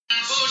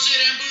Bullshit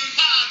and Booze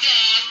Podcast.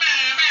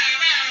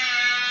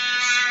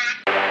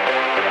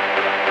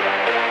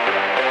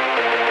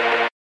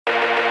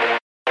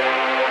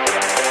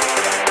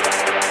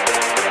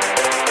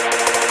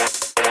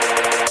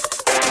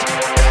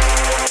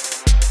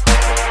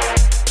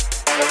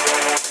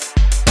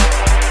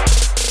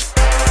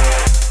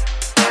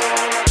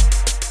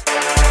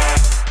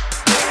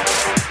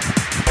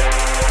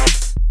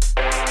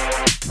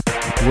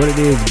 What it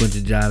is, a bunch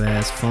of jive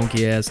ass,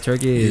 funky ass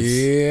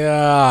turkeys.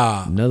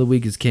 Yeah. Another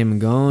week has came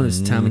and gone. It's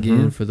time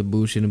again for the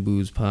Bullshit and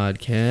Booze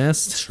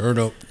Podcast.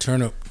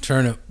 Turn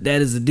up. That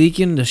is the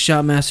deacon, the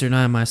shopmaster, and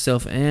I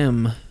myself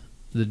am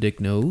the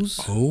dicknose.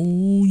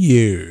 Oh,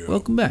 yeah.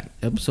 Welcome back.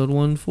 Episode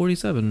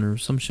 147 or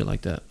some shit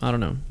like that. I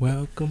don't know.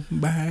 Welcome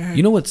back.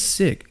 You know what's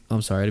sick? Oh,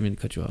 I'm sorry, I didn't mean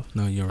to cut you off.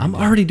 No, you're right. I'm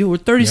already doing. We're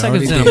 30 You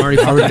seconds in. already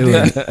I'm already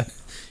doing it.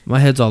 My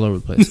head's all over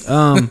the place.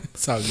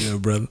 It's all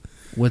good, brother.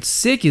 What's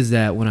sick is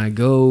that when I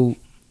go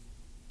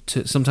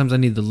to, sometimes I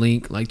need the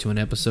link like to an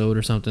episode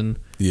or something.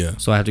 Yeah.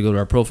 So I have to go to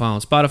our profile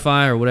on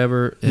Spotify or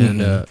whatever,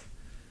 and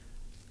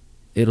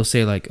it'll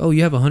say like, "Oh,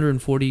 you have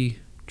 140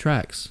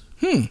 tracks,"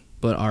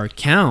 but our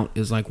count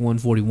is like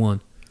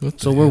 141.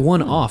 So we're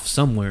one off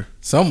somewhere.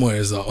 Somewhere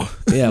is all.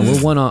 Yeah,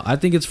 we're one off. I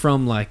think it's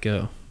from like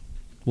when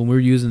we were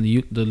using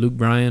the Luke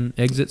Bryan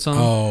exit song.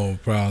 Oh,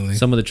 probably.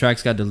 Some of the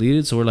tracks got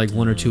deleted, so we're like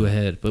one or two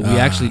ahead. But we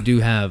actually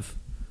do have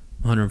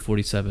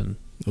 147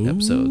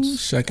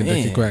 episodes. Shucking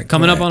ducky crack.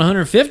 Coming up on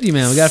 150,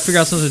 man. We got to figure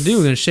out something to do.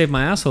 We're going to shave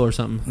my asshole or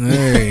something.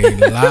 Hey,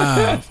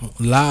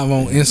 live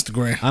on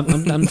Instagram.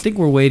 I think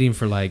we're waiting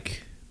for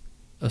like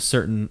a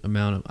certain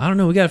amount of, I don't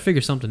know. We got to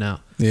figure something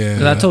out. Yeah.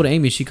 Because I told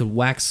Amy she could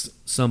wax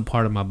some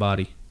part of my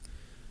body.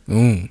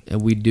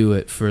 And we do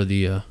it for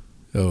the,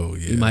 Oh,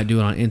 yeah. we might do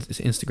it on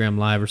Instagram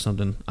Live or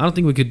something. I don't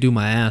think we could do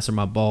my ass or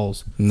my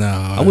balls. No.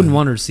 I wouldn't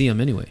want her to see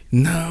them anyway.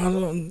 No, I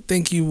don't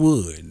think you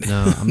would.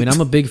 No, I mean, I'm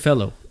a big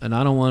fellow, and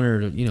I don't want her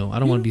to, I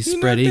don't want to be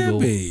spread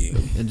eagle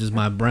and just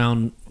my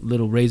brown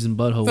little raisin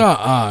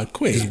butthole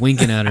Quit. just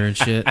winking at her and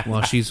shit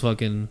while she's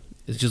fucking,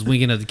 it's just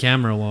winking at the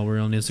camera while we're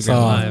on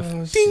Instagram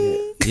Live.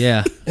 Ding.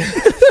 Yeah.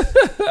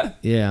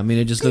 Yeah, I mean,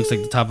 it just looks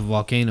like the top of a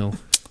volcano.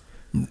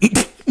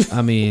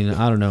 I mean,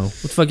 I don't know.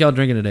 What the fuck y'all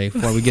drinking today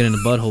before we get into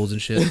buttholes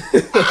and shit?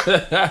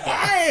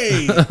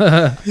 Hey.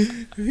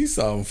 He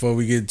saw before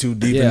we get too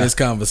deep in this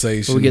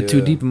conversation. Before we get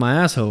too deep in my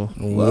asshole.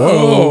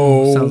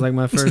 Whoa. Sounds like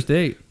my first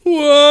date.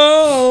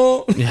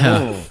 Whoa.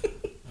 Yeah.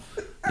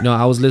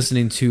 I was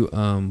listening to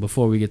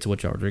before we get to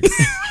what y'all were drinking.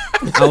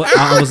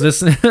 I was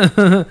listening.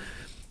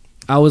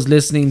 I was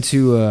listening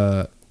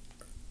to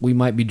We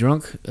Might Be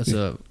Drunk. That's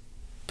a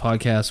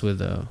podcast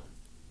with a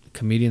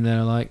comedian that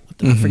I like.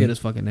 I forget his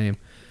fucking name,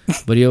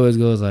 but he always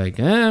goes like,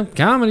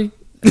 comedy.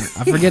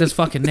 I forget his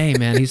fucking name,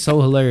 man. He's so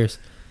hilarious.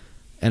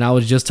 And I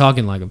was just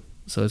talking like him,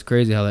 so it's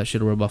crazy how that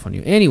shit will rub off on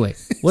you. Anyway,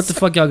 what the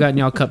fuck y'all got in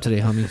y'all cup today,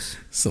 homies?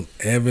 Some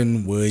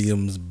Evan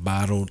Williams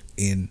bottled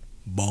in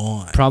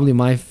bond. Probably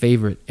my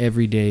favorite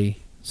everyday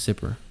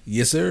sipper.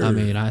 Yes, sir. I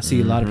mean, I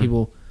see a lot of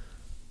people.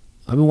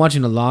 I've been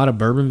watching a lot of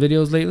bourbon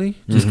videos lately,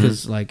 just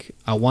because like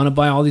I want to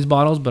buy all these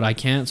bottles, but I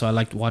can't, so I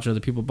like to watch other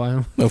people buy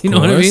them. Of you know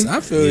course. what I mean? I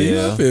feel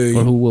you.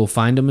 Or who will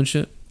find them and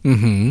shit.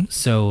 Mm-hmm.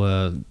 So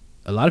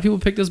a lot of people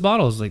pick this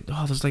bottle. It's like,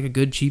 oh, that's like a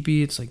good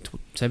cheapie. It's like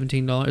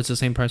 $17. It's the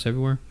same price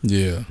everywhere.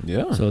 Yeah.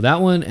 So that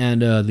one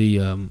and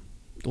the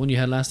one you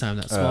had last time,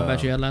 that small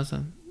batch you had last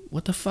time.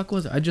 What the fuck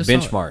was it? I just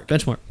Benchmark. Saw it.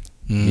 Benchmark.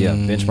 Yeah,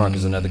 Benchmark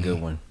is another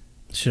good one.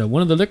 Shit,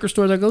 one of the liquor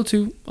stores I go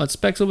to at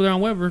Specs over there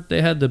on Weber,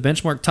 they had the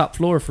Benchmark top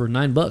floor for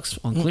 $9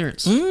 on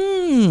clearance.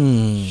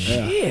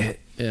 Shit.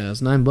 Yeah,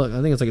 it's $9.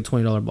 I think it's like a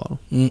 $20 bottle.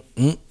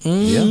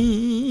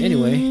 Yeah.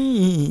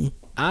 Anyway,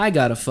 I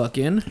got a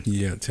fucking.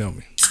 Yeah, tell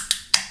me.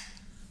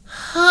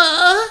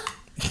 That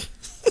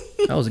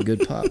was a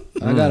good pop.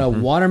 I got a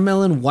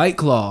watermelon White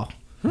Claw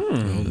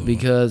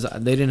because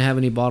they didn't have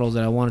any bottles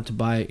that I wanted to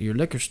buy at your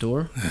liquor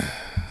store.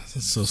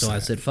 So I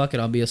said, fuck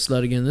it, I'll be a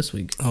slut again this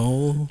week.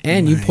 Oh,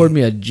 and you poured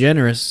me a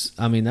generous,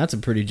 I mean, that's a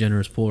pretty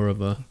generous pour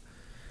of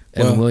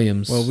Evan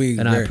Williams. Well,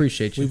 I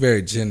appreciate you. We're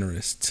very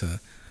generous to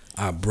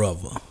our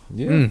brother.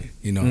 Yeah.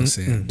 You know what I'm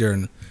saying?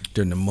 During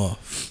the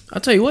month. I'll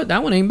tell you what,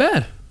 that one ain't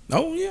bad.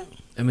 Oh, yeah.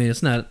 I mean,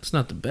 it's not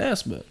the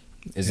best, but.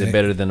 Is it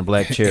better than the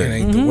black It cherry?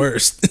 ain't the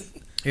worst.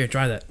 Here,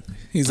 try that.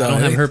 I I don't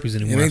have herpes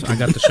anymore, so I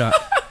got the shot.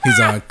 He's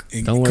on.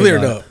 Don't worry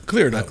Cleared about up.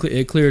 Cleared up.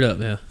 It cleared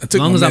up, yeah. I As took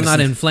long my as I'm not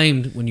medicine.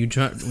 inflamed when you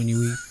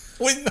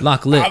Wait, no,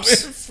 lock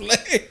lips. I'm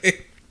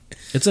inflamed.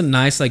 It's a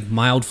nice, like,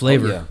 mild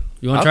flavor. Oh, yeah.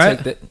 You want to try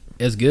it? That.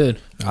 It's good.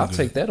 I'll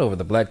take that over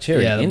the black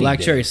cherry. Yeah, the any black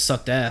day. cherry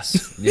sucked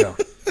ass. Yeah.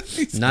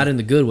 Not in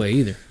the good way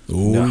either. Oh,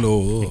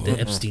 Lord. The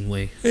Epstein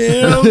way.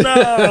 Hell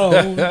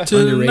no. To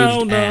the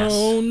Underaged no, ass.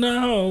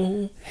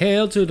 no.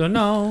 Hail to the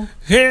no.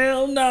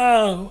 Hell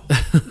no.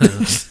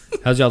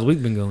 How's y'all's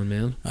week been going,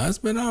 man? It's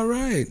been all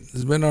right.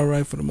 It's been all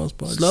right for the most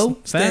part. Slow?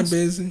 Staying Fast?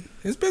 busy.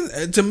 It's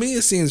been, to me,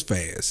 it seems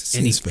fast.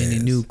 Any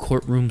new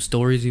courtroom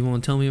stories you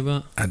want to tell me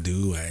about? I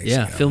do, actually.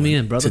 Yeah, fill me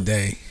in, brother.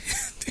 Today.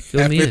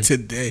 Fill me in.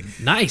 Today.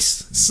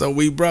 Nice. So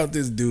we brought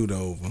this dude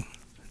over,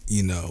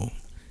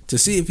 to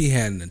see if he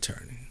had an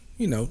attorney.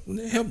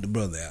 help the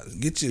brother out.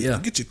 Get your Yeah.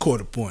 get your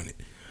court appointed.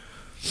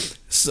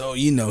 So,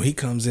 he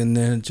comes in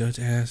there, the judge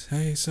asks,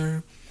 "Hey,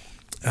 sir,"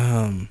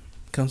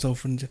 comes over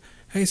from the jail.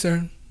 "Hey,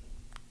 sir."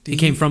 He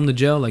came from the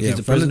jail, like he's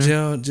a from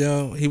prisoner. the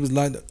jail. He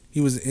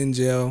was in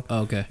jail.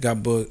 Oh, okay.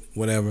 Got booked,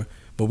 whatever.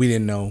 But we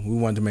didn't know. We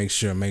wanted to make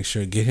sure,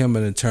 get him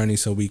an attorney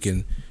so we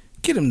can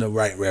get him the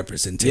right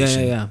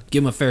representation. Yeah.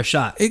 Give him a fair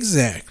shot.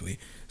 Exactly.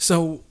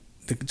 So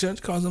the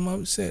judge calls him up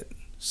and said,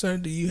 "Sir,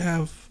 do you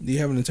have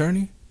an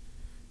attorney?"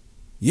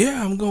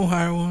 "Yeah, I'm gonna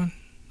hire one."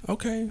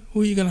 "Okay,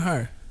 who are you gonna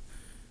hire?"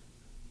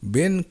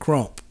 "Ben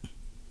Crump."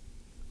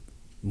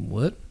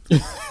 What?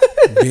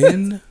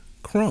 Ben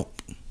Crump.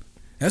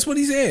 That's what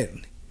he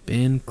said.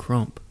 Ben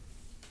Crump.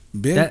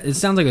 Ben. It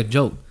sounds like a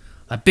joke.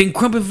 I've been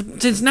crumping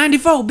since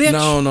 '94, bitch.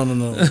 No.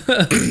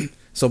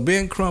 So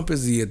Ben Crump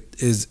is an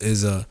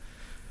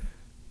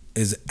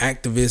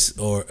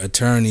activist or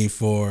attorney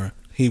for.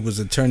 He was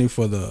attorney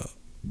for the.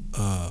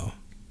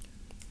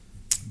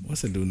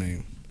 What's the dude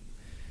name?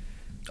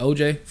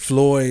 OJ.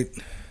 Floyd.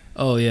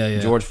 Oh yeah.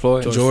 George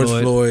Floyd. George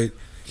Floyd.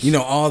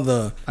 All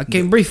the. I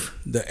came brief.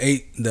 The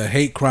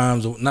hate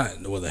crimes,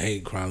 the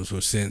hate crimes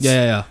were since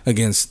Yeah.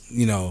 against,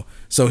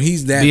 so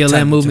he's that BLM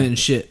type of movement attorney. and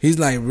shit. He's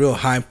like real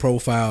high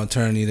profile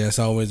attorney that's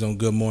always on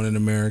Good Morning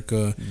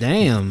America.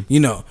 Damn.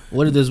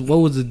 What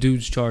was the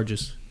dude's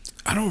charges?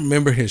 I don't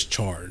remember his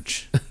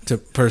charge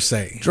per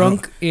se.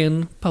 Drunk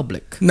in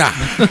public. Nah.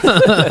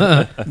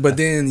 But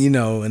then,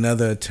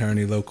 another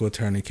local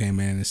attorney came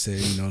in and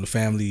said, the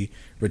family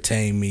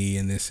retained me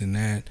and this and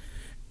that.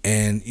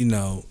 And,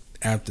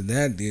 after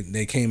that,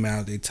 they came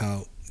out,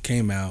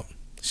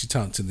 she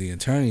talked to the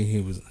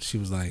attorney. She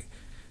was like,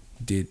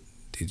 Did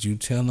you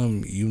tell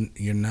him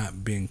you're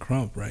not Ben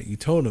Crump, right? You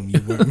told him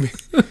you weren't.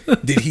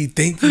 Did he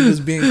think he was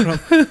Ben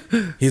Crump?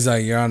 He's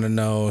like, Your Honor,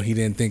 no, he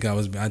didn't think I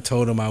was. I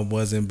told him I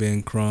wasn't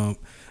Ben Crump.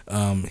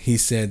 He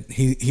said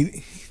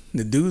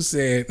the dude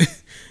said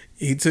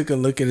he took a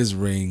look at his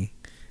ring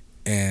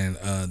and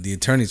the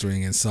attorney's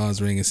ring and saw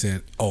his ring and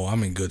said, "Oh,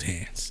 I'm in good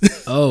hands."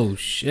 Oh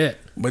shit.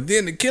 But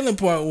then the killing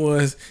part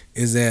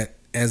is that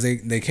as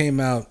they came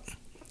out,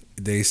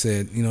 they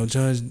said,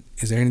 Judge,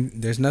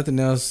 there's nothing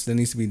else that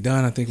needs to be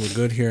done. I think we're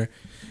good here.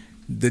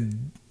 The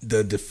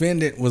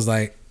defendant was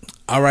like,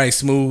 "All right,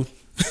 Smooth."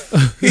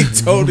 He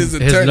told his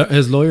attorney,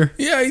 his lawyer.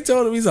 Yeah, he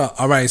told him, he's like,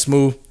 "All right,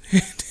 Smooth."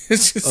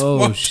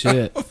 Oh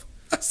shit.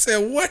 I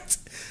said, "What?"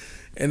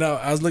 And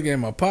I was looking at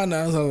my partner.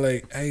 I was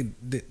like, "Hey,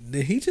 did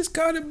he just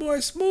call that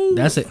boy Smooth?"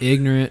 That's an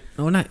ignorant.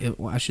 No, not.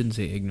 Well, I shouldn't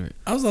say ignorant.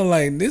 I was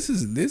like, "This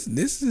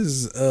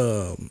is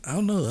I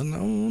don't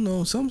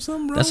know, something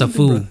wrong." That's a with the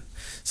fool. brother.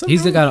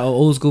 He's got an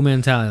old school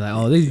mentality. Like,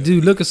 oh, this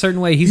dude look a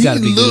certain way. He's got to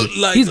be good.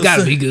 He's got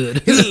to be good.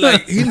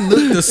 He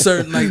looked a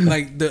certain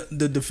like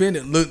the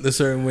defendant looked a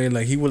certain way.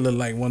 Like he would look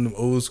like one of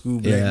them old school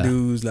black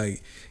dudes.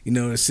 Like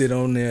to sit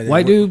on there.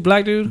 White dude,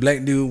 black dude,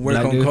 black dude work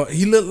on cars.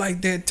 He looked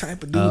like that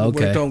type of dude who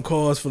worked on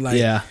cars for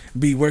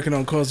be working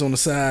on cars on the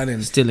side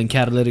and stealing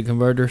catalytic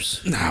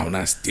converters. No,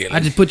 not stealing. I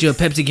just put you a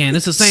Pepsi can.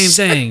 It's the same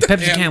thing.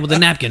 Pepsi can with a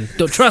napkin.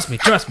 Don't trust me.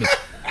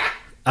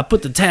 I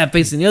put the tab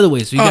facing the other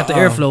way so you got the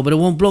airflow, but it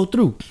won't blow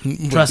through.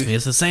 Trust me,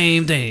 it's the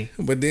same thing.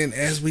 But then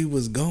as we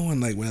was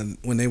going, like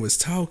when they was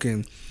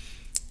talking,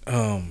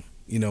 my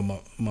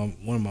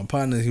one of my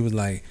partners, he was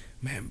like,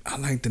 "Man, I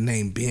like the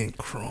name Ben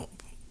Crump.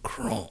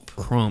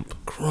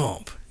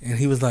 And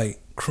he was like,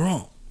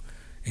 "Crump,"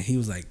 and he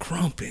was like,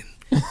 "Crumping."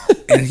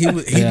 And he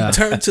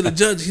turned to the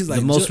judge. He's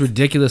like, the most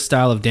ridiculous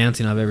style of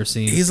dancing I've ever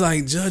seen. He's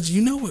like, "Judge,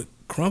 you know what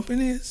crumping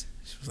is?"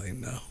 She was like,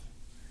 "No."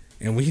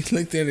 And we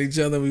looked at each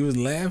other. We was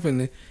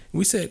laughing. And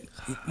we said,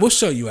 "We'll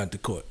show you at the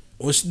court."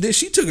 Well,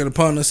 she took it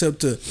upon herself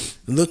to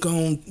look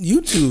on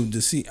YouTube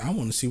to see. I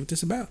want to see what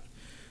this about.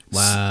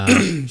 Wow.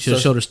 Should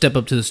have showed her Step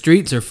Up to the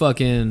Streets or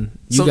fucking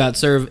You Got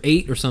Served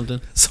 8 or something.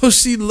 So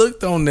she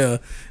looked on there.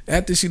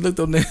 After she looked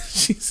on there,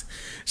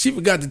 she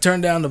forgot to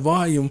turn down the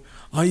volume.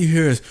 All you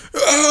hear is,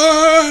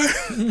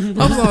 I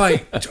was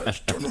like,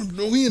 "Judge, turn on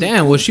the window."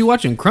 Damn, was she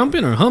watching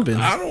Crumping or Humping?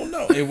 I don't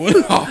know. It was.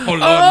 Oh,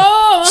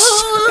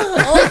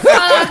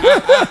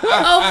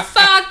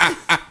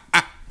 fuck.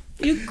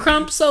 You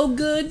crump so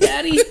good,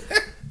 daddy.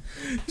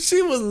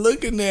 She was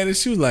looking at it.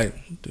 She was like,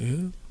 "What the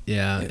hell?"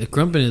 Yeah,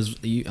 crumping is,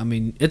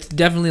 it's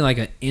definitely like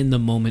an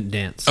in-the-moment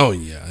dance. Oh,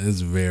 yeah.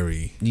 It's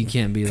very... You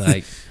can't be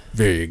like...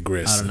 very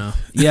aggressive. I don't know.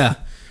 Yeah.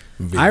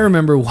 I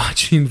remember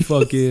watching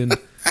fucking...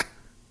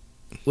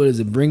 What is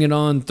it? Bring It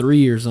On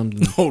 3 or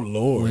something. Oh,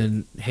 Lord.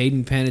 When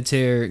Hayden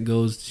Panettiere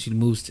goes... She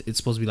moves... It's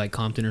supposed to be like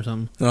Compton or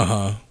something.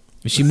 Uh-huh.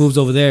 And she moves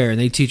over there and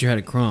they teach her how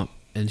to crump.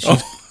 And she...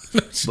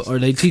 or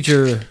they teach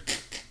her...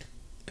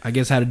 I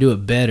guess how to do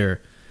it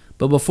better.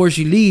 But before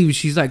she leaves,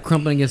 she's like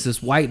crumping against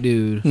this white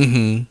dude.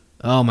 Mm-hmm.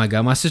 Oh my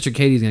God, my sister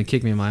Katie's gonna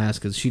kick me in my ass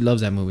because she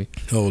loves that movie.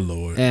 Oh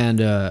Lord.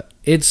 And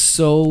it's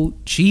so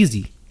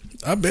cheesy.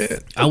 I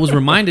bet. I was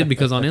reminded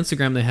because on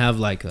Instagram they have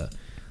like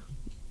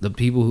the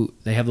people who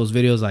they have those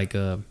videos like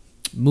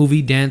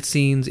movie dance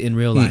scenes in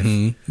real life.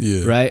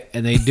 Yeah. Right?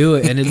 And they do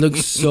it, and it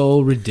looks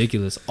so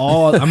ridiculous.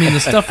 The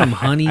stuff from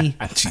Honey,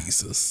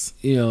 Jesus.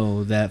 you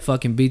know, that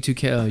fucking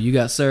B2K, You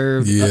Got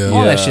Served. Yeah.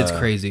 All that shit's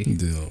crazy.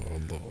 Oh,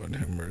 Lord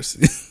have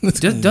mercy.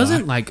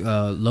 Doesn't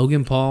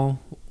Logan Paul,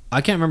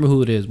 I can't remember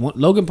who it is.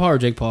 Logan Paul or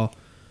Jake Paul?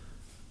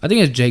 I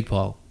think it's Jake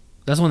Paul.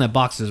 That's the one that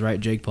boxes, right?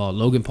 Jake Paul.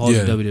 Logan Paul's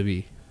in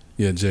WWE.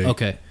 Yeah, Jake.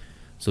 Okay.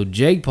 So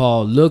Jake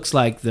Paul looks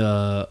like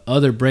the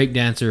other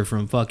breakdancer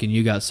from fucking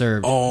You Got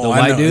Served. Oh, the I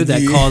white know. dude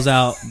that Yeah. calls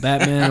out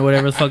Batman or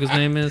whatever the fuck his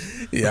name is.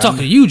 Yeah, I'm talking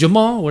to you,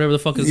 Jamal, whatever the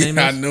fuck his name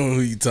I is. know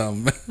who you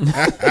talking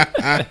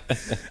about.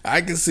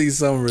 I can see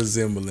some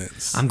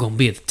resemblance. I'm going to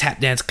be at the Tap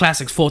Dance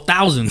Classics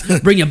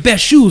 4000. Bring your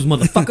best shoes,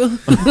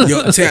 motherfucker.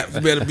 Your taps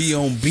better be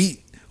on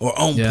beat or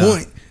on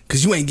point,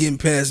 because you ain't getting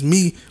past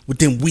me with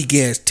them weak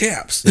ass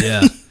taps.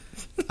 Yeah.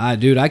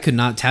 Dude, I could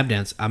not tap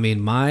dance. I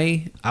mean,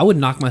 I would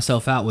knock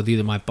myself out with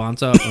either my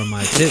panza or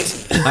my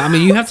tits. I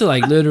mean, you have to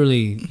like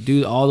literally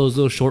do all those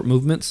little short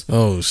movements.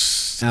 Oh,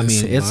 I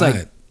mean, it's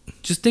like,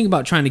 just think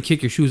about trying to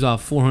kick your shoes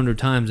off 400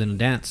 times in a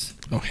dance.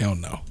 Oh, hell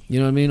no. You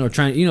know what I mean? Or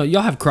trying,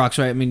 y'all have Crocs,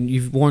 right? I mean,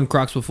 you've worn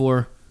Crocs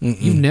before.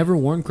 You've never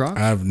worn Crocs?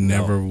 I've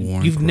never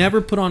worn You've Crocs.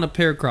 never put on a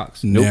pair of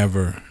Crocs?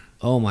 Never.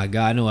 Oh my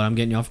God, I know what I'm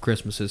getting you off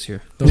Christmas this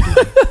year.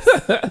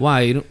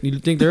 Why? You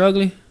think they're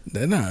ugly?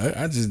 No,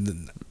 I just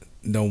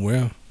don't wear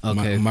them.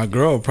 Okay. My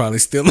girl probably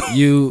still.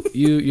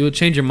 You'll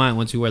change your mind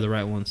once you wear the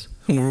right ones.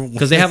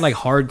 Because they have like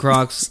hard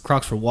Crocs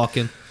for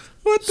walking,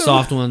 What the?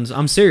 soft ones.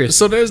 I'm serious.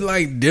 So there's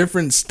like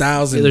different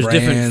styles and there's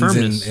different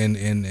brands firmness.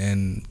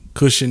 and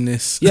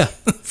cushioness. Yeah.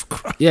 Of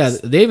Crocs. Yeah,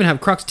 they even have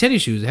Crocs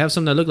tennis shoes. They have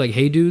some that look like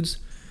Hey Dudes.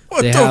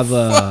 What They the have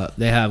fuck?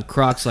 they have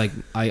Crocs like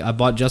I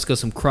bought Jessica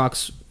some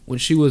Crocs when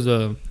she was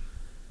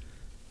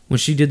when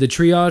she did the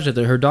triage at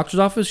her doctor's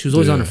office. She was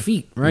always on her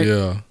feet, right?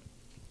 Yeah.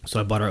 So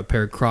I bought her a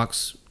pair of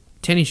Crocs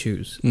tennis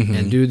shoes, Mm-hmm.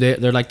 and dude,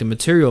 they're like the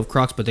material of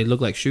Crocs, but they look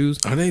like shoes.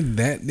 Are they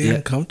that damn Yeah.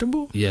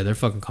 comfortable? Yeah, they're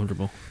fucking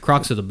comfortable.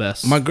 Crocs are the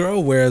best. My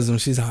girl wears them.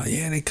 She's like,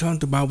 yeah, they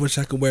comfortable. I wish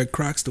I could wear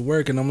Crocs to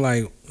work. And I'm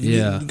like,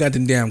 Yeah. you got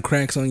them damn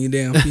cracks on your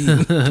damn feet.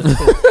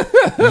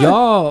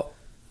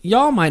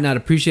 y'all might not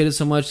appreciate it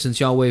so much since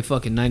y'all weigh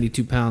fucking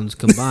 92 pounds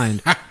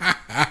combined.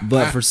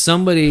 But for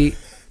somebody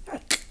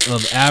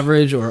of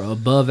average or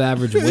above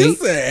average weight,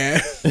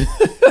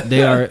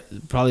 they are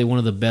probably one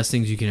of the best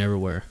things you can ever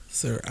wear.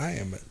 Sir, I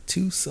am a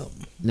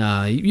 2-something.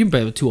 Nah, you can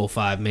pay with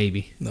 205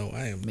 maybe. No,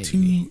 I am Maybe.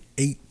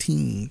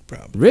 218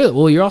 probably. Really?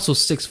 Well, you're also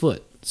 6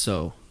 foot.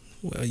 So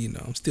Well,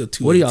 I'm still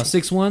 2. what are y'all?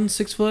 6'1",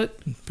 6 foot?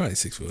 Probably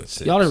 6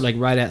 foot. Y'all are like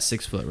right at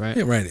 6 foot, right?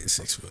 Yeah, right at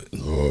 6 foot.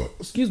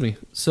 Excuse me.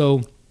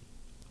 So,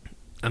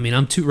 I mean,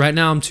 right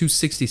now I'm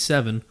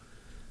 267,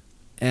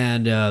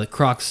 and the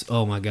Crocs.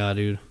 Oh my God,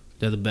 dude,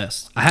 they're the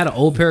best. I had an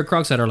old pair of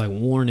Crocs that are like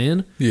worn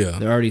in. Yeah.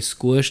 They're already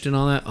squished and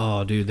all that.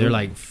 Oh, dude, they're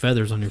like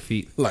feathers on your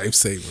feet.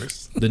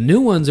 Lifesavers. The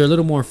new ones are a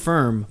little more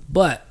firm,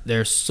 but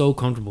they're so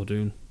comfortable,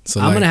 dude. So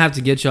I'm like- gonna have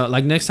to get y'all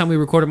like next time we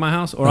record at my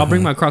house, or I'll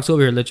bring my Crocs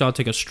over here and let y'all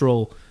take a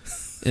stroll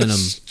in them, and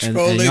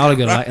Strolling y'all are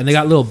gonna Crocs. and they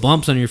got little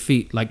bumps on your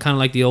feet, like kind of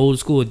like the old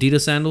school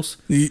Adidas sandals.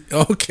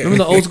 Okay.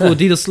 Remember the old school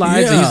Adidas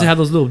slides? They Yeah. used to have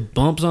those little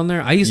bumps on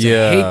there. I used to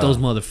Yeah. hate those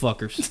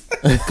motherfuckers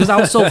because I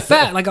was so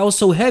fat, like I was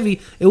so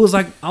heavy. It was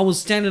like I was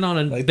standing on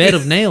a Like bed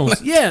this? of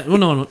nails. Yeah, well,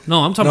 no,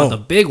 I'm talking No. about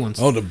the big ones.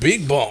 Oh, the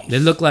big bump. They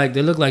look like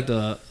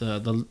the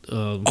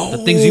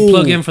things you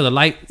plug in for the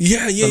light.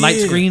 Yeah, The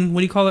light screen. What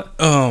do you call it?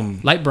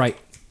 Light bright.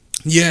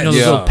 Yeah, You know, those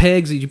yeah. little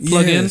pegs that you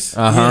plug Yes.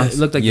 in. Uh-huh. It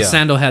looked like Yeah. the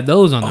sandal had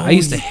those on there. I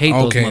used to hate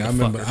those Okay, motherfuckers. I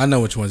remember. I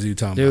know which ones you're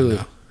talking Dude,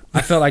 about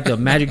I felt like the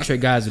magic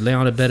trick guys who lay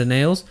on a bed of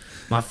nails.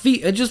 My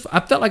feet, I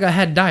felt like I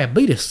had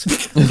diabetes.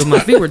 Because my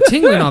feet were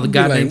tingling all the Be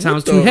goddamn like, time. It what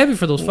was too the- heavy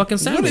for those fucking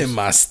now. What sandals. am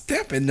I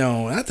stepping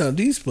on? I thought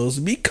these supposed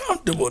to be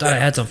comfortable. I thought I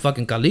had some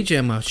fucking caliche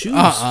in my shoes.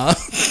 Uh-uh.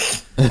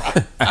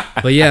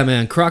 But yeah,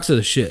 man, Crocs are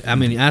the shit. I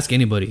mean, ask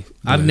anybody.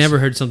 I've never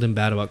heard something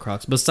bad about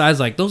Crocs. Besides,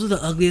 like, those are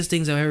the ugliest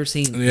things I've ever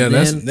seen. Yeah,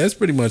 Man, that's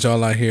pretty much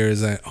all I hear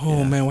is that,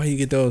 man, why you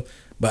get those?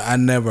 But I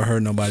never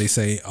heard nobody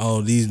say,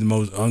 oh, these the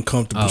most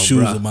uncomfortable Oh,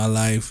 shoes bruh. of my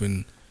life.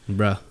 And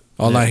bruh.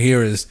 all Yeah. I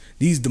hear is,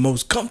 these the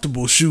most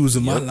comfortable shoes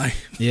of my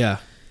life. Yeah.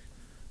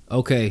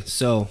 Okay,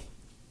 so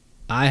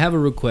I have a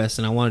request,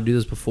 and I want to do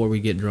this before we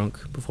get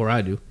drunk, before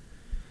I do.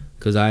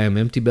 Because I am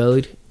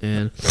empty-bellied,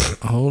 and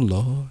Oh,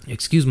 Lord.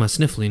 excuse my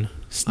sniffling.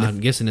 I'm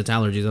guessing it's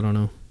allergies. I don't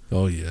know.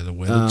 Oh, yeah, the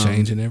weather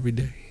changing every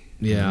day.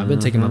 Yeah, I've been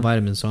taking my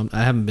vitamins, so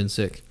I haven't been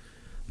sick.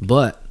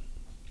 But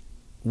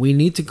we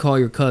need to call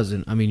your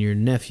cousin, your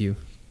nephew,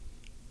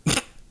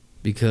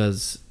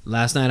 because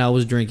last night I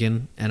was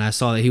drinking, and I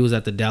saw that he was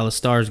at the Dallas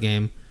Stars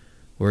game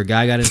where a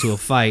guy got into a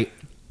fight,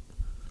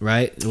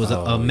 right? It was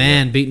a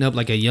man beating up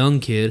like a young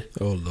kid,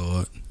 Oh,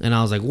 Lord. and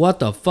I was like, what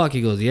the fuck?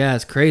 He goes, yeah,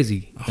 it's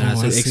crazy. And I Oh,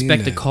 I said, seen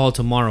expect a that. call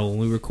tomorrow when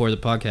we record the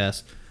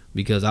podcast,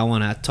 because I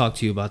want to talk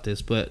to you about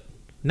this. But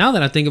now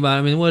that I think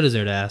about it, what is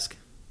there to ask?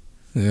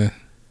 Yeah.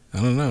 I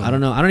don't know. I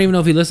don't know. I don't even know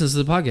if he listens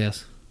to the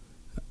podcast.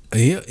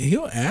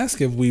 He'll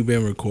ask if we've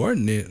been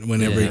recording it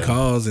whenever he Yeah.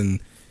 calls and,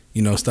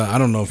 stuff. I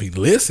don't know if he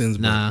listens,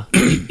 but Nah,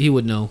 he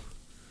would know.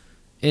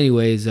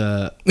 Anyways,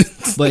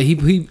 but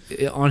he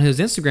on his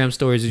Instagram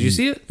stories. Did you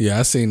see it? Yeah,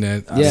 I seen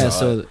that. Yeah. I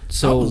saw it.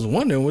 So I was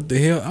wondering what the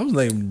hell. I was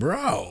like,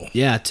 bro.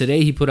 yeah.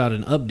 Today he put out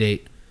an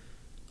update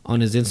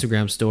on his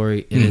Instagram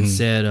story, and it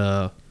said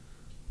a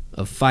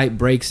fight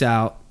breaks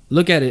out.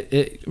 Look at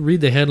it.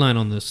 Read the headline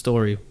on the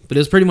story, but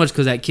it's pretty much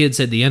because that kid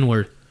said the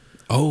N-word.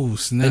 Oh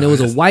snap! And it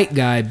was a white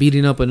guy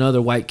beating up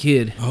another white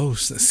kid. Oh,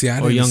 see, I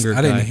guy.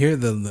 didn't hear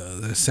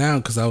the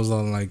sound because I was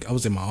on I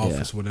was in my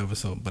office or whatever.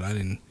 So, but I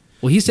didn't.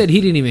 Well, he said he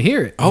didn't even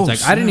hear it. Oh, it's like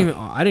snap. I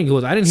didn't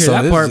hear So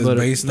that this part, is but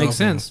it based makes off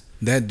sense. of-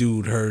 That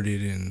dude heard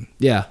it and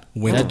Yeah,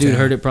 went that to dude town.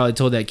 heard it. Probably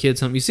told that kid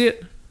something. You see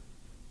it?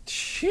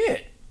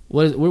 Shit.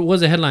 What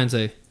does the headline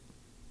say?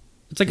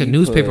 It's like a He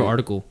newspaper put-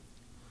 article.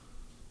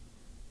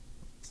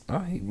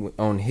 Oh,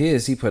 on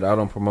his, he put, "I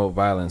don't promote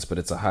violence, but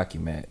it's a hockey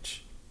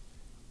match."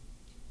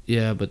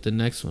 Yeah, but the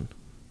next one.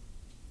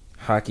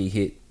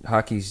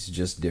 Hockey's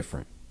just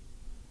different.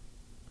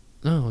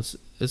 No,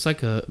 it's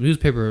like a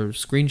newspaper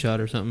screenshot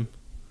or something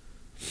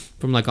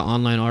from like an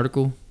online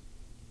article.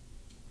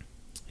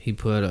 He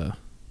put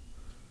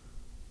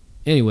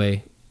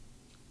Anyway,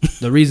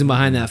 the reason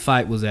behind that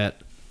fight was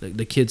that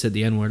the kid said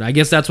the N-word. I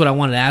guess that's what I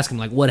wanted to ask him,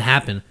 like what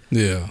happened.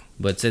 Yeah,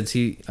 But since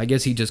I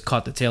guess he just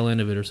caught the tail end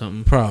of it or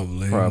something.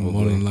 probably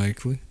more than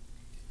likely.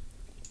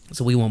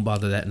 So we won't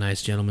bother that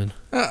nice gentleman.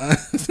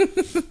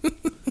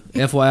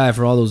 FYI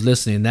for all those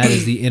listening, that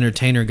is the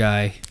entertainer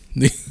guy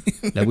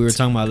that we were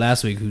talking about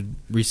last week who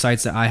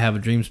recites the "I Have a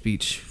Dream"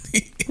 speech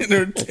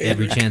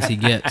every chance he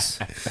gets.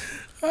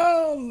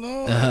 Oh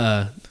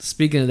Lord!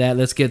 Speaking of that,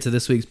 let's get to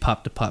this week's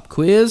Pop to Pop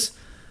quiz.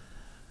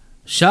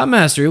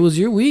 Shotmaster, it was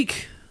your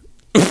week.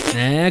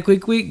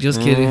 Quick week. Just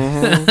kidding.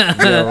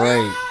 Yeah,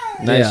 right.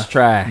 Nice Yeah.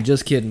 try.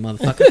 Just kidding,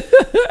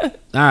 motherfucker.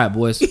 All right,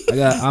 boys.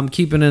 I'm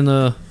keeping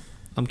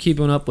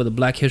up with the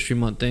Black History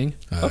Month thing.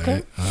 All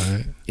right.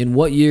 In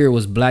what year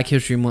was Black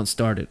History Month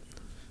started?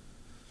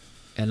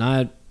 And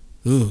I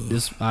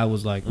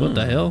was like, what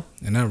the hell?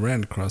 And I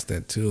ran across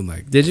that too.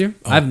 Like, Did you?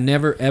 I've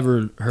never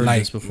ever heard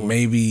like this before.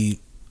 maybe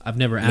I've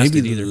never asked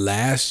it either.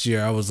 last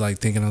year I was like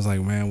thinking, I was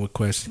like, man, what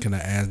question can I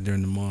ask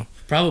during the month?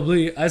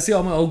 Probably. I see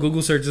all my old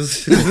Google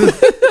searches.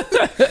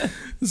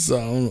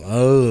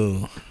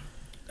 So,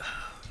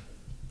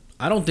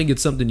 I don't think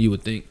it's something you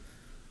would think.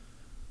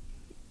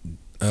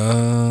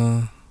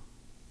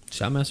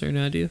 Shotmaster, any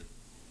idea?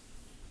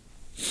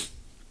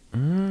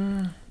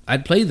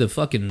 I'd play the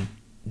fucking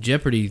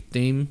Jeopardy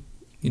theme,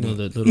 the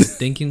little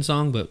thinking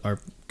song, but our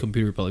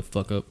computer would probably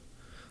fuck up.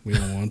 we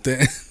don't want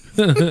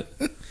that.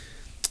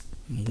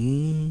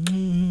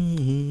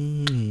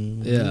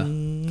 Yeah.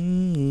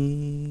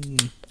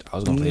 I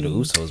was gonna play the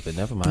Usos, but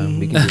never mind.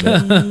 We can do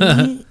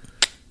that.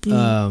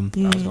 I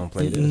was gonna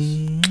play this.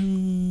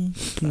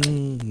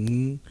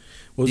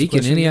 What's the Deacon,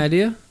 question any again?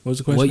 idea? What's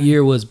the question? What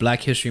year was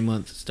Black History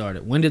Month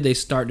started? When did they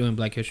start doing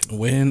Black History Month?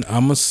 When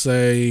I'm gonna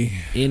say,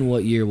 In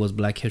what year was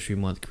Black History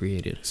Month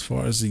created? as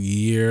far as the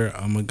year,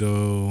 I'm gonna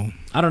go.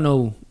 I don't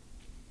know.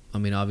 I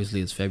mean,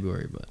 obviously it's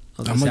February, but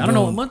I I'ma don't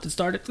know go- what month it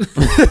started.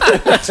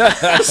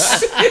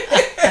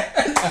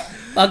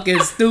 Fucking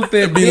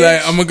stupid. Be bitch.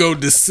 like, I'm gonna go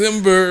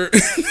December.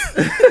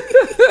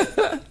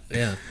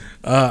 Yeah.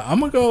 I'm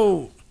gonna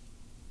go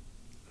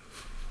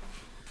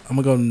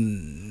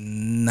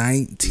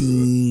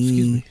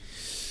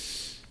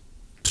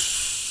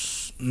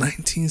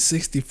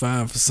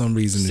 1965 for some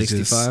reason.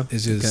 65?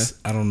 It's just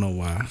I don't know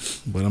why,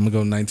 but I'm gonna go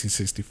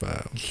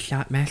 1965.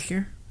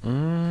 Shotmaster.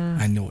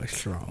 I know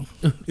it's wrong.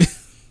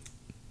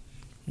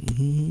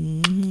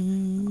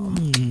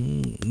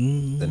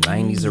 The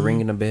 90s are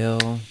ringing a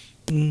bell.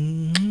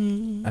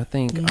 I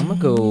think I'm gonna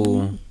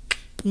go.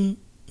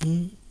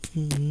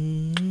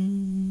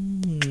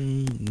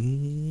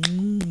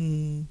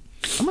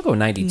 I'm gonna go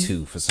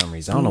 92 for some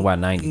reason. I don't know why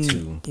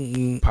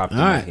 92 popped in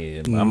my Alright.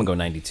 head, but I'm gonna go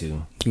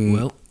 92.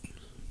 Well,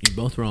 you're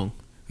both wrong.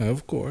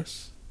 Of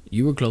course.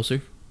 You were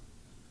closer.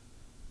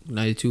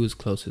 92 is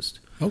closest.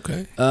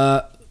 Okay.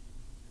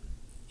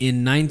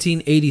 In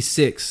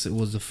 1986, it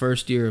was the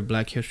first year of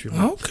Black History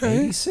Month. Okay.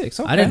 86.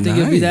 Okay. I didn't think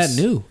it'd be that Nice.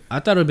 new. I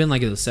thought it would have been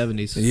like in the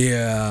 70s.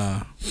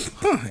 Yeah.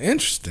 Huh,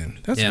 interesting.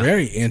 That's Yeah.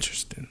 very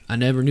interesting. I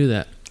never knew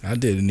that. I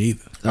didn't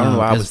either. I don't know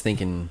why I As- was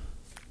thinking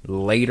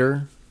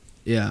later.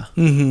 Yeah.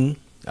 Mm-hmm.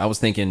 I was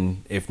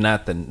thinking if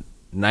not the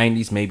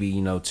 90s, maybe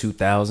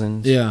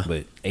 2000s. Yeah.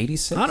 But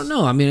 86. I don't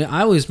know. I mean,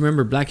 I always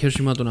remember Black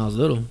History Month when I was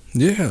little.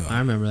 Yeah. I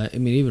remember that. I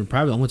mean, even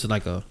probably I went to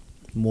like a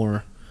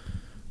more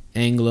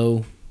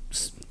Anglo.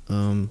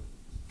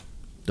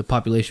 The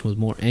population was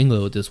more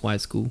Anglo at this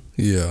white school.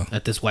 Yeah.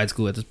 At this private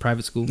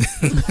school,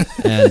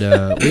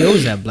 and we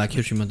always have Black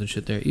History Month and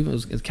shit there. Even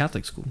it's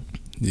Catholic school.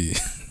 Yeah.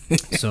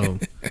 So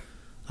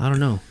I don't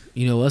know.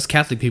 Us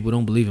Catholic people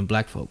don't believe in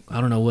black folk. I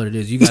don't know what it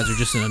is. You guys are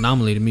just an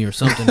anomaly to me or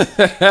something.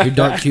 You're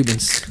dark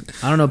Cubans.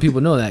 I don't know if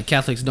people know that.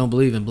 Catholics don't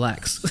believe in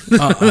blacks. You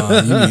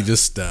need to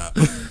stop.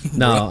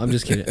 No, I'm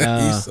just kidding.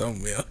 He's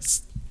something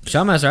else.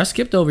 Shotmaster, I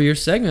skipped over your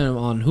segment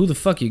on who the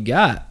fuck you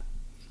got.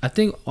 I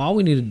think all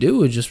we need to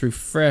do is just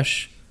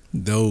refresh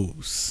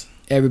Those.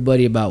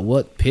 everybody about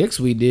what picks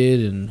we did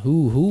and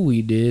who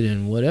we did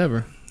and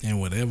whatever. And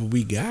whatever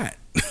we got.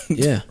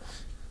 Yeah.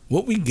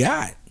 What we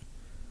got.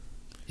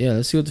 Yeah,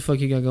 let's see what the fuck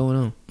you got going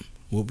on.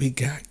 What we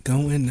got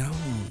going on.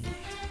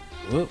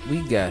 What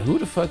we got? Who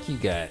the fuck you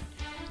got?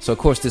 So, of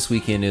course, this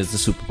weekend is the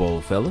Super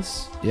Bowl,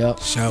 fellas. Yep.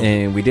 Show.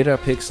 And we did our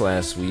picks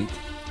last week.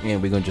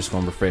 And we're just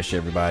going to refresh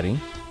everybody.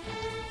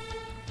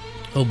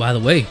 Oh, by the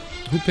way,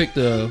 who picked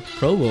the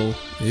Pro Bowl?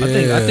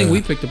 Yeah. I think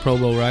we picked the Pro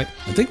Bowl, right?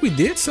 I think we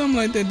did something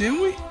like that,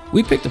 didn't we?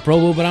 We picked the Pro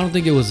Bowl, but I don't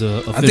think it was a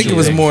official I think it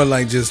was pick. more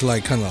like just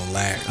like kind of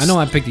lax. I know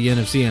I picked the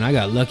NFC, and I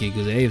got lucky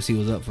because the AFC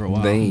was up for a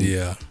while.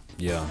 Yeah.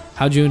 Yeah.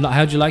 How'd you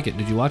like it?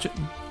 Did you watch it?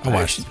 I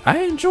watched it.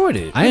 I enjoyed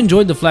it. I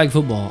enjoyed the flag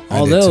football, I did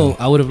although too.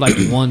 I would have liked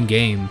one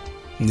game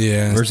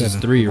Yeah. versus instead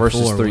of- 3 or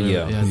Versus 4. three,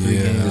 whatever. yeah. 3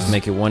 Yeah. games. Just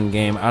make it one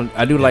game.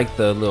 I do like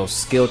the little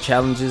skill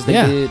challenges they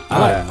Yeah. did. Oh,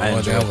 I Lord,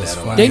 enjoyed that was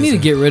that. fun. They need to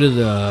get rid of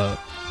the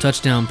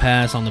touchdown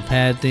pass on the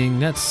pad thing.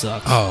 That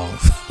sucks. Oh.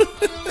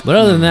 But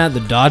other than that,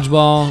 the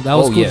dodgeball, that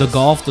was Oh, cool. yes. The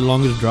golf, the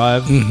longest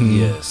drive.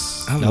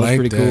 Yes. I That was like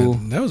pretty that. cool.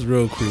 That was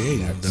real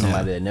creative, though.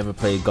 Somebody that never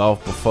played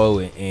golf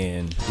before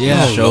and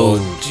Yeah. Oh, showed.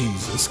 Lord,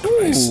 Jesus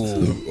Christ.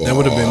 That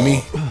would have been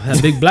me.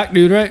 That big black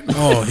dude, right?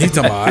 Oh, he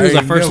talking about. He was I the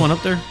ain't first never- one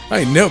up there. I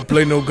ain't never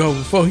played no golf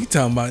before. He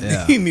talking about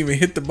Yeah. he didn't even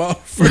hit the ball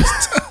first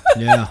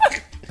time. Yeah.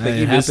 Think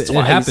he It, missed it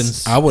twice.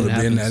 happens. I would It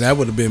have been happens. that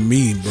would have been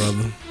me,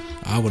 brother.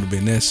 I would have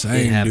been that It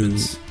same dude.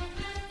 happens.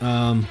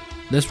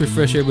 Let's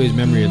refresh everybody's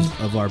memory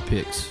of our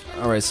picks.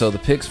 All right, so the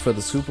picks for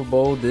the Super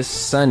Bowl this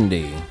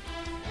Sunday.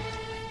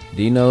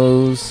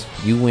 Dinos,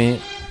 you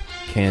went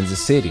Kansas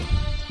City.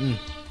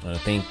 I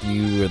think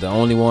you were the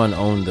only one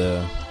on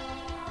the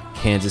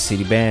Kansas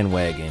City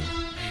bandwagon.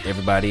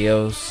 Everybody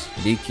else,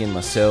 Deacon,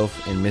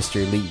 myself, and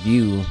Mr. Elite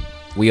View,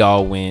 we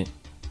all went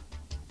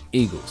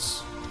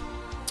Eagles.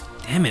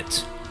 Damn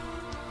it.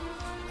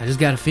 I just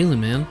got a feeling,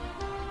 man.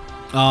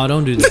 Oh,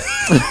 don't do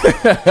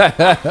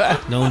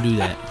that. Don't do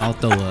that. I'll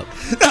throw up.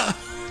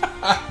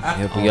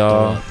 Yep, we I'll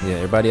all, throw yeah,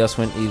 everybody else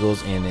went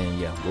Eagles, and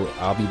then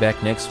I'll be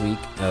back next week.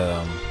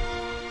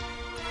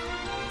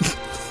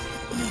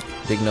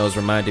 Dicknose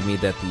reminded me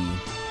that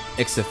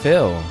the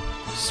XFL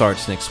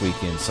starts next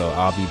weekend, so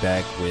I'll be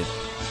back with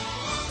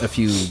a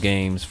few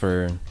games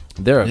for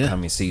their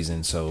upcoming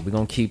season. So we're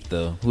gonna keep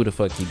the who the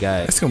fuck you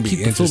got. That's gonna be Keep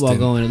the interesting. football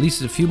going at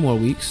least a few more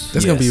weeks.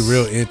 That's gonna be Yes.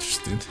 real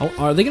interesting. Oh,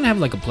 are they going to have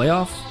like a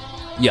playoff?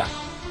 Yeah,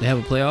 They have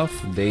a playoff?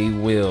 they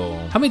will.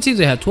 How many teams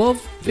they have? 12?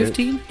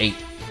 15? 8.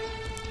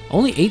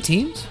 Only 8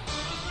 teams?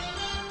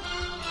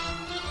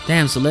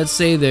 Damn, so let's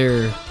say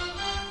their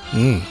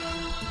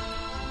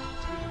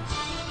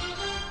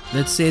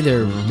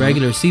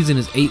regular season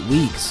is 8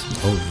 weeks,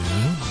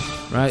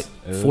 Oh yeah. right?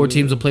 4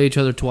 teams will play each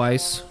other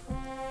twice.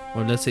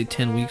 Or let's say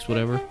 10 weeks,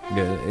 whatever.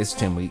 Yeah, it's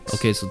 10 weeks.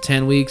 Okay, so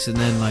 10 weeks and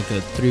then like a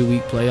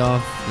 3-week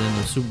playoff, then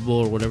the Super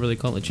Bowl or whatever they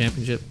call it,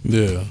 championship,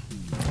 Yeah.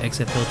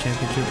 XFL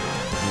championship.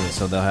 Yeah,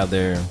 so they have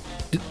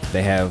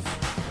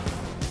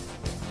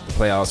the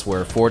playoffs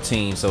where 4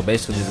 teams. So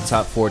basically, the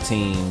top 4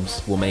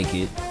 teams will make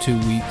it. 2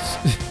 weeks.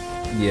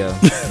 Yeah,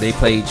 they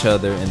play each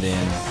other, and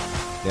then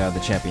they have the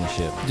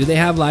championship. Do they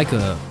have like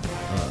a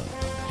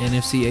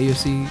NFC,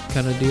 AFC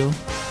kind of deal?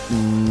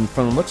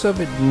 From the looks of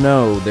it,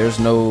 no. There's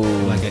no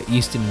Like an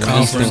East and West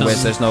Conference. East or and something?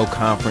 West. There's no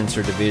conference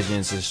or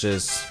divisions. It's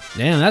just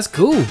Damn, that's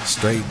cool.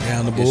 Straight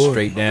down the It's board.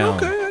 straight down.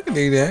 Okay, I can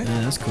do that.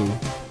 Yeah, that's cool.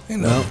 You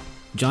know. Well,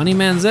 Johnny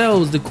Manziel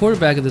was the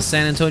quarterback of the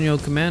San Antonio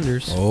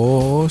Commanders.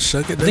 Oh,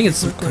 shuck it. I think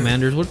it's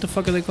Commanders. What the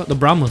fuck are they called? The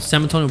Brahmas.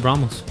 San Antonio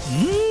Brahmas.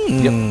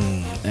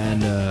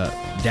 And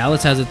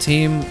Dallas has a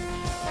team.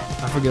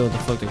 I forget what the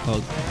fuck they're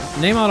called.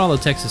 Name out all the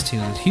Texas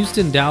teams. It's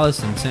Houston, Dallas,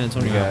 and San we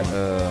Antonio. got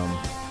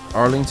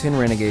Arlington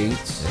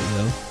Renegades, There you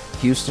go.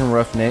 Houston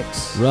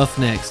Roughnecks,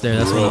 Roughnecks. There,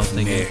 that's what I was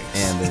thinking.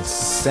 Roughnecks. and the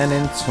San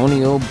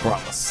Antonio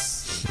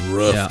Brahmas. Yeah,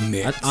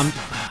 Roughnecks. I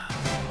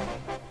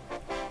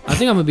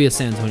think I'm gonna be a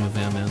San Antonio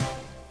fan, man. I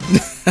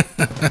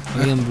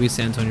think I'm gonna be a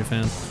San Antonio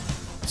fan.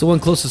 So one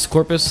closest to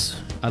Corpus.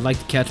 I'd like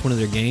to catch one of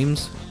their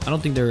games. I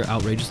don't think they're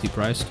outrageously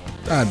priced,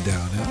 I doubt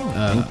it.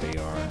 I think they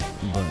are.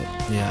 but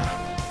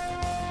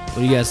yeah. What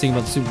do you guys think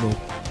about the Super Bowl?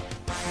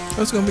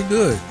 That's gonna be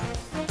good.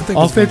 I think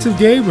Offensive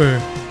gamer.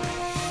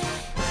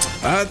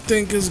 I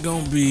think it's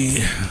gonna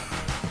be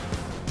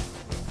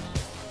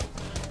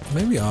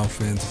maybe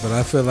offense, but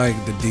I feel like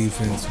the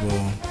defense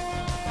will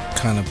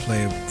kind of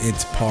play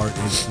its part,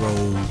 its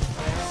role.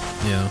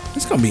 Yeah.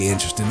 It's gonna be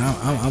interesting.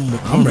 I'm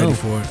don't ready know.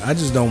 for it. I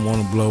just don't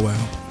want to blow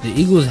out. The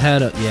Eagles had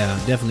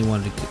definitely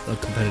wanted a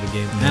competitive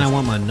game. And I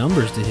want my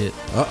numbers to hit.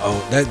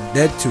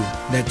 That too.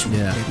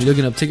 Yeah. That You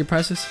looking up ticket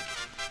prices?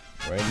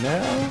 Right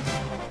now,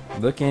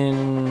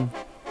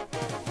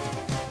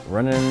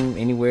 running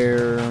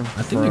anywhere.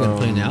 I think they're gonna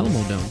play in the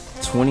Alamo Dome.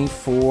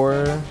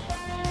 $24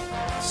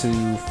 to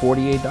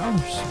 $48.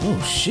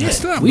 Oh shit.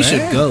 That's not we bad.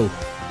 should go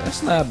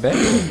That's not bad.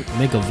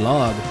 make a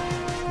vlog.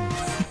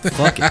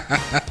 Fuck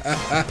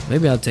it.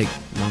 Maybe I'll take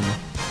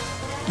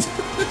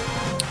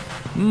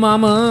Mama.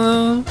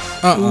 Mama.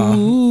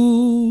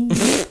 Ooh.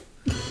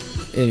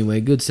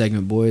 Anyway, good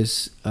segment,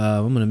 boys.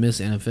 I'm gonna miss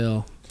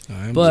NFL.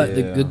 But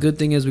Yeah. the good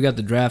thing is we got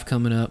the draft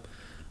coming up.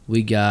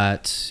 We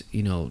got,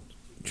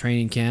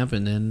 training camp,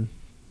 and then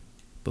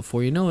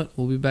before you know it,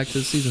 we'll be back to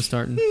the season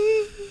starting.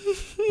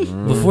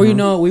 Before you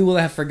know it, we will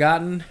have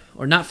forgotten,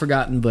 or not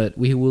forgotten, but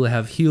we will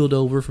have healed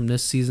over from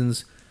this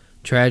season's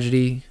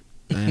tragedy,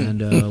 and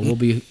we'll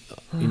be,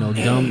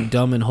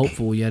 dumb and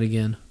hopeful yet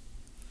again.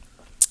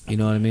 You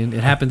know what I mean?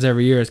 It happens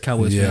every year as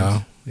Cowboys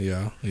fans.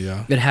 Yeah.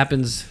 It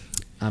happens.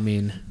 I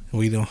mean,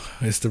 We don't.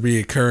 It's the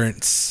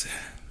reoccurrence.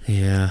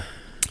 yeah.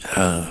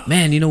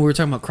 Man, we were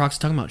talking about Crocs,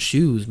 talking about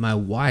shoes. My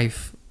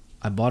wife,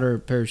 I bought her a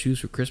pair of shoes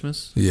for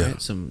Christmas. Yeah.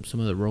 Right? Some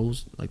of the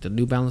Rolls, like the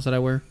New Balance that I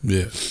wear.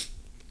 Yeah.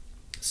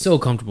 So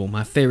comfortable.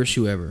 My favorite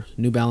shoe ever.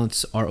 New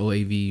Balance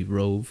ROAV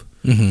Rove.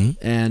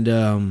 Mm-hmm.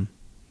 And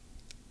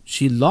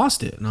she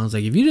lost it. And I was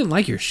like, if you didn't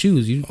like your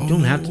shoes, you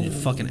don't have to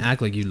fucking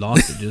act like you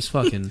lost it. Just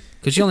fucking...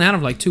 Because she only had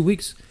them for like 2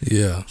 weeks.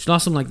 Yeah. She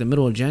lost them like the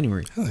middle of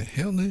January. How the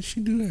hell did she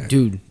do that?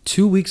 Dude,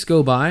 2 weeks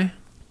go by.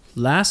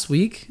 Last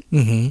week,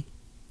 Mm-hmm.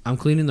 I'm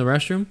cleaning the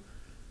restroom.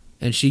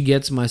 And she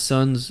gets my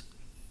son's...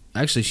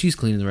 Actually, she's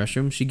cleaning the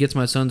restroom. She gets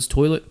my son's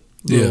toilet.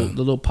 The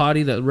little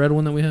potty, that red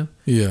one that we have.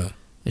 Yeah.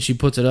 And she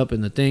puts it up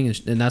in the thing,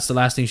 and that's the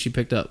last thing she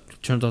picked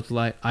up. Turns off the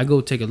light. I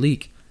go take a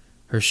leak.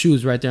 Her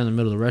shoe's right there in the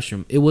middle of the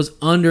restroom. It was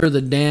under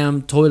the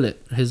damn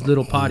toilet, his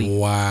little potty.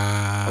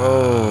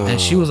 Wow.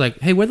 And she was like,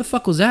 hey, where the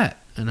fuck was that?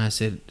 And I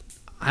said,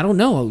 I don't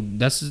know.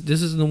 This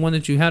is the one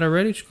that you had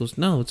already? She goes,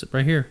 no, it's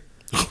right here.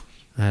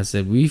 I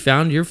said, we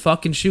found your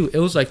fucking shoe. It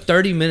was like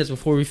 30 minutes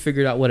before we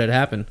figured out what had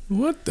happened.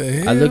 What the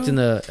hell? I looked in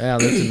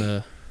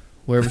the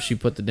wherever she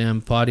put the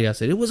damn potty. I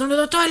said, it was under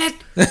the toilet.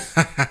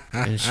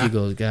 And she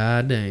goes,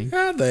 God dang.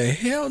 How the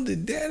hell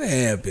did that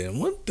happen?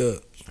 What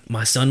the?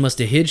 My son must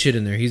have hid shit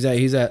in there. He's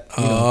he's about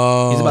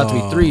to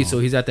be 3, so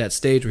he's at that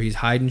stage where he's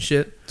hiding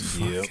shit.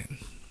 Yep.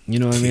 You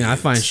know what I mean? I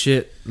find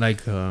shit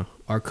like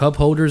our cup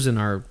holders and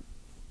our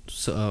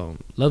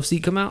love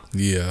seat come out,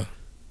 Yeah.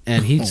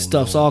 and he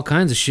stuffs all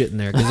kinds of shit in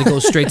there because it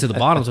goes straight to the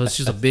bottom, so it's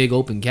just a big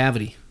open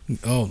cavity.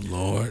 Oh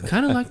Lord.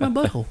 Kind of like my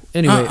butthole.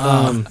 Anyway,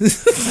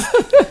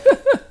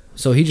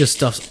 so he just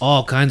stuffs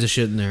all kinds of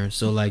shit in there.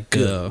 So like,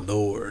 Good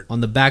Lord.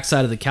 on the back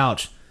side of the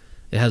couch,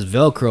 it has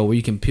Velcro where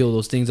you can peel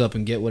those things up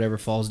and get whatever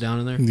falls down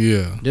in there.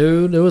 Yeah.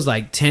 Dude, there was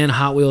like 10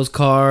 Hot Wheels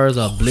cars,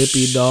 a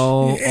Blippi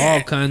doll, shit.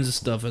 all kinds of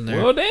stuff in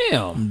there. Well,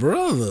 damn.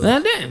 Brother.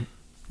 God damn.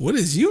 What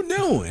is you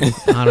doing?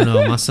 I don't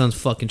know. My son's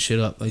fucking shit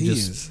up. Like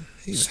just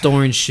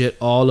storing shit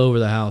all over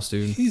the house,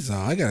 dude. He's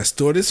I gotta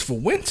store this for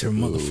winter,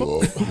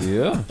 motherfucker.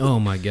 Yeah. Oh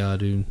my god,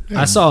 dude.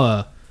 I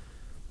saw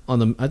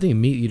I think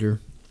Meat Eater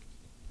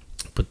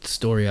put the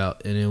story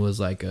out, and it was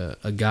like a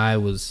guy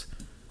was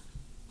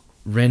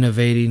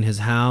renovating his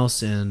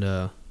house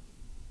and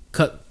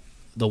cut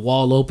the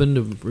wall open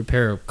to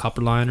repair a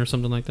copper line or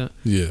something like that.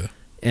 Yeah.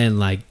 And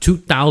like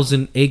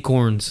 2,000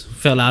 acorns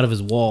fell out of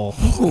his wall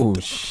Oh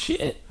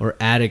shit. or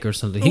attic or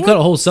something. He cut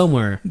a hole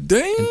somewhere,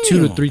 Damn. and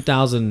 2,000 to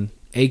 3,000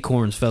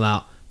 acorns fell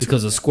out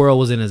because a squirrel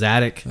was in his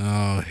attic Oh,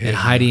 and hell.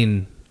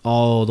 hiding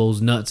all those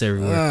nuts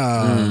everywhere.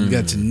 Oh, you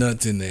got your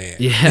nuts in there.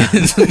 Yeah,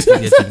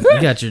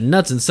 you got your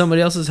nuts in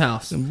somebody else's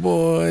house.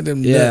 Boy,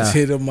 them Yeah. nuts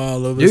hit them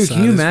all over. Dude, the can side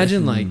you of his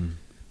imagine face. like,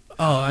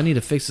 oh, I need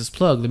to fix this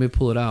plug. Let me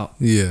pull it out,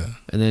 Yeah.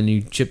 and then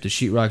you chip the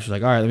sheetrock. You're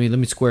like, all right, let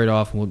me square it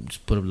off, and we'll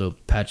just put a little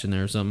patch in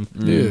there or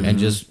something. Yeah. And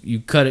just you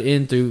cut it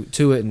in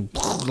to it, and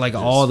like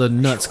all the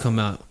nuts come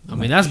out. I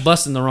mean, that's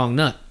busting the wrong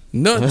nut.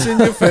 Nuts in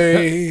your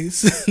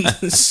face.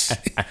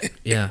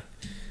 Yeah.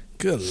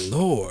 Good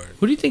Lord.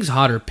 Who do you think's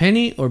hotter,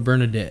 Penny or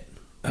Bernadette?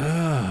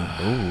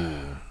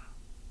 I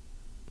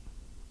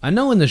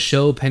know in the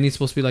show Penny's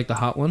supposed to be like the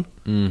hot one,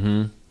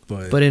 Mm-hmm.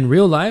 but in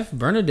real life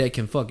Bernadette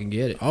can fucking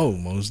get it, Oh,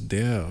 most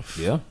deaf.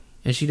 Yeah.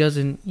 and she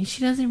doesn't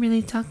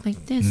really talk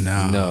like this.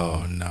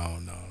 No.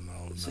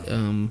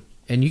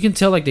 And you can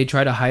tell like they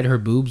try to hide her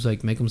boobs,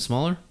 like make them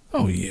smaller.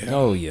 Oh yeah.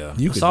 Oh yeah.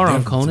 You I could saw her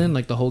on definitely- Conan,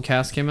 like the whole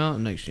cast came out,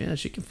 and like yeah,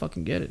 she can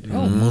fucking get it, dude.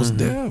 Oh, most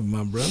deaf,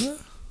 my brother.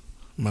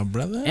 My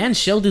brother. And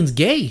Sheldon's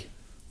gay.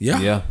 Yeah.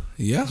 Yeah.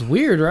 Yeah. It's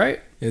weird, right?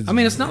 I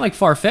mean, it's not like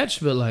far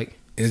fetched, but like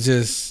It's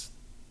just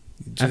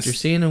after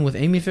seeing him with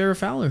Amy Farrah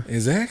Fowler,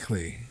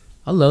 exactly.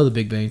 I love The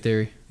Big Bang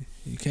Theory.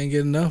 You can't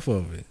get enough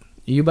of it.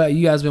 You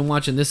guys been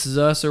watching This Is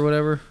Us or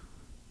whatever?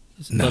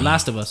 It's No. The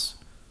Last of Us.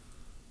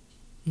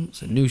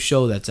 It's a new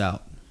show that's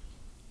out.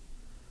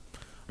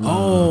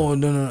 Oh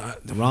no.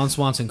 Ron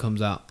Swanson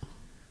comes out.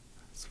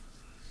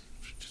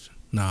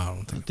 No, I don't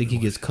I think. think he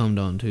gets cummed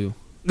on too.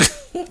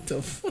 What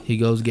the fuck? He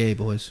goes gay,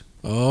 boys.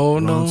 Oh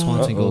no. Ron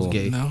Swanson goes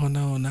gay. No,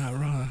 not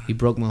Ron. He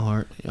broke my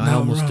heart. I No,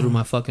 almost Ron. threw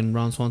my fucking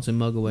Ron Swanson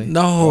mug away.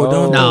 No,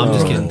 don't. No, I'm do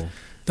just that. kidding.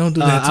 Don't do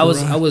that. To Ron.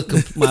 I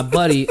was my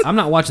buddy. I'm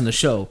not watching the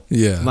show.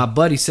 Yeah. My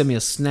buddy sent me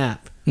a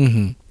snap,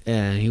 Mm-hmm.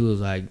 and he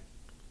was like,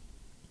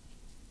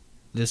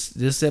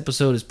 "This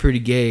episode is pretty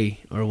gay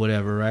or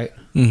whatever, right?"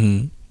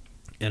 Mm-hmm.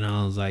 And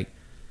I was like,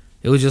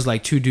 it was just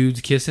like two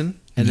dudes kissing,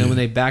 and then Yeah. when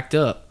they backed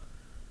up,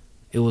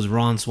 it was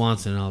Ron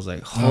Swanson. And I was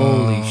like,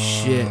 holy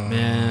shit,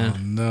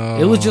 man! No.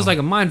 It was just like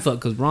a mind fuck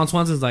because Ron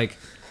Swanson's like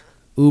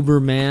Uber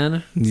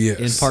man yes.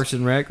 in Parks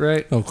and Rec,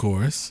 right? Of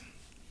course.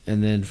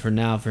 And then for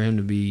him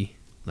to be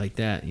like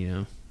that, you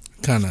know,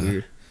 Kind it's of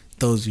weird.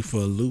 throws you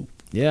for a loop.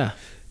 Yeah,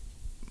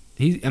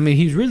 he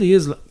really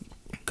is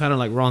kind of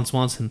like Ron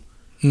Swanson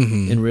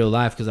Mm-hmm. in real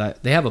life because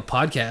they have a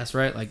podcast,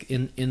 right? Like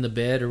in the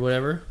bed or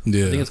whatever.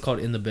 Yeah. I think it's called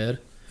In the Bed.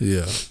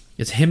 Yeah.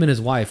 It's him and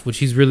his wife, which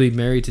he's really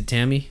married to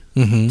Tammy.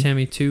 Mm-hmm.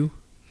 Tammy too.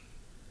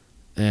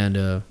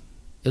 And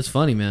it's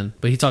funny, man.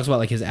 But he talks about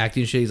like his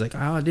acting shit. He's like,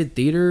 I did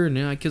theater and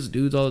I kiss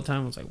dudes all the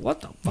time. I was like,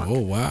 what the fuck? Oh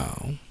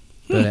wow.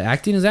 But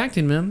acting is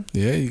acting, man.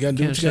 Yeah, you gotta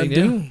do Can't what you gotta shake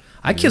do. down.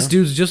 I kiss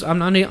dudes just. I'm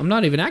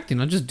not even acting.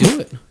 I just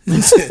do it.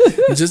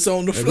 Just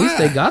on the At fly. least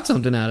they got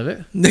something out of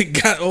it. They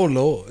got. Oh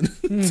Lord.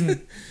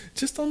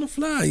 Just on the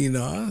fly, you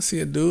know. I see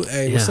a dude.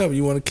 Hey, what's Yeah. up?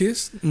 You want a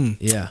kiss? Mm.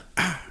 Yeah.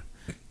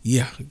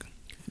 Yeah.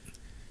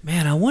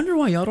 Man, I wonder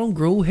why y'all don't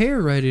grow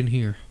hair right in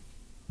here.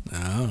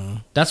 I don't know.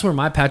 That's where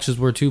my patches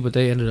were too, but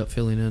they ended up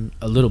filling in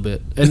a little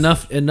bit.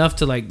 Enough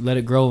to like let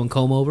it grow and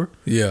comb over.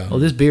 Yeah. Oh,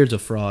 this beard's a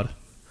fraud.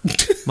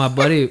 My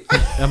buddy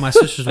at my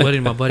sister's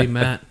wedding, my buddy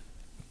Matt,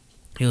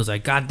 he was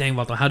like, God dang,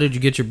 Walter, how did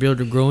you get your beard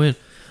to grow in?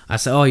 I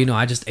said, oh,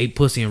 I just ate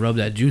pussy and rubbed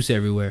that juice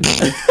everywhere.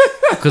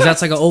 Because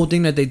that's like an old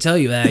thing that they tell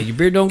you. Hey, your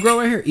beard don't grow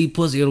right here. Eat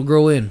pussy, it'll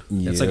grow in.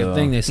 That's like a Yeah.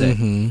 thing they say.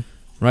 Mm-hmm.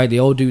 Right? The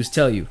old dudes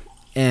tell you.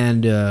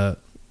 And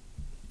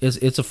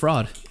it's a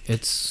fraud.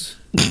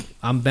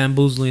 I'm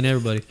bamboozling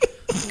everybody.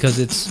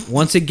 Because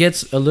once it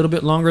gets a little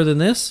bit longer than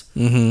this,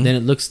 Mm-hmm. then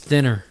it looks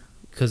thinner.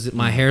 Because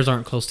my hairs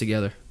aren't close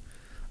together.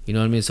 You know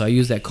what I mean? So I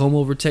use that comb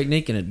over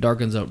technique and it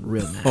darkens up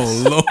real nice.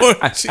 Oh Lord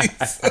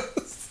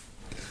Jesus.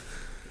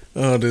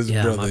 Oh, this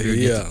Yeah, brother my beard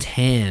here. gets a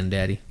tan,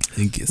 daddy.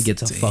 He He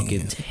gets a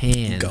fucking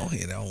tan. Go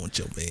ahead, I want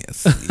your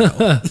ass.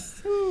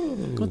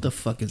 What the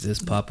fuck is this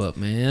pop up,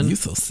 man? You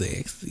so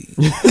sexy.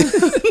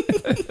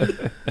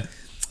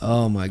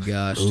 Oh my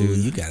gosh, Ooh, dude.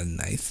 you got a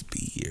nice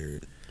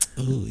beard.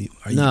 Ooh,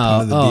 are you No,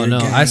 part of the oh beard no.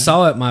 gang? I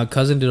saw it. My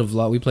cousin did a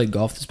vlog. We played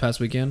golf this past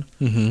weekend.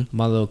 Mm-hmm.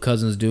 My little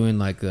cousin's doing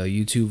like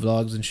YouTube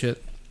vlogs and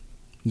shit.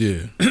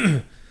 Yeah.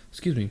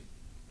 Excuse me.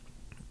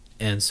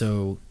 And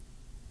so,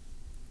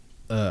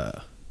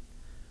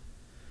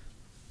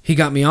 he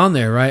got me on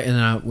there, right? And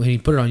then when he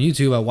put it on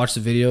YouTube, I watched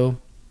the video.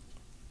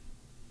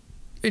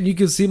 And you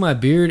can see my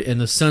beard and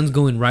the sun's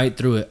going right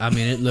through it. I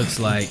mean, it looks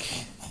like...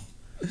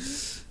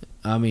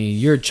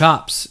 your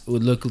chops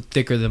would look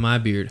thicker than my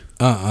beard.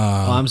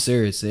 Oh, I'm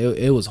serious.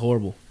 It was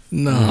horrible.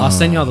 No. I'll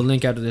send y'all the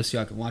link after this so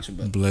y'all can watch it.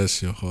 But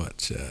Bless your heart,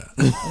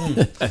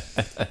 child.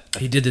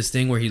 he did this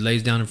thing where he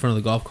lays down in front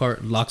of the golf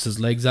cart, locks his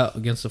legs out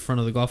against the front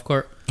of the golf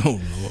cart.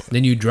 Oh Lord.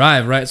 Then you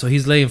drive, right? So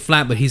he's laying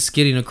flat, but he's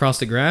skidding across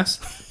the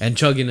grass and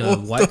chugging a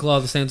White Claw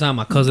at the same time.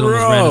 My cousin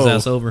almost ran his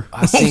ass over.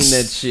 I seen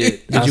that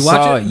shit. Did I you watch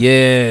saw it?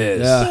 Yes.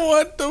 Yeah.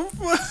 What the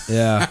fuck?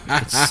 Yeah,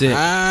 it's sick.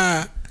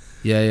 Ah.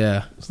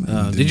 Yeah.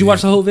 Did you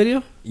watch the whole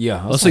video?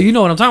 Yeah. I Oh, was so like- you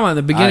know what I'm talking about in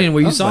the beginning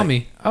where I you was saw like-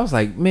 me. I was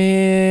like,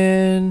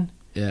 man,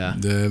 Yeah.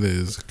 That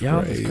is crazy. y'all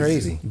is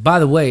crazy. By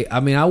the way, I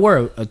wore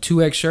a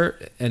 2X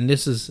shirt, and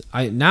this is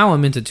now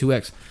I'm into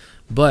 2X,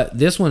 but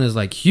this one is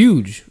like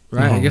huge,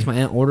 right? I guess my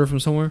aunt ordered from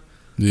somewhere.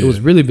 Yeah. It was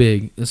really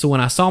big, and so when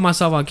I saw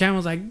myself on camera, I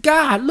was like,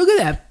 God, look at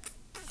that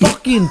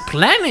fucking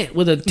planet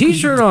with a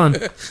T-shirt on.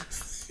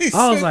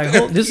 I was like,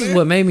 this is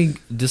what made me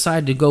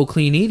decide to go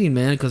clean eating,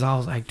 man, because I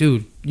was like,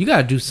 dude, you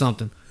gotta do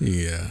something.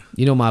 Yeah.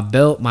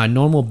 My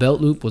normal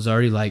belt loop was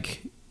already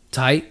like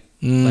tight,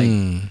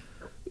 like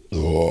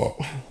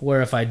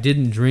where if I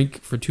didn't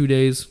drink for 2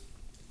 days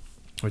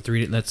or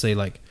 3, let's say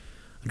like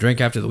I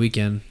drank after the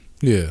weekend.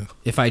 Yeah.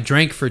 If I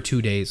drank for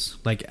 2 days,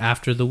 like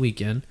after the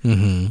weekend,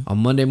 Mm-hmm. on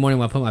Monday morning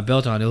when I put my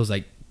belt on, it was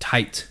like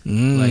tight.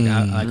 Like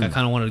I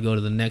kind of wanted to go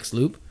to the next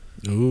loop,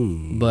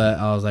 Ooh. but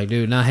I was like,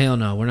 dude, nah, hell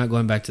no, we're not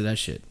going back to that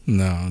shit.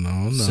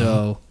 No.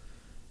 So,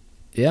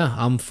 yeah,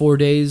 I'm 4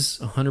 days,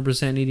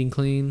 100% eating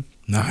clean.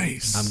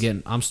 Nice.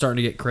 I'm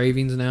starting to get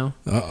cravings now,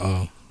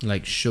 Uh-oh.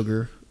 like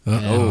sugar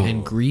Uh-oh.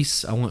 and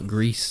grease. I want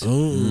grease,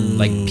 Ooh.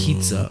 like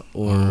pizza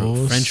or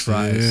Oh, French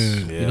fries.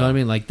 shit. You know what I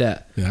mean, like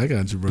that. Yeah, I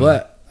got you, bro.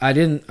 But I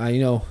didn't. I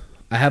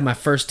had my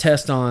first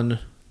test on.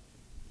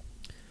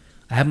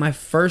 I had my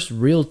first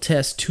real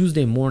test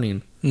Tuesday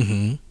morning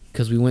Mm-hmm.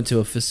 because we went to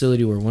a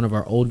facility where one of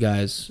our old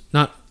guys,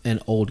 not an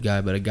old guy,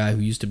 but a guy who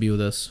used to be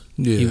with us,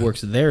 Yeah. he works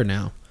there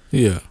now.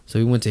 Yeah. So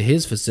we went to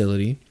his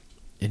facility,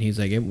 and he's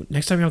like, hey,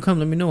 next time y'all come,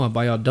 let me know. I'll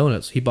buy y'all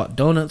donuts. He bought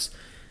donuts,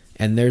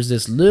 and there's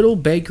this little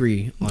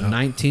bakery on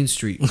 19th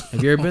Street.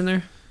 Have you ever been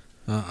there?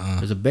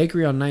 There's a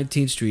bakery on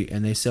 19th Street,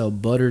 and they sell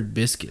buttered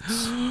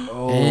biscuits. And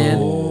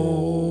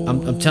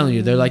I'm telling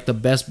you, they're like the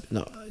best.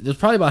 No, there's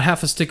probably about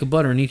half a stick of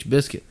butter in each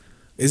biscuit.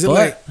 Is it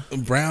But-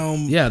 like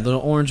brown? Yeah, the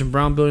orange and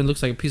brown building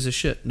looks like a piece of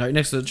shit right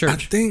next to the I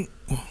church. think.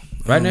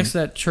 Right next to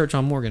that church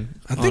on Morgan.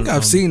 I think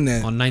I've seen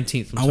that. On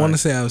 19th. I want to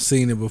say I've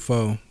seen it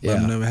before, but Yeah.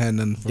 I've never had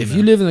nothing from If that.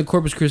 you live in the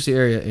Corpus Christi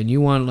area and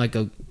you want like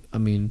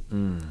in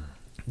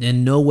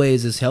no way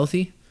is this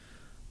healthy.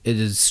 It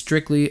is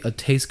strictly a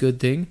taste good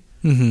thing.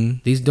 Mm-hmm.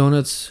 These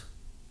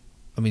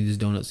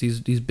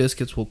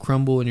biscuits will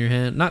crumble in your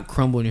hand. Not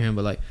crumble in your hand,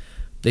 but like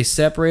they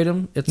separate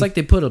them. It's like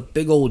they put a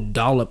big old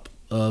dollop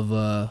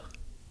of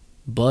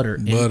butter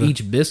in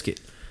each biscuit.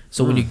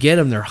 So when you get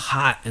them, they're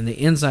hot and the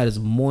inside is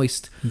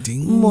moist.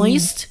 Ding.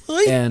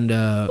 And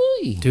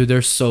dude,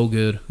 they're so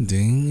good.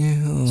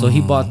 Ding. So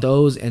he bought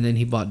those and then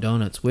he bought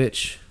donuts,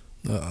 which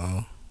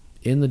Uh-oh.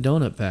 in the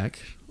donut pack,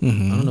 I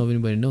don't know if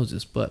anybody knows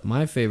this, but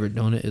my favorite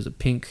donut is a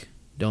pink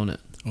donut.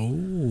 Oh,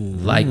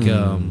 Like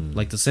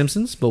the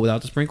Simpsons, but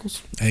without the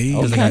sprinkles. hey,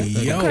 Because they got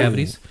yo.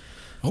 cavities.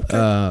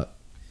 Okay.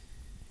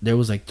 There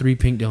was like 3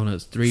 pink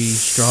donuts, 3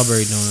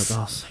 strawberry donuts.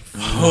 I was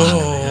like,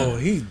 Oh,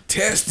 he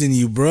testing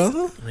you,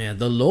 brother. man,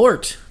 the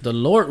Lord was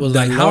The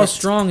like, how Lord.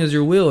 strong is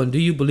your will? And do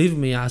you believe in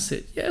me? I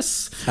said,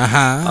 yes.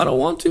 Uh-huh. I don't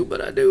want to, but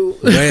I do.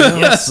 Well,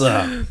 Yes,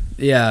 sir.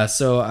 Yeah,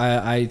 so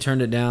I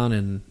turned it down,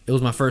 and it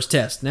was my first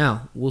test.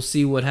 Now, we'll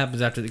see what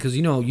happens after, because,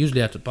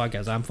 usually after the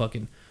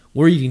podcast,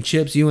 we're eating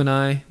chips, you and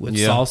I, with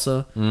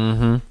salsa.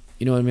 Mm-hmm.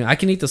 You know what I mean? I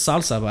can eat the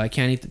salsa, but I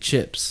can't eat the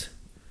chips.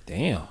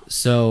 Damn.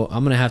 So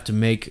I'm going to have to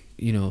make,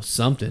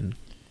 something.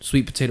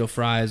 Sweet potato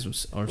fries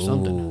or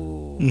something.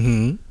 Ooh.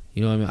 Mm-hmm.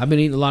 You know what I mean? I've been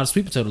eating a lot of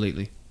sweet potato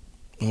lately.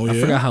 Oh, I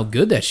yeah? forgot how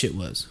good that shit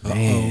was.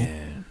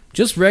 Man.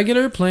 Just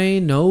regular,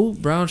 plain, no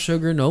brown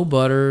sugar, no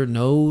butter,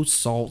 no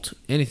salt,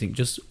 anything.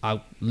 Just,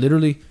 I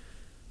literally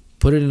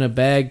put it in a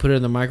bag, put it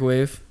in the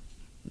microwave.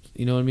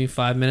 You know what I mean?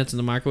 5 minutes in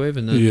the microwave,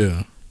 and then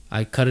Yeah.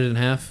 I cut it in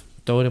half,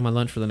 throw it in my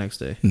lunch for the next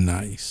day.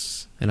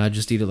 Nice. And I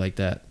just eat it like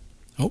that.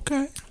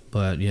 Okay.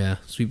 But yeah,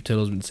 sweet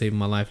potatoes been saving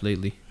my life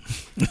lately.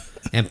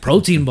 And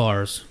protein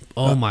bars.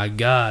 Oh my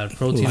God.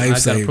 Protein. I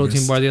got a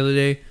protein Lifesavers. bar the other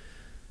day.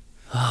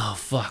 Oh,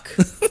 fuck.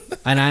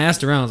 And I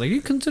asked around, I was like,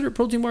 you consider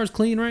protein bars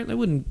clean, right? They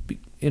wouldn't be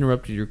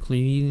interrupted your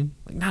clean eating.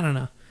 Like,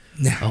 no.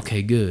 Nah.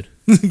 Okay, good.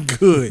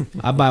 Good.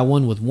 I buy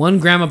one with 1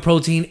 gram of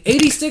protein,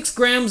 86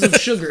 grams of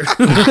sugar.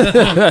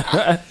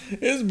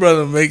 His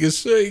brother making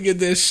sure you get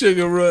that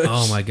sugar rush.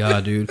 Oh my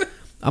God, dude.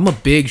 I'm a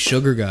big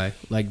sugar guy.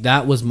 Like,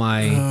 that was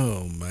my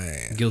Oh,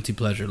 man. guilty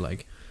pleasure.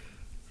 Like,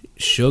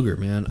 sugar,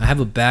 man. I have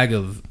a bag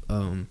of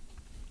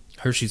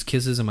Hershey's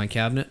Kisses in my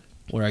cabinet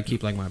where I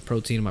keep like my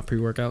protein and my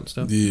pre-workout and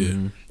stuff.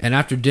 Yeah. And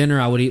after dinner,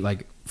 I would eat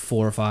like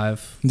 4 or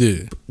 5.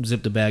 Yeah.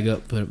 Zip the bag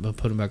up, put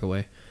them back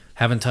away.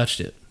 Haven't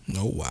touched it.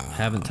 Oh, wow.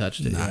 Haven't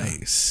touched it.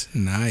 Nice.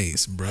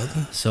 Nice,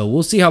 brother. So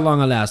we'll see how long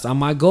I last. On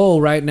my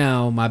goal right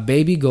now, my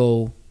baby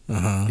goal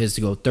Uh-huh. is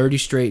to go 30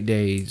 straight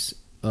days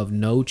of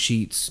no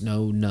cheats,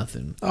 no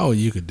nothing. Oh,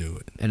 you could do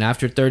it. And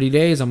after 30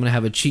 days, I'm gonna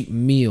have a cheat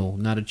meal,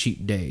 not a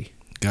cheat day.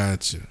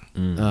 Gotcha.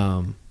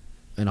 And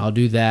I'll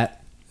do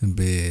that. In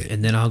bed.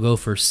 And then I'll go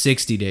for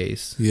 60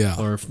 days. Yeah.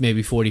 Or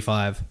maybe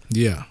 45.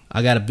 Yeah.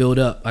 I got to build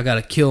up. I got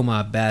to kill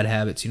my bad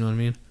habits. You know what I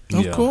mean?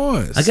 Of Yeah.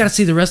 course. I got to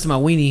see the rest of my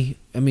weenie.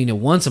 I mean, at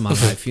once in my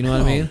life. You know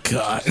what I mean? Oh,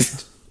 God.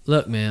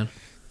 Look, man.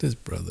 This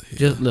brother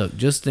here.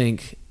 Just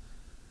think.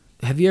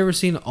 Have you ever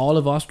seen all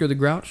of Oscar the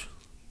Grouch?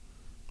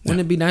 Wouldn't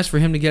it be nice for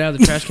him to get out of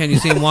the trash can? You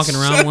see him walking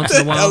around once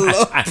in a while.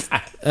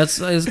 It's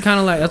kind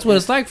of like, that's what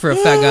it's like for a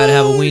fat guy to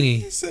have a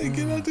weenie.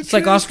 It's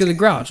like Oscar the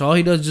Grouch. All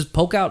he does is just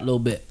poke out a little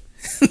bit.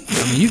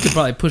 I mean, you could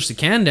probably push the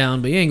can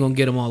down, but you ain't gonna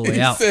get him all the way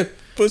out. Said,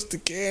 push the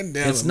can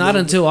down. It's not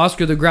until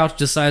Oscar the Grouch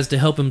decides to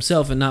help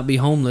himself and not be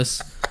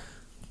homeless.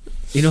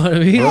 You know what I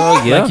mean?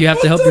 Oh, yeah. Like, you have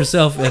to help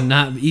yourself and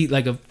not eat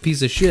like a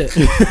piece of shit.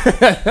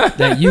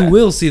 That you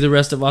will see the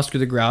rest of Oscar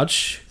the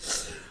Grouch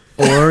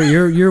or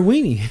your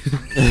weenie.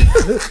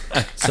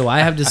 So I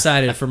have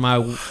decided for my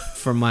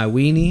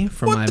weenie,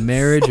 for my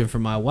marriage, and for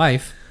my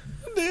wife,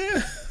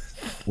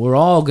 we're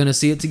all gonna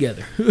see it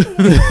together.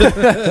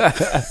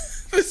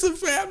 It's a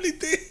family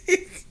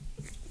thing.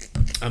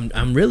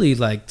 I'm really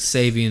like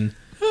saving,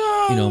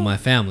 my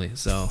family.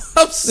 So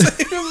I'm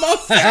saving my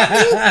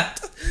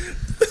family.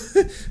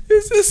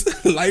 Is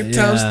this a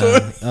lifetime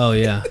story? Oh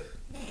yeah.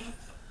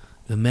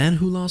 The man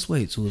who lost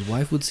weight so his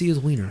wife would see his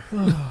wiener.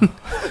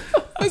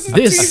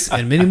 This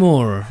and many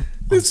more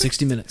on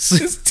 60 Minutes.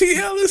 It's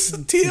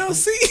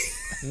TLC.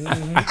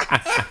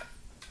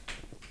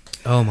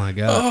 Oh my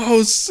God.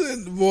 Oh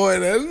shit, boy!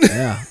 That,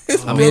 Yeah.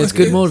 I mean, it's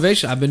good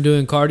motivation. I've been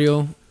doing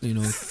cardio,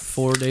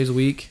 4 days a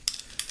week,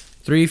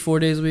 3-4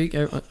 days a week.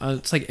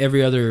 It's like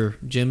every other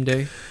gym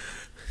day.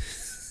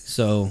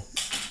 So,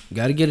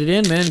 got to get it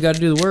in, man. Got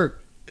to do the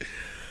work.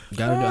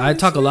 I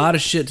talk a lot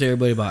of shit to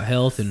everybody about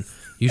health and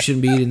you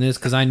shouldn't be eating this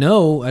because I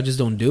know, I just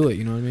don't do it.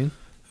 You know what I mean?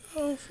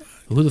 Oh, fuck.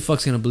 Who the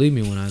fuck's gonna believe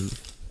me when I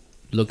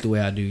look the way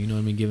I do? You know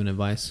what I mean? Giving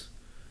advice.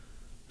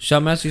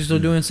 Shotmaster, you still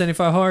doing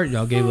 75 hard?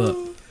 Y'all gave up.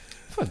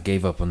 I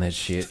gave up on that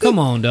shit. Come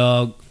on,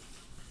 dog.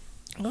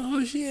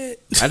 Oh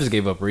shit! I just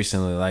gave up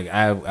recently. Like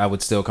I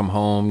would still come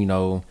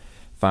home,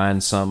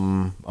 find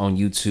something on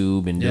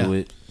YouTube and do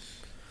it.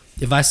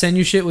 If I send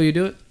you shit, will you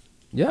do it?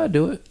 Yeah, I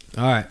do it.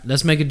 All right,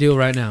 let's make a deal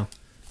right now.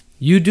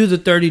 You do the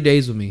 30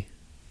 days with me.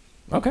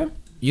 Okay.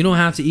 You don't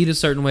have to eat a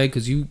certain way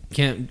because you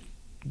can't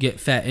get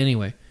fat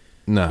anyway.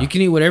 No. You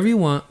can eat whatever you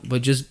want,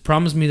 but just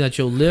promise me that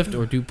you'll lift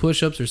or do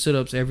push-ups or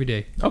sit-ups every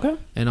day. Okay.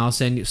 And I'll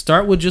send you.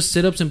 Start with just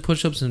sit-ups and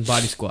push-ups and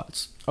body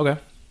squats. Okay.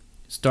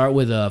 Start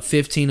with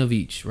 15 of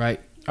each,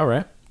 right? All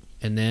right.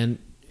 And then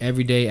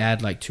every day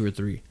add like 2 or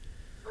 3.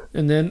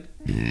 And then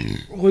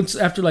once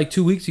after like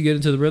 2 weeks you get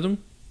into the rhythm,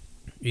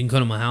 you can come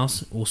to my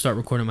house. We'll start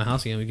recording at my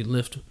house again. We can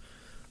lift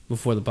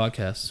before the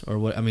podcast or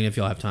what. I mean, if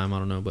y'all have time, I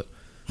don't know, but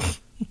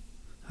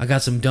I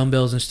got some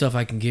dumbbells and stuff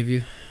I can give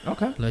you.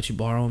 Okay. Let you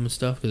borrow them and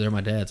stuff because they're my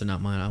dad's and not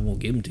mine. I won't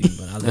give them to you,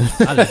 but I'll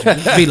let you.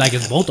 It'd be like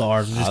it's both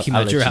ours. And just keep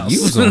them at your house.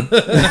 Use them.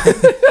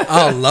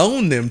 I'll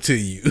loan them to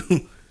you.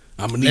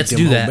 I'm gonna need Let's them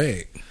do home that.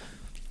 back.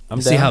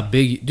 I'm See down. how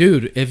big,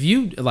 dude. If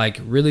you like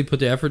really put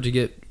the effort to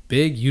get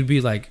big, you'd be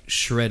like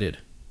shredded.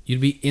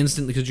 You'd be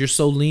instantly because you're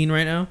so lean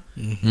right now.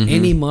 Mm-hmm.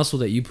 Any muscle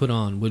that you put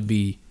on would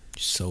be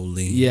So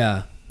lean.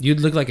 yeah. You'd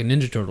look like a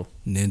Ninja Turtle.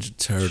 Ninja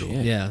Turtle.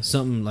 Shit. Yeah,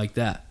 something like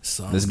that.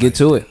 Something Let's get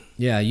to it.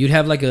 Yeah, you'd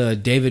have like a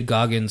David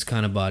Goggins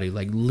kind of body,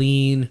 like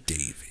lean.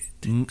 David.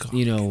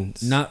 You know,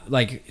 Goggins. not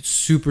like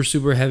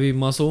super heavy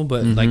muscle,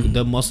 but like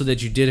the muscle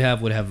that you did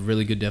have would have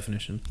really good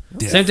definition.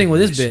 Same thing with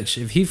this bitch.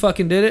 If he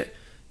fucking did it,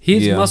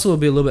 his Yeah. muscle would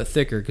be a little bit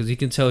thicker because he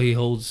can tell he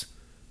holds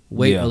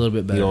weight a little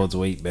bit He better. holds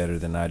weight better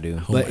than I do.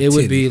 Hold But my it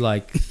would titty. be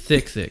like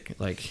thick,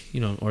 like, you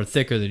know, or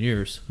thicker than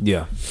yours.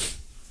 Yeah.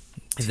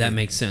 If that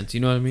makes sense.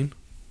 You know what I mean?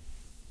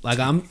 Like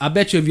I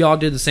bet you if y'all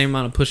did the same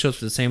amount of push-ups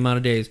for the same amount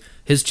of days,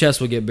 his chest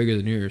would get bigger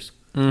than yours.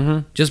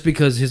 Mm-hmm. Just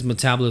because his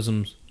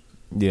metabolism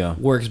Yeah.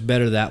 works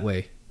better that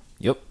way.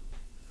 Yep.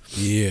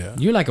 Yeah.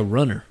 You're like a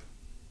runner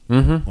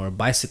Mm-hmm. or a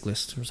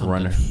bicyclist or something.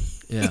 Runner.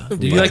 Yeah.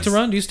 Do you like to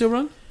run? Do you still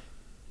run?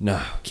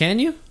 No. Can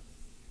you?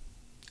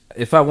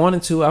 If I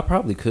wanted to, I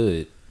probably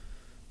could.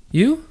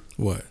 You?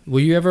 What? Were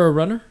you ever a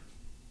runner?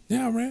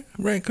 Yeah, I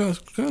ran cross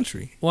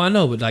country. Well, I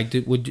know, but like,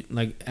 would you,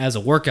 like as a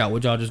workout,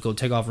 would y'all just go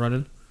take off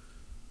running?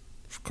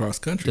 Cross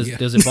country.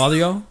 Does it bother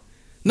y'all?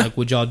 No. Like,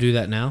 would y'all do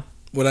that now?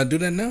 Would I do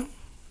that now?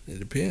 It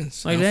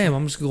depends. Like, damn,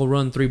 I'm just gonna go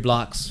run 3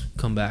 blocks,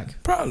 come back.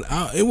 Probably.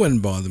 It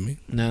wouldn't bother me.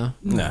 No.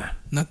 Nah.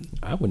 Nothing.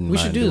 I wouldn't We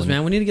should mind do this, doing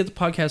man. We need to get the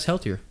podcast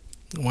healthier.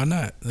 Why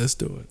not? Let's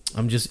do it.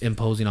 I'm just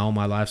imposing all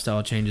my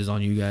lifestyle changes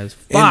on you guys.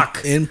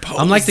 Fuck. Impose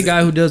I'm like the it.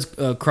 guy who does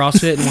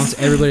CrossFit and wants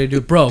everybody to do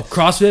it. Bro,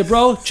 CrossFit,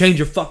 bro, change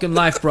your fucking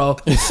life, bro.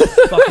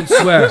 Fucking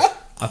swear.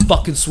 I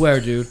fucking swear,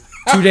 dude.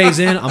 2 days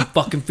in, I'm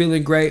fucking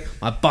feeling great.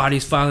 My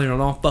body's firing on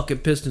all fucking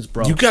pistons,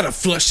 bro. You gotta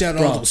flush out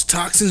all Bro, those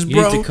toxins, you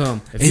bro. need to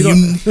come. If And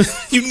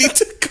you you need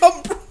to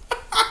come, bro.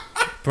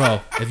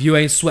 Bro, if you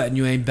ain't sweating,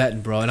 you ain't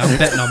betting, bro. And I'm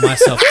betting on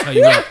myself.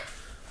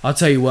 I'll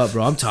tell you what,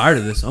 bro. I'm tired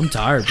of this. I'm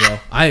tired, bro.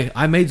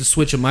 I made the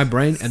switch in my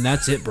brain, and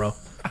that's it, bro.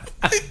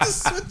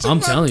 I'm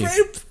telling you.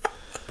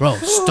 Bro,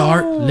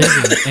 start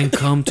living and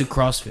come to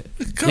CrossFit.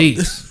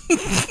 Please.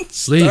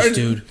 Please,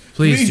 dude.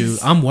 Please, dude.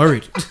 I'm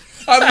worried.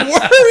 I'm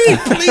worried,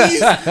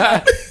 please.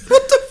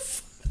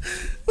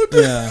 What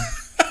the?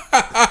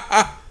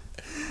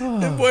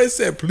 That boy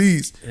said,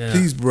 please, Yeah.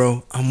 please,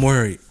 bro. I'm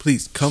worried.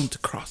 Please come to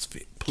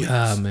CrossFit, please.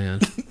 Ah, man.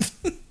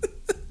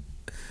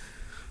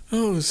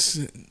 Oh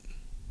shit.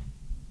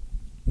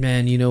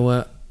 Man, you know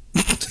what?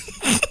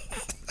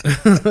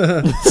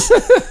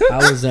 I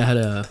was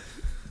at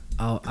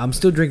I'm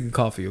still drinking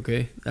coffee,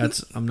 okay?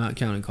 I'm not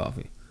counting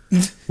coffee.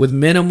 With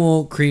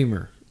minimal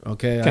creamer,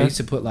 okay? I used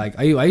to put like,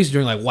 I used to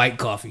drink like white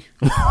coffee.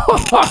 You know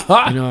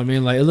what I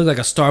mean? Like, it looked like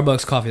a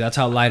Starbucks coffee. That's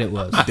how light it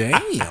was.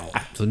 Damn.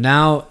 So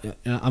now,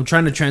 I'm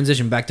trying to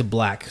transition back to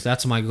black.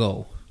 That's my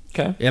goal.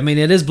 Okay. I mean,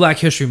 it is Black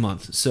History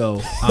Month,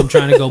 so I'm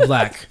trying to go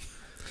black.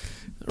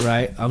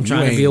 Right? I'm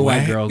trying to be a ain't white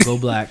white. girl, go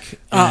black.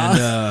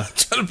 And,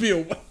 Trying to be a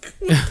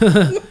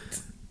white.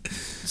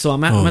 so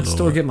I'm at the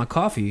store Lord. getting my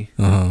coffee,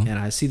 Uh-huh. and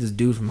I see this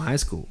dude from high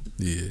school.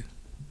 Yeah.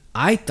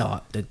 I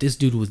thought that this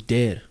dude was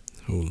dead.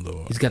 Oh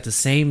Lord. He's got the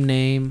same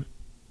name,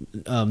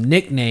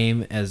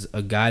 nickname as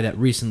a guy that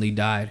recently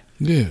died.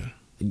 Yeah.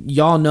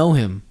 Y'all know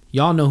him.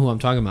 Y'all know who I'm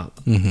talking about.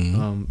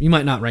 Mm-hmm. You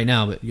might not right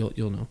now, but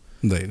you'll know.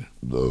 Later.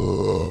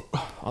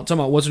 I'm talking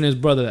about what's her name's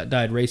brother that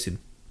died racing.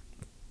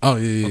 Oh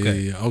yeah, Okay.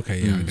 yeah.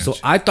 Okay, yeah. I got So you.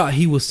 I thought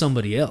he was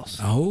somebody else.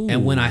 Oh.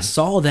 And when I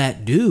saw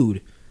that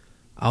dude,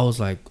 I was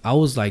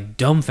like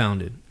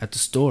dumbfounded at the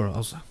store. I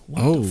was like,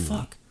 what Oh. the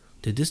fuck?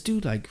 Did this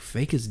dude like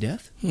fake his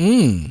death?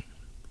 Mm.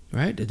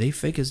 Right? Did they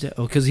fake his death?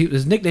 Oh, because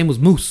his nickname was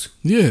Moose.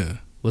 Yeah.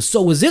 Well,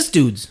 so was this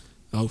dude's.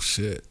 Oh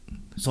shit.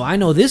 So I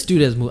know this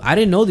dude as Moose. I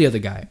didn't know the other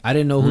guy. I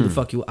didn't know who the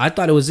fuck he was. I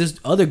thought it was this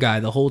other guy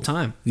the whole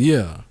time.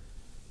 Yeah.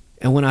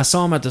 And when I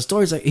saw him at the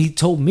store, he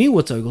told me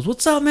what's up. He goes,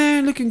 "What's up,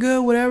 man? Looking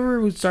good,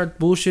 whatever." We start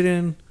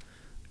bullshitting.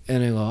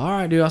 And I go, "All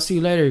right, dude, I'll see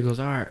you later." He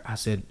goes, "All right." I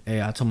said,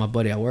 "Hey," I told my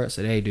buddy at work, I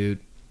said, "Hey, dude,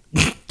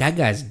 that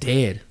guy's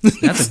dead.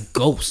 That's a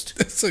ghost.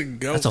 That's a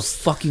ghost. That's a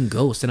fucking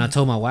ghost." And I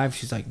told my wife,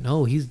 she's like,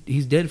 "No, he's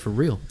dead for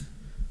real."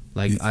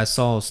 Like, I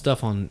saw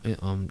stuff on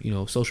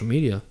social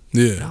media.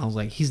 And Yeah. I was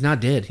like, he's not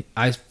dead.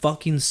 I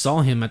fucking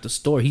saw him at the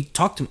store. He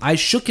talked to him. I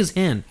shook his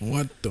hand.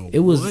 What the? It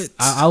was. What?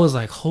 I was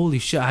like, holy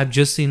shit! I've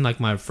just seen like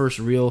my first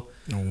real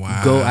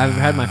Wow. I've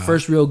had my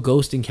first real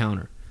ghost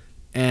encounter,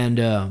 and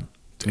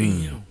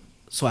Damn.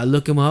 so I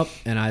look him up,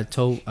 and I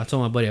told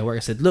my buddy at work. I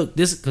said, "Look,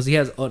 this," because he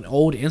has an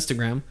old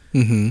Instagram,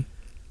 Mm-hmm.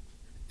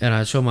 and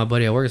I showed my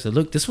buddy at work. I said,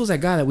 "Look, this was that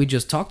guy that we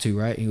just talked to,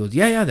 right?" He goes,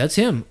 "Yeah, that's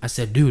him." I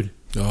said, "Dude,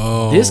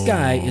 Oh. this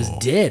guy is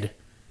dead."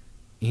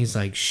 He's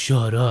like,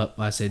 "Shut up!"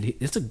 I said,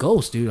 "It's a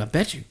ghost, dude. I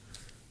bet you."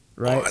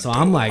 right? So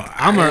I'm like,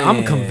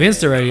 I'm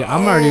convinced already.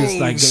 I'm already just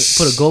like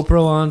put a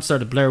GoPro on, start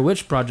the Blair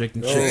Witch Project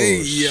and shit.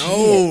 Hey,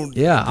 yo.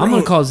 Yeah, I'm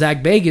gonna call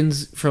Zach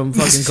Bagans from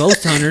fucking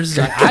Ghost Hunters.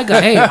 Like, I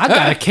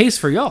got a case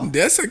for y'all.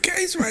 That's a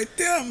case right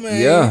there,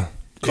 man. Yeah.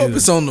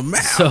 Compass on the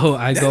map. So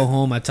I go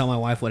home. I tell my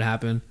wife what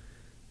happened.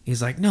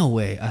 He's like, no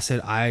way. I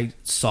said, I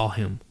saw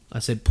him. I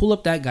said, pull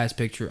up that guy's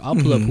picture. I'll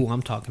pull up who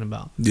I'm talking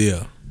about.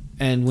 Yeah.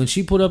 And when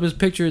she pulled up his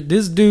picture,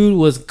 this dude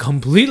was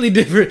completely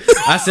different.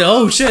 I said,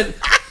 oh shit.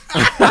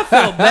 I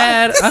felt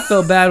bad. I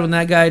felt bad when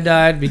that guy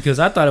died because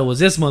I thought it was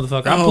this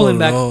motherfucker. I'm pulling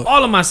back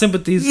all of my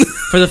sympathies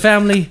for the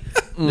family.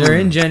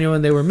 They're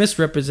ingenuine. They were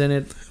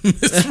misrepresented.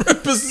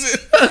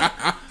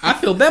 I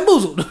feel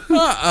bamboozled.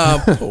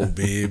 Poor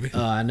baby.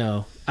 I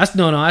know. I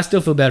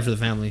still feel bad for the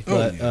family.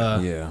 But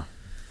Yeah.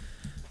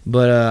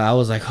 But I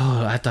was like,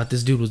 oh, I thought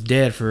this dude was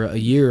dead for a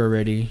year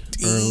already.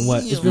 Or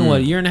what? It's been,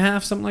 what, a year and a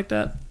half? Something like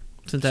that?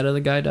 Since that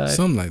other guy died?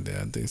 Something like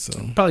that, I think so.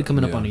 Probably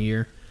coming up on a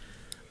year.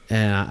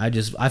 And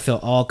I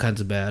felt all kinds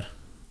of bad.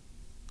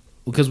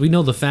 Because we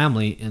know the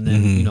family. And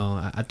then, you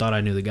know, I thought I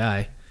knew the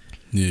guy.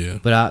 Yeah.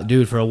 But,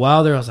 dude, for a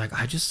while there, I was like,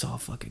 I just saw a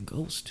fucking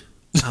ghost.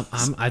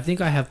 I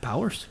think I have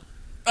powers.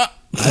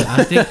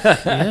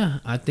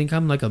 I think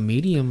I'm like a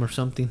medium or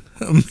something.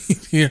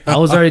 Yeah. I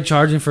was already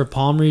charging for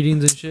palm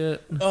readings and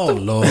shit. Oh,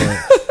 Lord.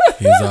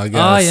 He's all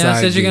got Oh, yeah,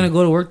 it says you're going to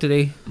go to work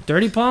today.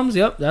 Dirty palms?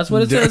 Yep, that's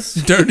what it says.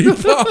 Dirty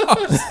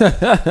palms.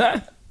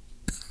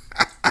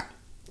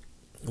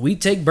 We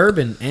take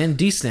bourbon and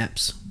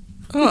D-snaps.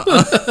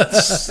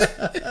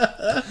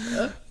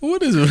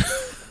 What is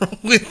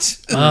which?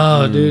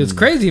 Oh, dude, it's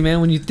crazy,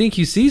 man. When you think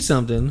you see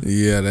something.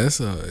 Yeah, that's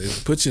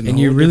it puts you in and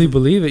you really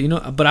believe it, you know.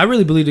 But I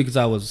really believed it because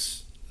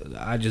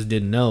I just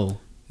didn't know.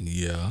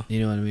 Yeah. You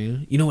know what I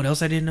mean? You know what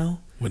else I didn't know?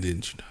 What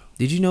didn't you know?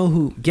 Did you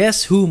know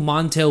guess who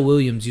Montel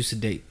Williams used to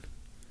date?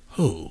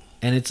 Who?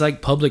 And it's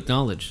like public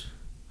knowledge.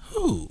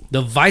 Who?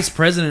 The vice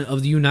president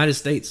of the United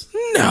States.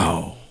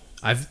 No.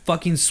 I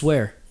fucking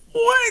swear.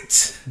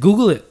 What?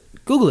 Google it.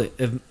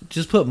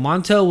 Just put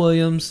Montel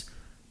Williams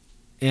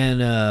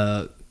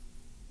and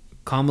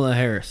Kamala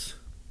Harris.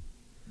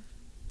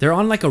 They're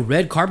on like a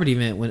red carpet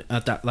event when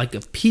at that, like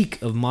a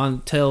peak of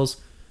Montel's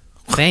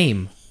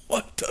fame.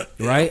 What the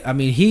right? I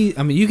mean,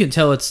 you can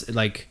tell it's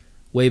like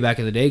way back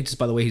in the day just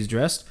by the way he's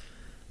dressed,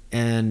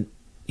 and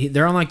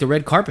they're on like the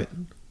red carpet,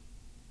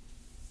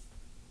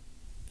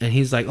 and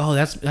he's like, "Oh,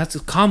 that's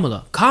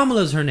Kamala.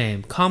 Kamala's her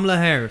name. Kamala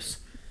Harris."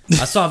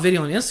 I saw a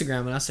video on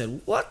Instagram and I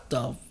said, "What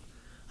the?"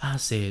 I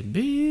said,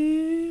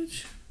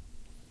 "Bitch."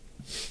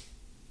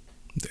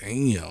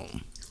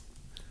 Damn.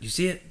 You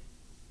see it?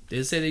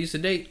 They say they used to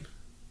date.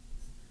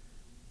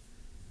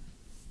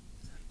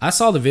 I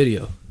saw the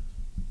video.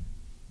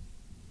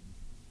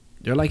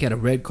 They're like at a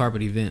red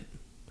carpet event.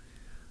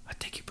 I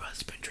think your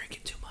brother's been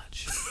drinking too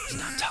much. He's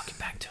not talking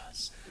back to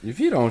us. If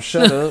you don't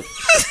shut up.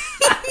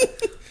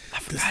 I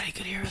forgot he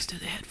could hear us through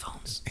the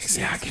headphones.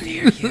 Exactly.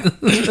 Yeah, I can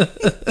hear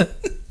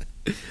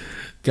you.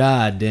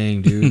 God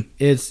dang, dude.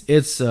 It's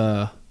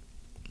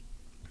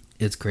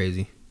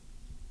crazy.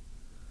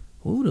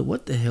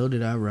 What the hell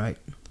did I write?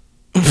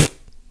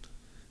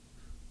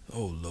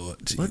 Oh, Lord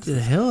Jesus. What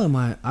the hell am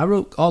I? I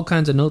wrote all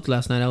kinds of notes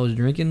last night. I was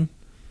drinking,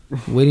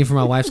 waiting for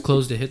my wife's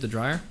clothes to hit the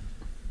dryer.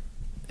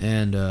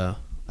 And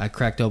I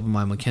cracked open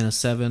my McKenna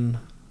 7.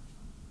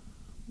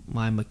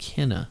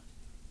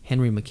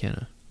 Henry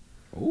McKenna.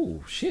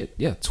 Oh, shit.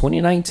 Yeah,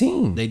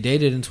 2019. They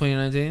dated in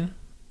 2019?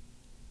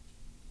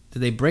 Did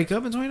they break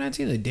up in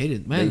 2019? They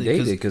dated. Man, they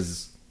dated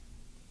because...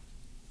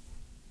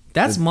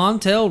 That's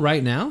Montel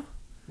right now?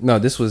 No,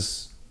 this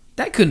was...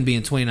 That couldn't be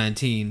in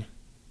 2019.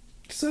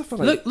 I feel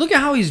like Look at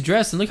how he's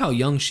dressed and look how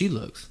young she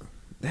looks.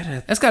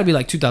 That's got to be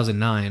like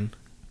 2009.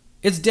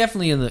 It's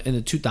definitely in the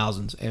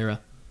 2000s era.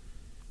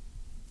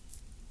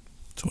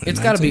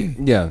 It's got to be.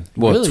 Yeah,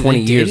 well, really,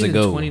 20 years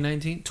ago.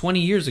 2019, 20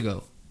 years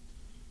ago.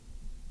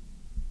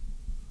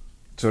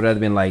 So that'd have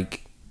been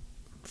like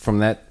from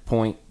that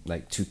point,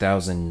 like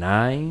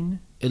 2009.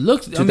 It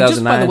looks. I mean,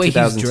 just by the way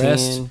he's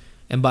dressed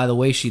and by the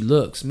way she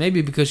looks.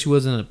 Maybe because she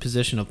was in a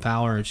position of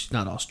power and she's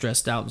not all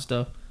stressed out and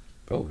stuff.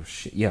 Oh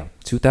shit! Yeah,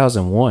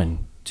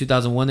 2001.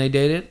 2001 they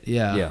dated.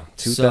 Yeah. Yeah,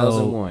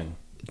 2001.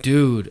 So,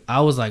 dude,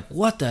 I was like,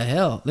 what the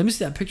hell? Let me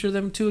see that picture of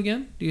them two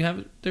again. Do you have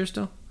it there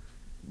still?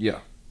 Yeah.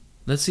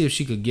 Let's see if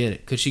she could get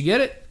it. Could she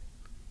get it?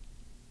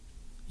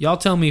 Y'all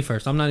tell me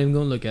first. I'm not even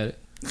going to look at it.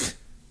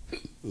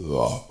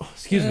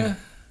 Excuse me.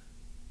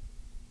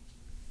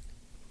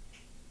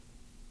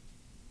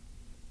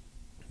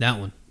 That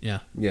one.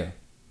 Yeah. Yeah.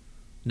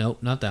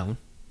 Nope, not that one.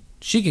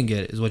 She can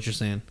get it, is what you're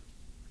saying.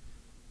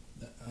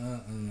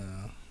 No.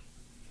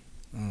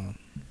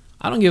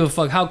 I don't give a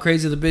fuck how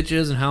crazy the bitch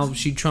is and how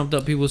she trumped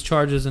up people's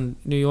charges in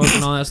New York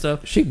and all that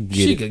stuff. She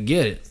could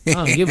get it. I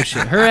don't give a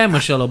shit. Her and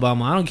Michelle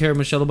Obama. I don't care if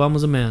Michelle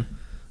Obama's a man.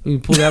 You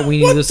can pull that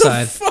weenie to the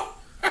side.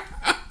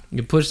 You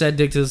can push that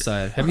dick to the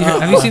side. Have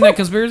you seen that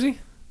conspiracy?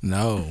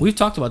 No. We've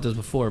talked about this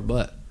before,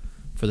 but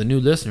for the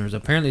new listeners,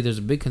 apparently there's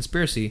a big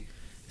conspiracy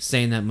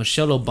saying that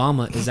Michelle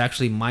Obama is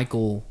actually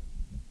Michael.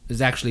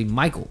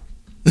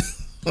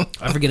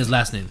 I forget his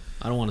last name.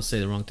 I don't want to say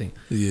the wrong thing.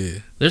 Yeah.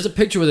 There's a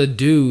picture with a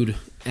dude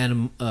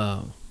and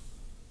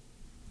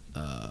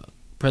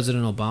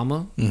President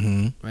Obama,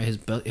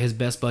 right? His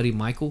best buddy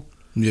Michael,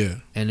 Yeah.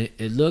 and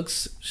it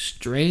looks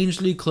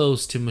strangely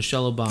close to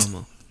Michelle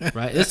Obama,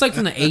 right? It's like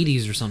from the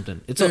 80s or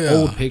something. It's an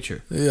old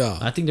picture. Yeah.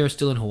 I think they're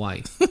still in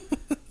Hawaii.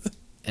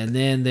 And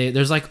then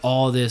there's like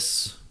all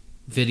this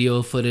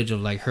video footage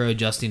of like her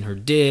adjusting her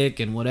dick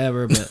and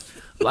whatever, but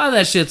a lot of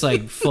that shit's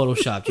like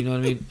photoshopped. You know what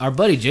I mean? Our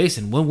buddy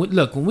Jason, when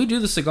we do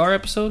the cigar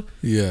episode,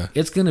 Yeah.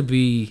 it's gonna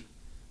be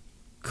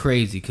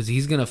crazy because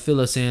he's gonna fill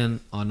us in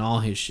on all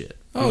his shit.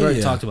 We've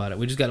already talked about it.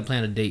 We just got to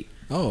plan a date.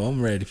 Oh,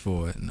 I'm ready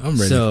for it. I'm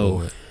ready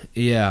for it.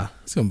 Yeah,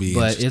 It's gonna be.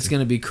 but it's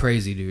gonna be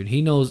crazy, dude.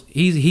 He knows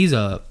he's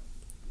a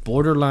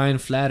borderline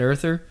flat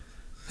earther,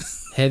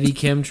 heavy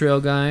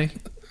chemtrail guy.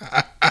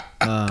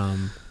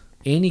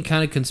 Any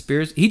kind of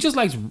conspiracy. He just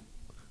likes.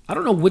 I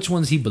don't know which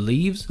ones he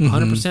believes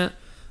 100%,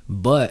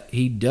 but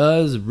he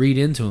does read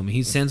into him.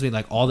 He sends me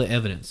like all the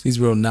evidence. He's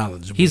real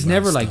knowledgeable. He's about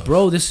never like, stuff.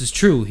 bro, this is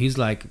true. He's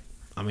like,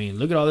 I mean,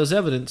 look at all this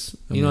evidence.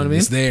 You know what I mean?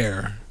 It's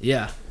there.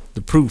 Yeah,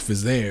 The proof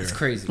is there. it's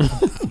crazy.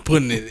 I'm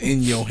putting it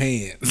in your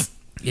hands.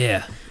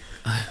 Yeah.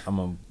 I'm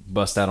gonna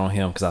bust out on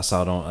him because I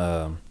saw it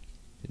on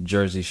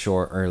Jersey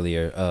Shore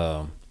earlier.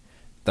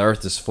 The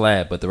Earth is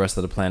flat, but the rest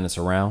of the planet's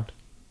around.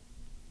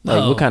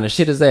 Like, what kind of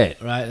shit is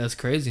that? Right, that's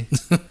crazy.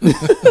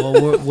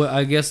 Well,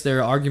 I guess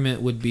their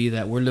argument would be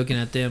that we're looking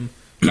at them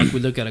like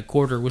we look at a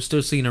quarter. We're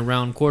still seeing a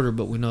round quarter,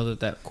 but we know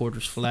that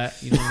quarter's flat.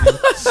 You know what I mean?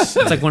 It's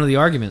like one of the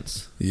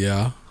arguments.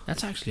 Yeah.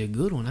 That's actually a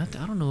good one. I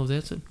don't know if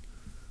that's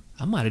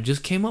I might have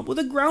just came up with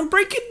a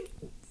groundbreaking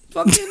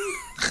fucking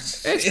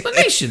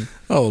explanation.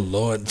 Oh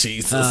Lord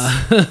Jesus.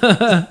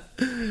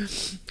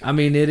 I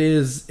mean, it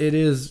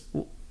is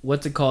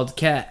what's it called?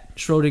 Cat.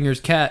 Schrodinger's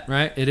cat,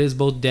 right? It is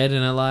both dead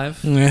and alive.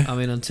 Yeah. I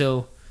mean,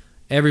 until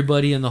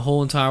everybody in the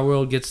whole entire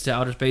world gets to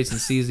outer space and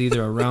sees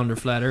either a round or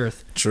flat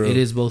Earth. True. It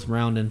is both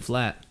round and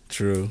flat.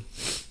 True.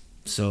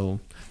 So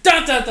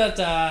da da da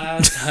da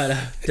da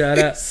da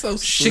da. So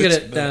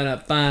Shit da da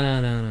ba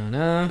na na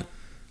na.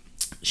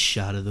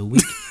 Shot of the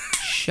week.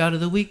 Shot of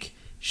the week.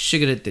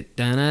 Shit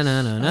da na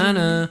na na na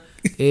na.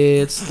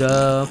 It's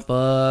the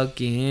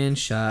fucking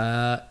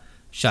shot.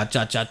 Shot.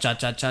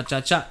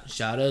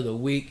 Shot of the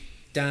week.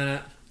 Da.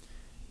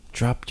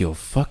 Drop your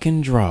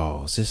fucking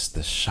draws. It's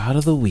the shot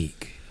of the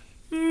week.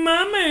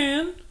 My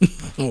man.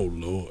 Oh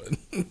Lord.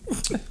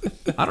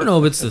 I don't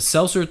know if it's the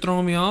seltzer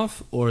throwing me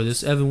off or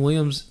this Evan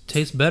Williams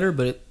tastes better,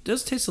 but it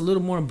does taste a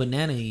little more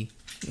banana-y.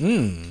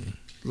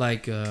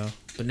 Like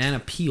banana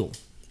peel.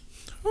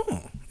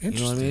 Oh, interesting. You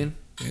know what I mean?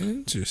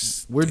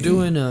 Interesting. We're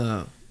doing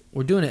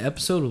an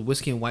episode with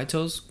Whiskey and White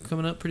Toes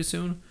coming up pretty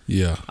soon.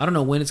 Yeah. I don't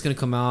know when it's gonna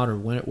come out or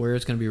where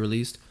it's gonna be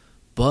released,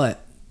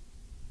 but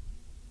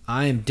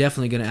I am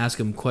definitely gonna ask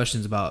him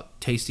questions about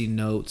tasting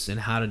notes and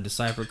how to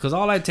decipher. Because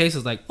all I taste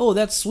is like, oh,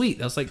 that's sweet.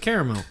 That's like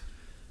caramel.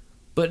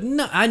 But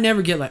no, I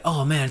never get like,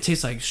 oh man, it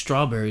tastes like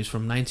strawberries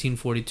from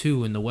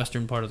 1942 in the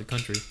western part of the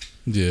country.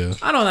 Yeah.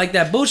 I don't like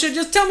that bullshit.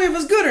 Just tell me if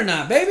it's good or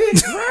not, baby.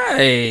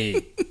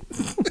 Right.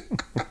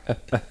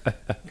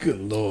 Good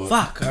Lord.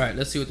 Fuck. All right,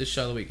 let's see what this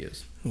shot of the week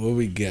is. What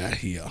we got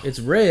here? It's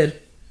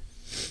red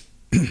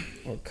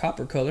or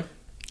copper color.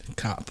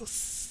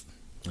 Coppers.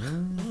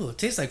 Oh, it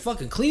tastes like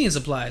fucking cleaning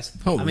supplies.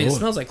 Oh, I mean, it Lord.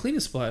 smells like cleaning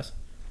supplies,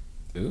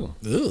 Ooh.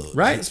 Ugh.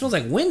 right? It smells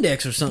like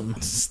Windex or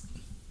something.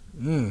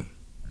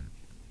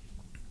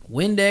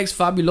 Windex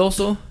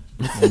Fabuloso.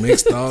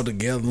 Mixed all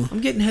together.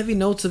 I'm getting heavy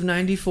notes of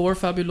 94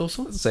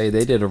 Fabuloso. Say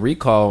they did a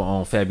recall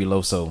on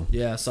Fabuloso.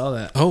 Yeah, I saw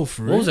that. Oh,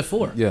 for real? What was it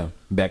for? Yeah.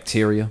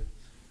 Bacteria.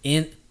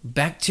 In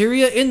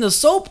bacteria in the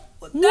soap?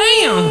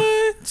 Damn.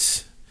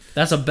 What?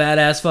 That's a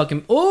badass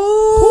fucking.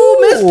 Ooh,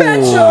 Miss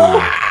Pacho.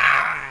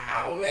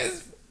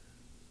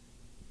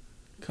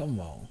 Come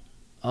on.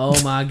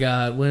 Oh my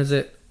God, when is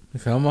it?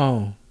 Come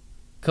on.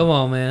 Come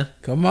on, man.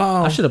 Come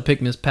on. I should have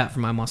picked Miss Pat for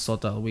my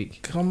Masota of the week.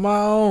 Come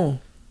on.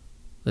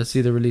 Let's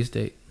see the release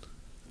date.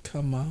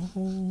 Come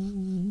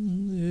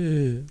on.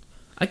 Yeah.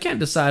 I can't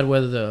decide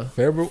whether the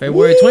February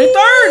February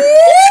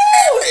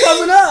 23rd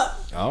coming up.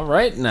 All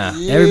right now.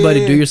 Yeah.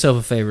 Everybody, do yourself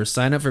a favor.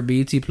 Sign up for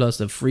BET Plus,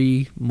 the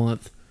free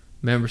month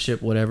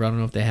membership, whatever. I don't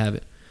know if they have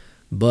it,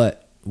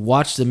 but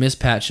watch the Miss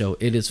Pat show.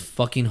 It is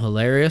fucking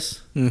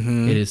hilarious.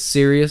 Mm-hmm. It is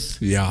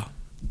serious. Yeah.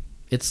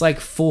 It's like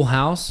Full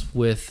House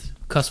with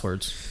cuss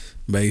words.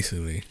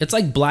 Basically. It's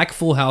like black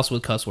Full House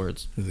with cuss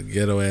words. It's a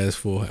ghetto ass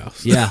Full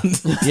House. Yeah,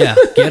 yeah.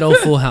 Ghetto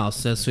Full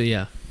House. That's what.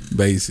 Yeah.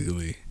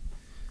 Basically.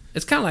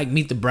 It's kind of like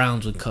Meet the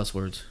Browns with cuss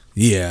words.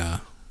 Yeah.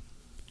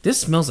 This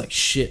smells like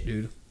shit,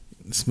 dude.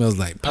 It smells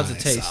like How's pine it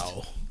taste?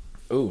 sol.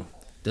 Ooh.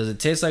 Does it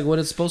taste like what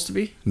it's supposed to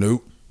be?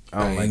 Nope. I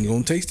don't I like ain't it.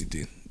 gonna taste it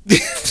then.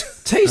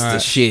 Taste All the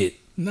right. shit.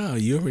 No,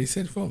 you already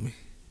said it for me.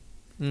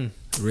 Mm.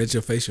 Read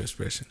your facial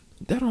expression.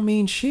 That don't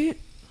mean shit.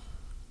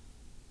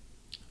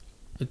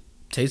 It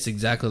tastes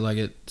exactly like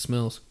it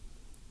smells.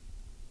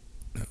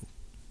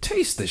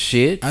 Taste the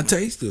shit. I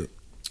taste it.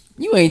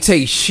 You ain't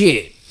taste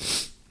shit.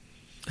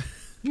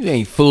 You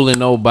ain't fooling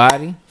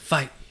nobody.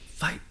 Fight.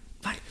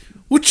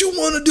 What you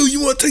want to do?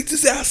 You want to take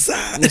this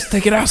outside? Let's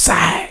take it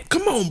outside.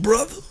 Come on,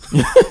 brother.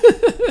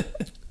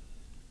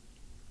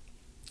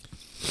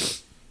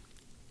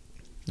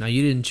 Now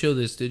you didn't chill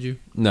this, did you?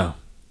 No,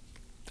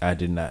 I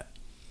did not.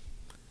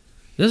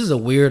 This is a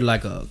weird,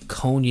 like a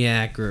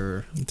cognac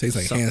or It tastes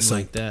like something hand soap.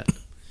 like that.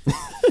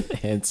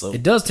 And so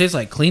It does taste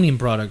like cleaning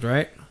product,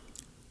 right?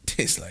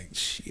 Tastes like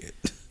shit.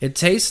 It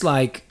tastes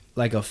like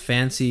a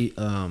fancy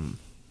Man,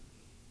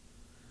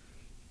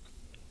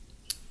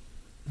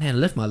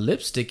 left my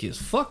lip sticky as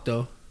fuck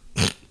though.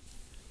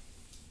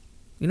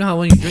 You know how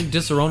when you drink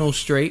Disaronno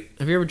straight?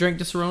 Have you ever drank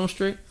Disaronno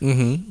straight?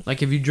 Mm-hmm.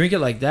 Like if you drink it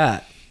like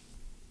that,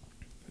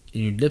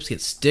 and your lips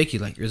get sticky,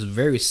 like it's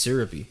very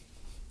syrupy.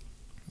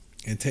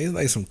 It tastes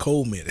like some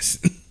cold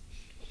medicine.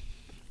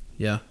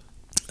 Yeah.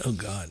 Oh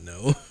God,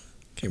 no!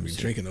 Can't be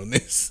drinking on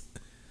this.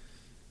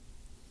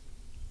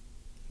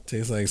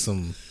 Tastes like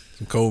some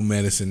cold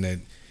medicine that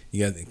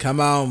you got. Come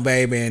on,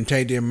 baby, and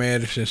take their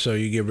medicine so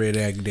you get rid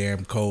of that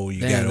damn cold you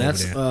Damn, got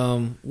that's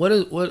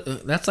over there.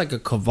 that's like a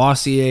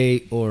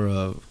Cavassier or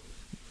a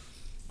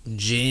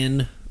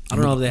gin. I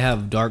don't know if they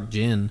have dark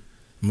gin.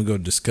 I'm gonna go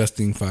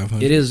disgusting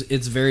 500.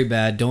 It's very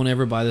bad. Don't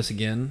ever buy this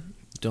again.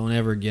 Don't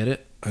ever get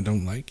it. I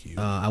don't like you.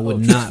 I would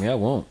trust not. me, I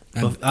won't.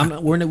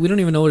 We don't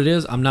even know what it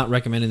is. I'm not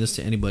recommending this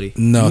to anybody.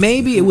 No.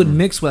 Maybe it would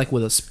mix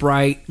with a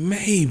Sprite.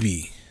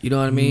 Maybe. You know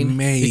what I mean?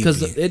 Maybe.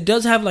 Because it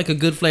does have like a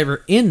good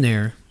flavor in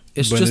there.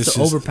 It's But just it's the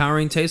just-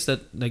 overpowering taste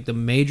that like the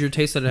major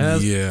taste that it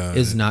has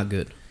is not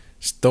good.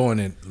 It's throwing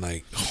it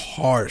like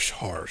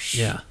harsh.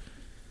 Yeah.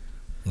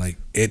 Like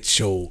it's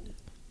your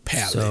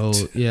palate.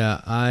 So yeah,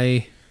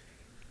 I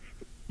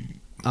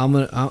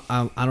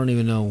don't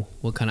even know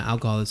what kind of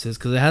alcohol this is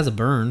because it has a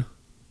burn,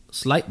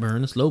 slight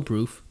burn. It's low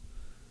proof,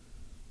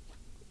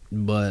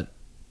 but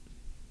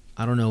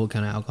I don't know what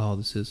kind of alcohol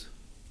this is.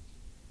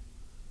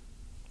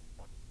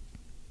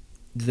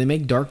 Do they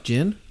make dark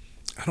gin?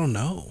 I don't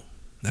know.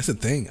 That's the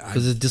thing.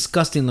 Because it's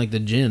disgusting like the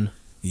gin.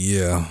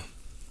 Yeah.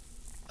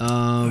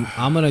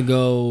 I'm gonna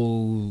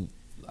go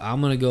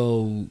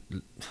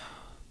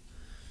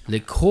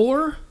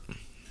liqueur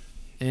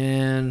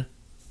and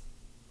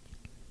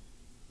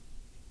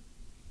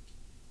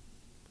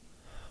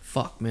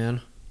fuck,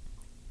 man.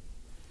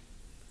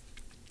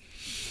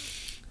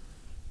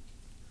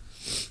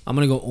 I'm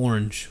gonna go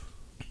orange.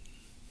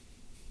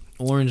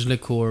 Orange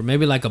liqueur,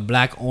 maybe like a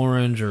black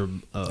orange or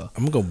I'm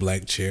gonna go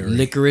black cherry.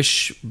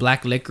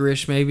 black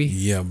licorice, maybe.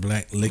 Yeah,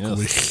 black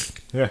licorice.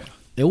 Yeah.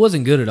 It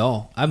wasn't good at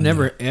all. I've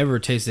never ever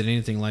tasted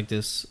anything like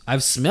this.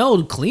 I've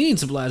smelled cleaning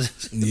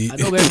supplies. Yeah. I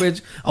know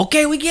everybody's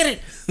okay. We get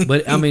it,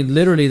 but I mean,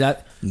 literally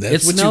that.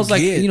 That's it what smells you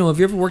like get. If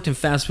you ever worked in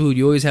fast food,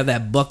 you always have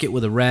that bucket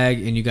with a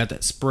rag, and you got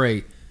that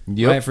spray.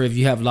 Yep. Right, for if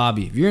you have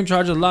lobby. If you're in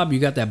charge of the lobby,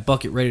 you got that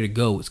bucket ready to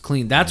go. It's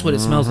clean. That's what it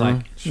smells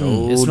like.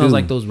 Sure It smells do.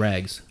 like those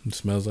rags. It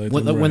smells like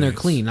When them they're rags.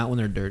 clean, not when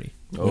they're dirty.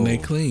 When they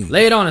clean.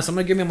 Lay it on us. I'm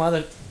gonna give me my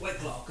other wet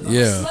claw. 'Cause I'm a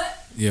Yeah. slut.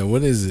 Yeah,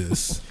 what is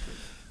this?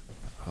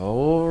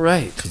 All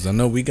right. Because I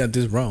know we got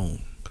this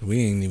wrong. 'Cause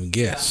we ain't even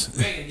guess.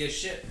 We ain't gonna get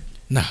shit.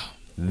 No.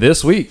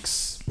 This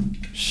week's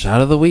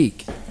shot of the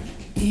week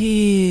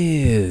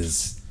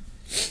is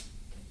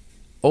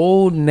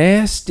Old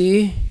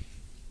Nasty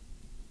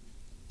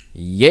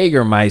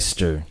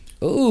Jägermeister.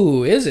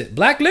 Ooh, is it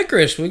black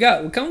licorice? We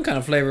got some kind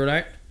of flavor,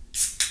 right?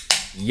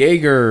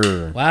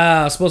 Jaeger.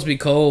 Wow, it's supposed to be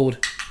cold.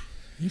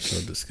 You're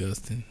so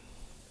disgusting.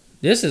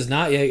 This is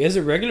not Jaeger. Is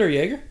it regular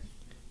Jaeger?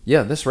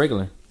 Yeah, that's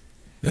regular.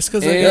 That's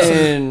because I got some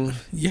And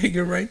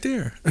Jaeger right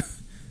there.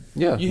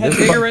 yeah, You have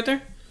this- Jaeger right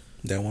there?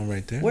 That one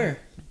right there. Where?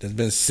 That's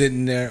been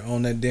sitting there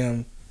on that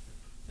damn.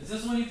 Is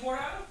this one you poured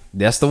out of?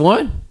 That's the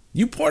one.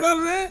 You poured out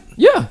of that?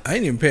 Yeah. I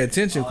didn't even pay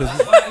attention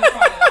because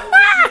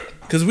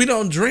It's we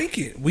don't drink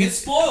it.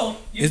 spoiled.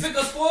 You It's- pick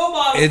a spoiled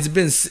bottle.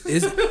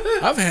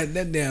 I've had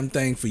that damn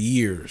thing for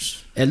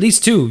years. At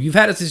least two. You've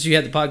had it since you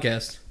had the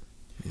podcast.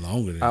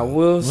 Longer than I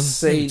will Well,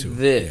 say maybe two.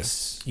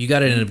 this. You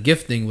got it in a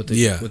gift thing with the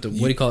Yeah. what do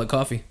you call it?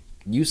 Coffee.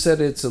 You said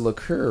it's a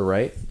liqueur,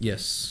 right?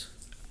 Yes.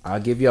 I'll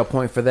give you a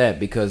point for that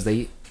because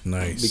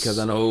Nice. because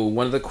I know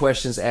one of the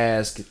questions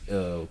asked,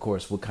 of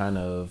course, what kind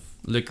of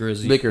Liquor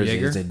is liquor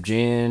Jaeger. is it?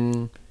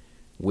 Gin,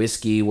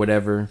 whiskey,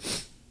 whatever.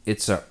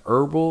 It's a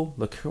herbal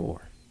liqueur.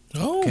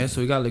 Oh, Okay,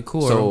 so we got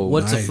liqueur. So,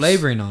 What's the nice.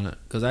 flavoring on it?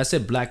 Because I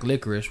said black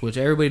licorice, which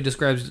everybody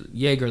describes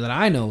Jaeger that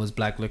I know as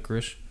black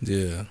licorice.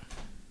 yeah.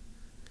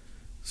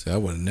 See, I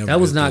would have never. That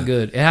was got not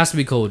good. It has to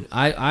be cold.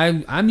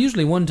 I'm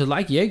usually one to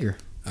like Jaeger.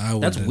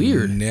 That's would've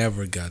weird.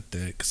 Never got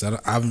that because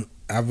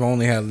I've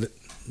only had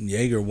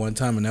Jaeger one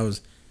time and that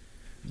was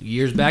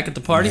Years back at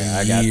the party,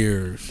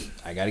 years.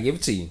 I gotta give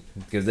it to you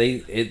because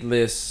it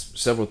lists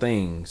several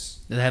things: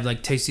 they have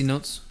like tasty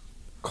notes.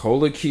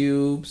 cola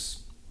cubes,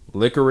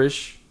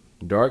 licorice,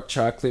 dark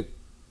chocolate,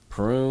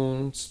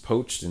 prunes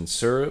poached in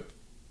syrup,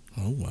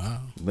 Oh wow.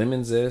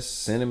 lemon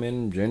zest,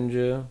 cinnamon,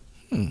 ginger.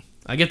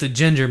 I get the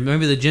ginger.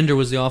 Maybe the ginger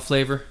was the off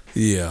flavor.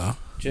 Yeah,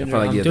 Ginger. feel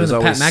like, I'm yeah, doing there's the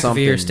Pat always McAfee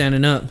here something.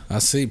 standing up. I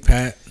see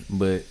Pat.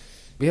 But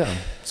yeah,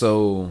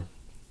 so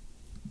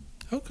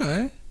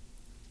Okay.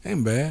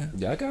 Ain't bad.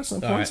 Yeah, I got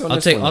some All points right, on I'll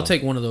this take one, I'll though.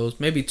 take one of those,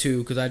 maybe two,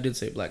 because I did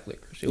say black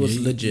licorice. It was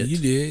legit. You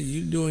did.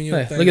 You doing your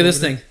Hey, thing. look at this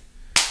over there. thing.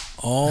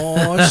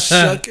 Oh,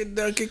 shuck it,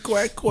 duck it,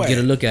 quack, quack. Get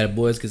a look at it,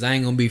 boys, because I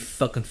ain't gonna be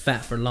fucking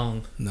fat for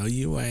long. No,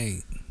 you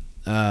ain't.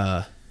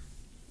 Yeah,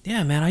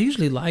 man. I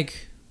usually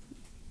like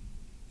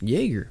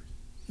Jaeger.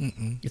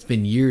 It's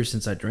been years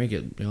since I drank it.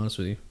 To be honest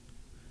with you.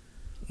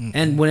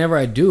 And whenever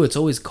I do, it's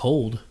always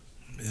cold.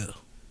 Yeah.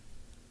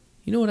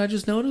 You know what I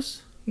just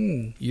noticed?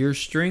 Your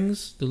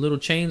strings, the little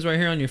chains right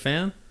here on your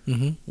fan,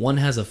 Mm-hmm. one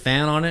has a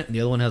fan on it, and the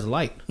other one has a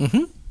light.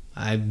 Mm-hmm.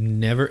 I've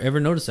never ever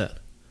noticed that.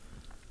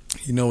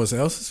 You know what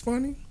else is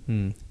funny?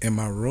 Hmm. In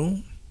my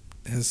room,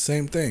 it has the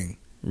same thing,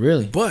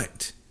 Really?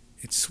 but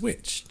it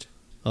switched.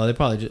 Oh, they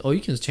probably just. Oh,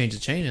 you can change the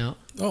chain out.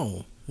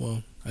 Oh,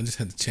 well, I just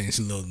had to change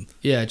a little.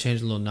 Yeah, I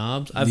changed the little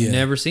knobs. I've Yeah.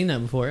 never seen that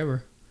before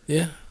ever.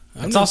 Yeah.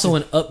 It's also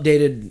an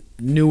updated,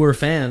 newer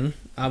fan.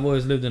 I've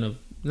always lived in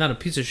not a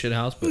piece of shit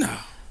house, but No.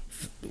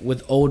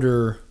 with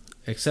older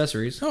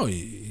accessories. Oh,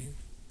 yeah.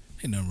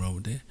 Ain't nothing wrong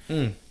with that.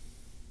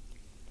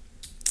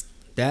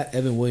 That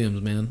Evan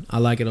Williams, man, I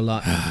like it a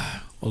lot.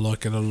 I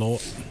like it a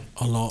lot.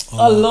 A lot.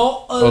 A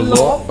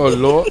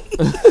lot.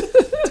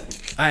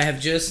 I have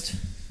just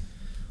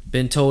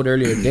been told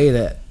earlier today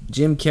that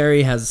Jim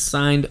Carrey has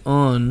signed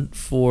on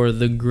for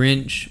The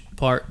Grinch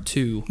Part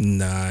 2.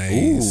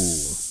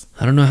 Nice.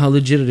 I don't know how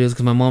legit it is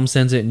because my mom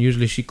sends it and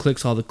usually she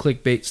clicks all the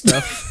clickbait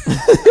stuff.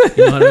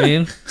 You know what I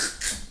mean?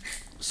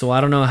 So I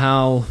don't know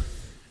how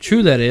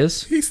true that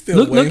is. He's still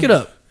Look waiting. it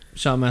up,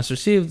 Shotmaster.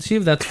 See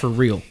if that's for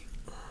real.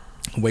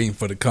 Waiting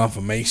for the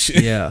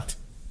confirmation. Yeah.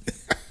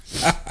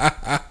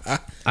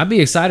 I'd be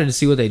excited to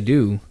see what they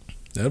do.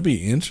 That'd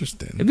be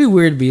interesting. It'd be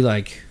weird to be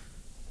like,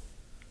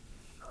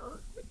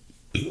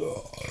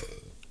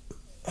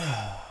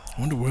 I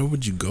wonder where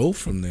would you go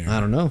from there? I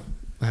don't know.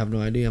 I have no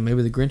idea.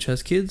 Maybe the Grinch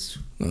has kids.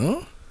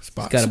 Huh? It's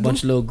He's got a bunch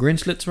of little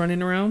Grinchlets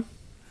running around.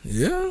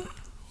 Yeah.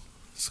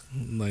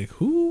 Like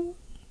who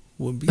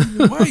would be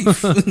your wife?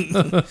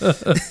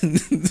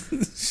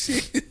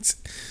 Shit.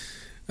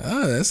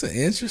 Oh, that's an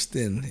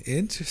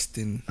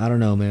interesting. I don't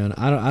know, man.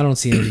 I don't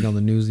see anything on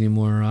the news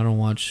anymore. I don't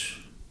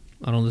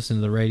listen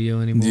to the radio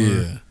anymore.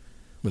 Yeah.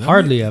 But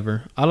Hardly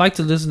ever. I like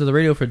to listen to the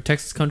radio for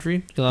Texas country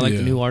because I like the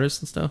Yeah. new artists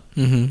and stuff.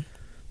 Mm-hmm.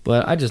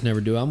 But I just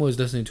never do. I'm always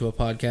listening to a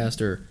podcast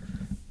or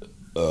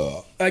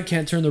I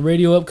can't turn the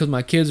radio up because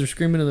my kids are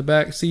screaming in the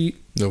back seat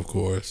Of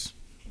course.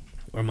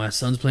 or my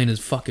son's playing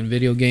his fucking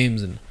video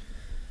games and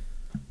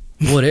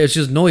what? It's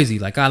just noisy.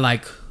 Like I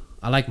like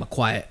my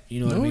quiet.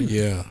 You know what I mean?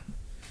 Yeah.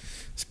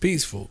 It's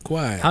peaceful,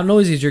 quiet. How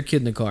noisy is your kid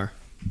in the car?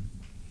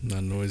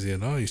 Not noisy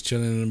at all. He's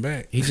chilling in the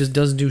back. He just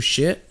doesn't do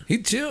shit.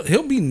 He chill.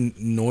 He'll be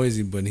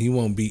noisy, but he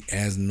won't be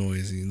as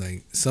noisy.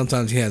 Like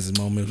sometimes he has his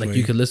moments Like where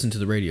you could listen to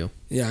the radio.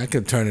 yeah, I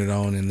could turn it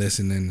on and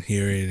listen and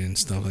hear it and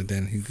stuff like that.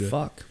 And he's good.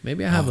 Fuck.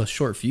 Maybe I have a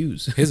short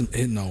fuse. His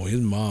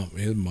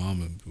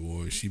mom,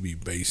 boy, she be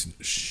basing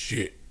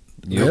shit.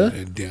 Yeah?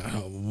 And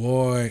down,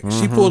 boy,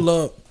 she pull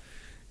up,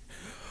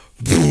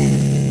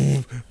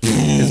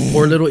 His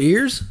poor little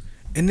ears.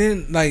 and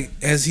then like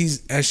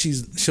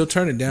she'll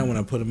turn it down when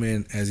I put him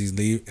in as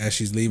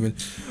she's leaving.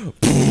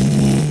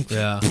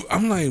 Yeah.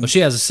 I'm like, Well, she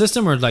has a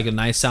system or like a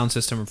nice sound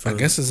system for. I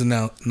guess it's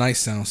a nice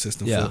sound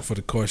system Yeah. for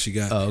the car she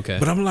got. Oh, okay.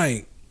 But I'm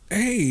like,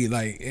 hey,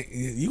 like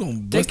you gonna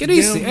bust Take it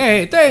easy.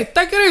 Hey, take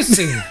it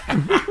easy.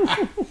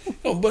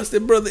 Gonna bust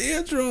that brother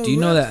eardrum. Do you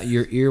know that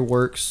your ear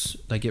works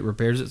like it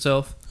repairs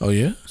itself? Oh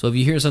yeah. So if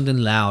you hear something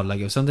loud, like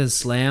if something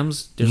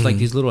slams, there's like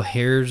these little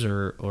hairs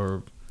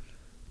or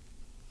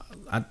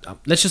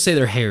let's just say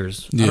they're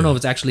hairs. I Yeah. don't know if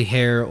it's actually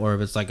hair or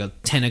if it's like a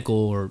tentacle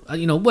or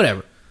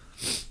whatever.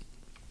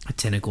 A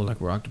tentacle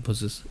like we're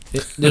octopuses.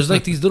 There's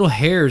like these little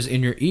hairs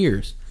in your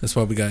ears, That's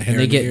why we got hair. and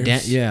they in the get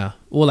ears. yeah.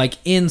 Well, like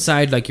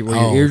inside, like where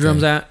your Oh,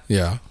 eardrums okay. at,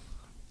 Yeah.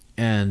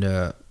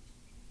 and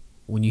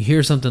when you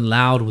hear something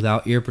loud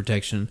without ear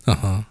protection,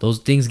 those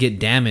things get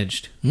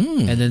damaged,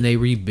 and then they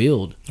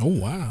rebuild. Oh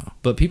wow.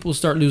 But people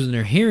start losing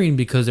their hearing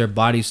because their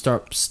body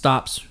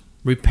stops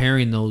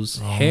repairing those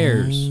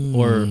hairs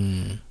or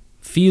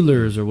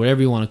feelers or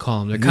whatever you want to call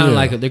them. They're kind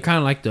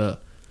of like the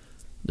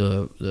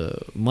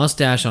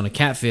mustache on a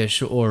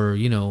catfish, or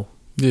Yeah.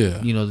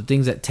 the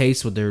things that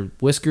taste with their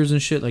whiskers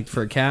and shit, like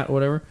for a cat or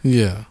whatever.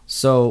 Yeah.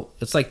 So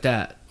it's like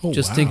that. Oh,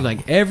 Just think wow.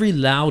 like every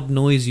loud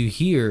noise you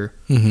hear,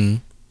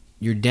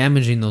 you're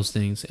damaging those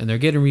things, and they're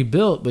getting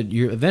rebuilt. But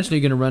you're eventually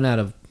going to run out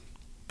of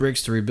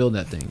bricks to rebuild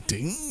that thing.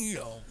 Damn,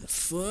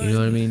 son. You know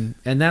what I mean?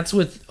 And that's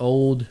with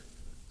old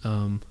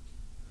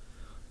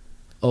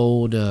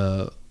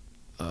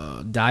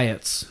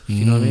diets.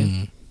 You know what I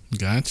mean?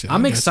 Gotcha.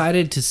 I'm Gotcha.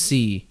 excited to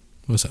see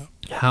What's up?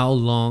 how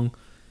long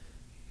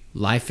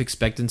life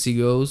expectancy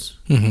goes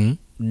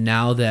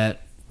now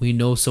that we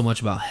know so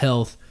much about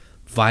health,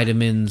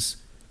 vitamins,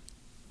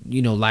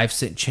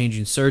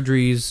 life-changing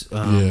surgeries,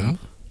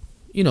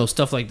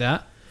 stuff like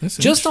that. That's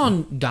Just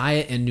interesting. on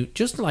diet and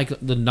just like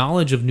the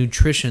knowledge of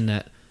nutrition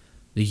that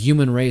the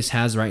human race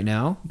has right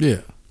now,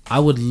 Yeah. I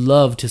would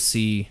love to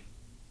see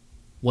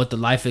what the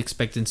life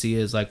expectancy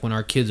is like when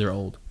our kids are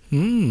old.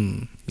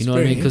 Hmm. You know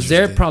what I mean? Because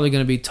they're probably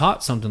going to be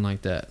taught something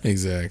like that.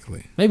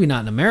 Exactly. Maybe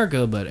not in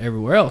America, but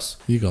everywhere else.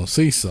 You're going to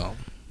see something.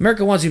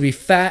 America wants you to be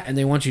fat, and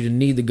they want you to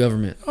need the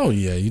government. Oh,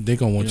 yeah. They're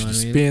going to want you to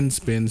spend.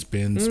 spin.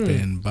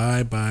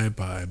 Buy.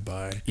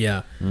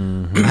 Yeah.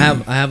 Mm-hmm.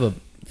 I have a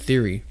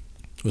theory.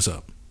 What's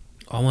up?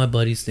 All my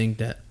buddies think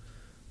that,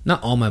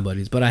 not all my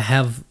buddies, but I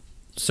have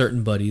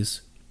certain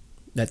buddies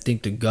that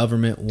think the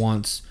government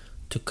wants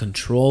to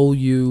control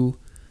you,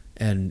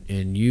 and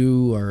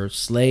you are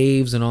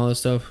slaves and all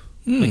this stuff.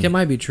 Like, it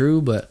might be true,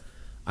 but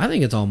I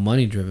think it's all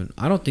money driven.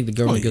 I don't think the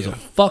government gives a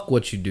fuck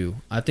what you do.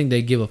 I think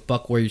they give a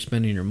fuck where you're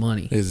spending your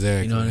money.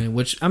 Exactly. You know what I mean?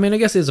 Which, I mean, I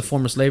guess is a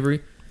form of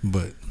slavery.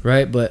 But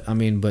right? But, I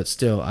mean, but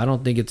still, I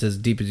don't think it's as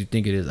deep as you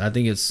think it is. I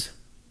think it's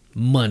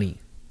money.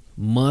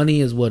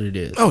 Money is what it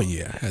is. oh,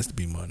 yeah. It has to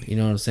be money. You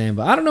know what I'm saying?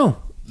 But I don't know.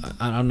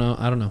 I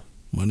don't know.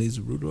 Money's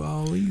the root of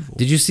all evil.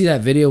 Did you see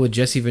that video with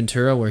Jesse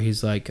Ventura where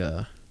he's like,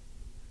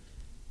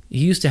 he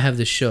used to have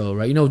this show,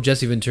 right? You know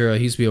Jesse Ventura,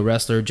 he used to be a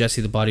wrestler,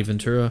 Jesse the Body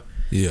Ventura.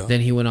 Yeah.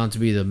 Then he went on to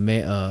be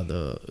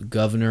the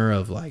governor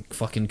of like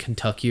fucking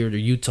Kentucky or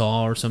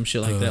Utah or some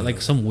shit like that,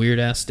 like some weird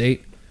ass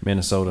state.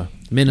 Minnesota.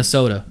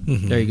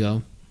 Mm-hmm. There you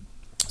go.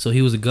 So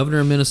he was the governor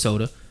of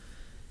Minnesota,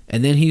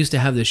 and then he used to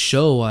have this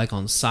show like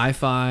on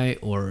Sci-Fi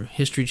or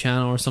History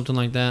Channel or something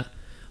like that.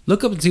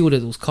 Look up and see what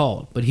it was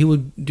called. But he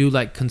would do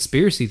like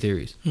conspiracy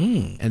theories.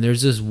 And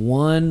there's this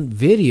one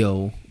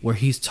video where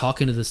he's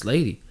talking to this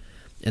lady,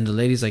 and the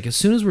lady's like, as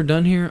soon as we're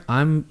done here,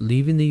 I'm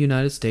leaving the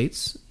United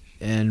States.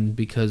 And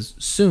because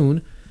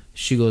soon,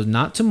 she goes,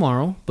 not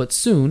tomorrow, but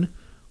soon,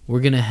 we're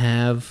going to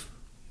have...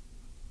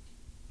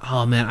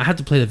 Oh, man, I have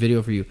to play the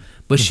video for you.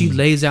 But she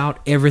lays out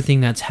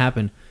everything that's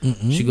happened.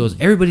 She goes,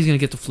 everybody's going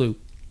to get the flu.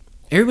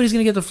 Everybody's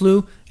going to get the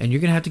flu, and you're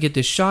going to have to get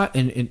this shot,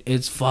 and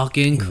it's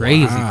fucking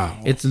crazy.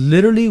 Wow. It's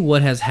literally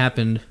what has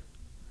happened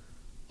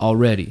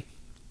already.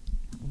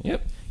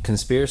 Yep.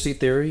 Conspiracy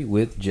theory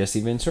with Jesse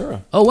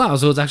Ventura. Oh, wow,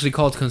 so it's actually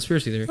called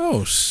conspiracy theory.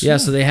 Oh, shit. Yeah,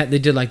 so they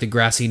did like the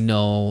grassy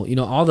knoll, you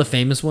know, all the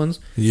famous ones.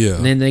 Yeah.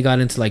 And then they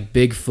got into like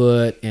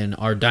Bigfoot and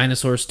are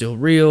dinosaurs still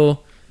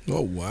real?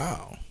 Oh,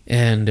 wow.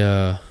 And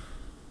the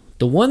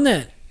one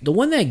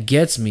that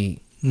gets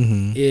me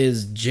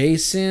is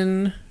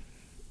Jason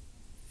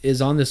is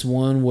on this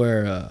one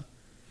where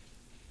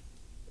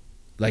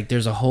like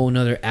there's a whole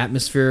nother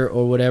atmosphere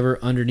or whatever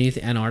underneath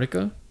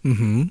Antarctica.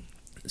 Mm-hmm.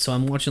 So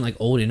I'm watching like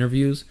old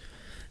interviews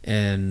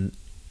and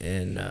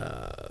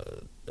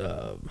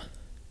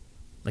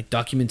like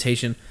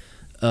documentation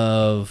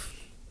of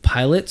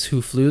pilots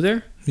who flew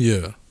there.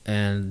 Yeah.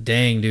 And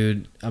dang,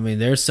 dude, I mean,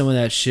 there's some of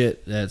that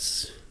shit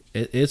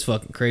it's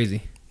fucking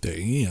crazy.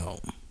 Damn.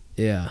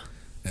 Yeah.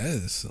 That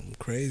is some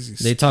crazy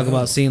stuff. They talk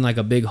about seeing like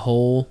a big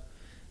hole,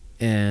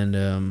 and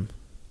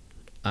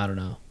I don't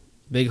know,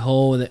 big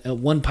hole.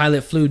 One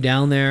pilot flew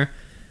down there,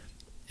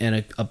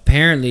 and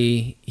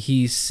apparently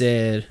he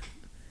said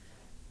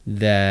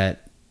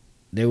that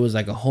there was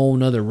like a whole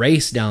nother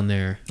race down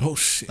there. Oh,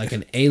 shit. Like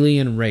an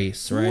alien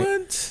race, right?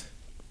 What?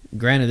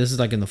 Granted, this is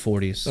like in the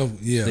 40s. Oh,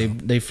 yeah.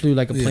 They flew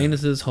like a plane into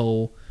this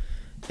hole,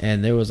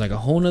 and there was like a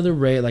whole nother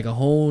race, like a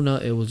whole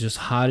it was just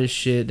hot as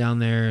shit down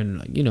there, and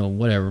like, you know,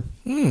 whatever.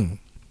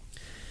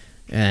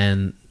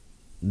 And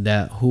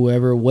that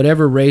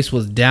whatever race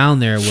was down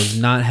there was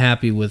not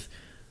happy with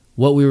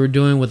what we were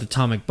doing with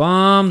atomic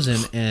bombs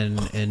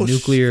and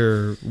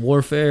nuclear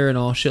warfare and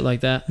all shit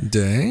like that.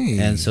 Dang.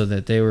 And so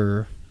that they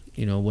were,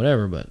 you know,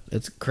 whatever, but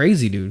it's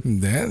crazy, dude.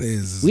 That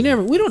is... We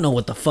don't know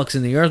what the fuck's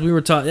in the earth. We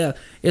were taught,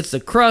 it's the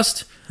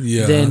crust,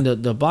 then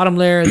the bottom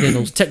layer, then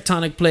those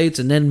tectonic plates,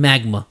 and then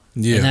magma.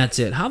 Yeah. And that's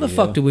it. How the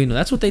fuck do we know?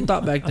 That's what they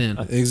thought back then.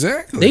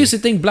 Exactly. They used to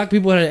think black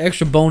people had an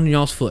extra bone in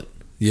y'all's foot.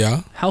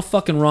 Yeah. How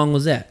fucking wrong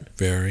was that?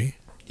 Very.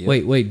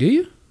 Yep. Wait, do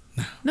you?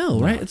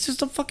 No, right? It's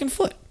just a fucking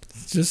foot.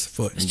 It's just a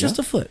foot. It's just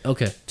a foot.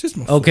 Okay. Just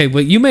my foot. Okay,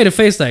 but you made a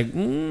face like, I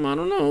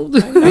don't know.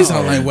 He's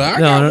all like, well, I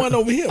got one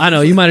over here. I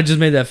know, you might have just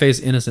made that face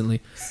innocently.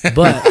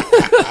 But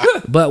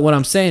but what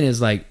I'm saying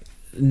is like,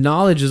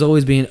 knowledge is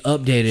always being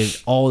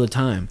updated all the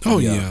time. Oh,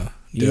 yeah.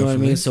 You know what I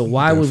mean? So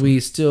why would we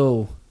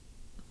still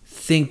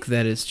think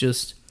that it's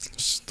just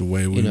the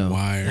way we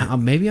wired?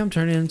 Maybe I'm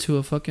turning into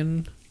a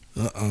fucking...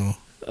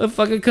 a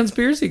fucking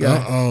conspiracy guy.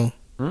 I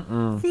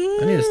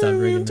need to stop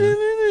drinking, man.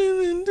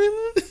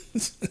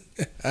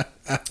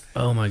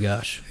 Oh my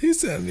gosh. He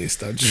said I need to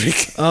stop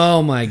drinking.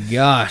 Oh my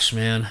gosh,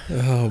 man.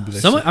 Oh,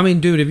 bless you. I mean,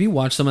 dude, if you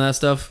watch some of that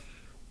stuff,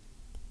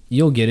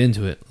 you'll get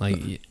into it. Like,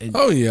 I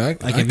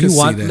if you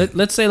watch,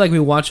 let's say like we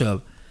watch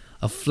a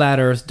flat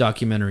Earth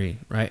documentary,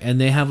 right?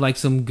 And they have like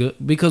some good,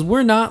 because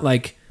we're not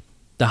like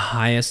the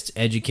highest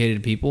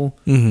educated people.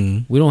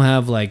 We don't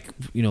have like,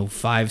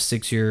 5,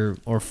 6 year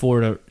or 4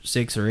 to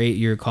 6 or 8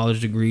 year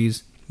college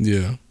degrees.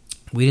 Yeah.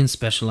 We didn't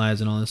specialize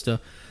in all this stuff.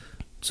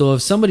 So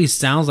if somebody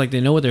sounds like they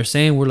know what they're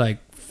saying, we're like,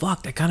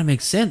 fuck, that kind of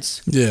makes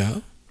sense. Yeah.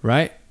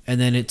 Right? And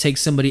then it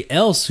takes somebody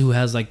else who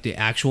has like the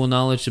actual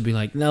knowledge to be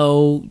like,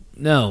 no,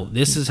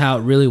 this is how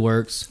it really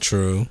works.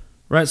 True.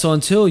 Right? So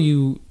until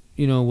you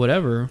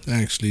whatever.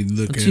 Actually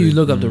until you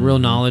look up the real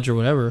knowledge or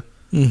whatever.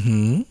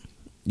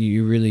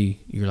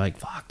 You're like,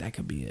 fuck, that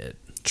could be it.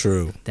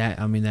 True.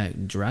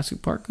 That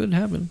Jurassic Park could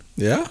happen.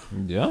 Yeah.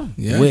 Yeah.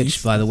 Yeah.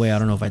 Which, by the way, I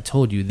don't know if I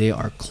told you, they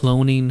are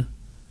cloning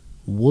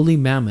woolly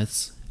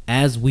mammoths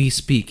as we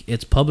speak.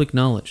 It's public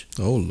knowledge.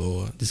 Oh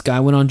Lord. This guy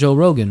went on Joe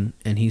Rogan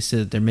and he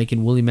said they're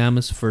making woolly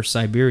mammoths for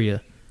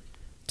Siberia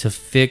to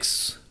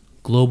fix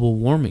global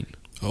warming.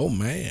 Oh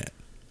man.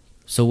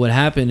 So what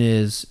happened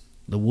is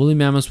the woolly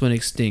mammoths went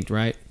extinct,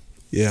 right?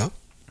 Yeah.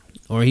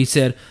 Or he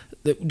said,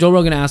 Joe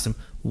Rogan asked him,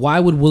 why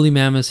would woolly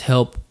mammoths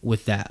help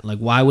with that? Like,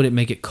 why would it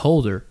make it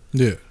colder?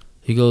 Yeah.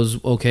 He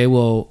goes, okay,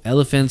 well,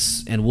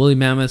 elephants and woolly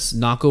mammoths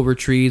knock over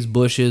trees,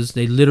 bushes.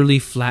 They literally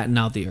flatten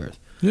out the earth.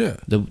 Yeah.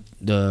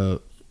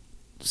 The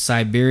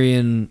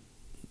Siberian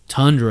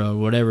tundra or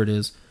whatever it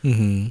is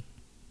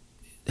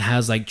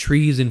has like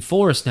trees and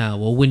forests now.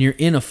 Well, when you're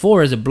in a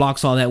forest, it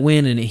blocks all that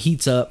wind and it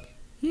heats up.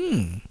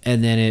 And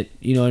then it,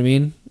 you know what I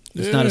mean?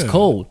 It's not as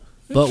cold.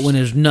 But when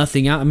there's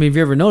nothing out, I mean, if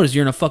you ever noticed,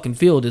 you're in a fucking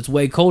field, it's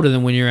way colder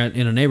than when you're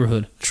in a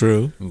neighborhood.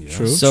 True. Yeah.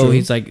 True. So true.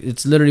 he's like,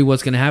 it's literally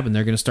what's going to happen.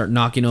 They're going to start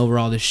knocking over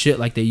all this shit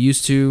like they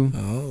used to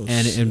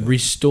and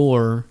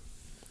restore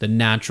the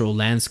natural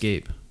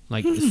landscape.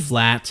 Like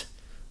flat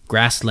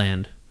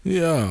grassland.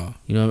 Yeah.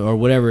 You know, or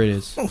whatever it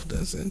is. Oh,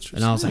 that's interesting.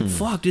 And I was like,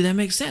 fuck, dude, that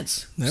makes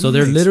sense. That So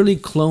they're makes- literally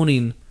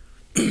cloning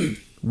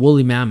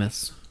woolly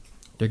mammoths.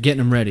 They're getting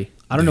them ready.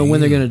 I don't know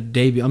when they're going to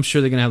debut. I'm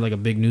sure they're going to have like a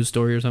big news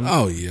story or something.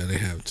 Oh yeah, they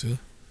have to.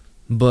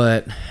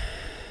 But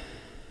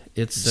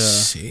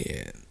it's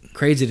Shit.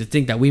 crazy to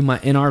think that we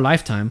might, in our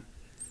lifetime,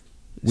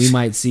 we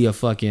might see a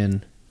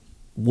fucking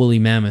woolly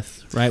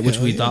mammoth, right? Which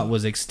Hell we yeah. thought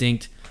was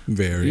extinct.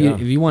 Very.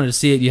 If you wanted to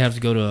see it, you have to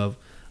go to a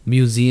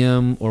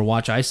museum or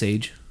watch Ice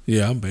Age.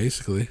 Yeah,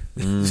 basically.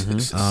 I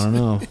don't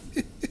know.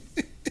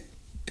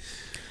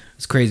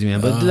 It's crazy,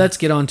 man. But let's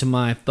get on to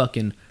my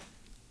fucking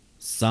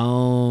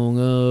song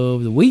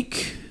of the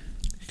week.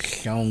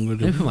 Let me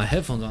put my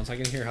headphones on so I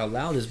can hear how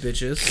loud this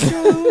bitch is.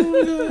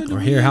 Or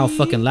hear how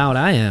fucking loud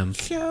I am.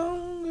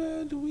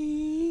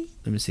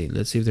 Let me see.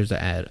 Let's see if there's an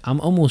ad.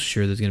 I'm almost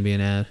sure there's going to be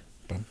an ad.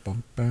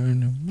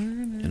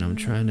 And I'm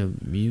trying to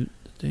mute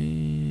the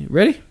thing.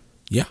 Ready?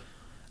 Yeah.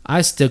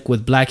 I stick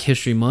with Black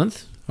History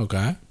Month.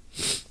 Okay.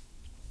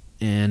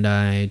 And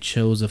I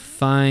chose a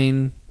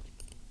fine,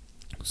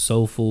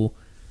 soulful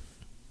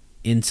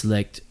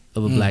intellect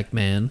of a black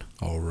man.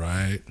 All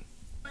right.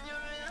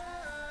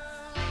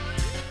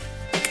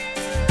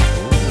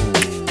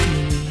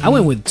 I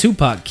went with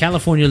Tupac,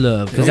 California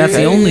Love, because that's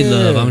the only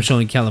love I'm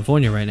showing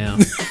California right now.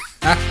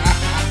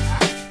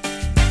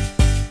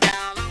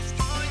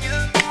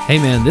 Hey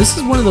man, this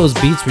is one of those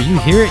beats where you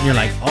hear it and you're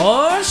like,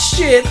 oh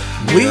shit.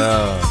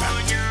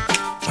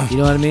 You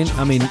know what I mean?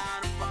 I mean,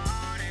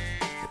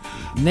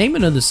 name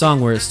another song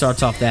where it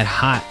starts off that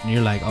hot and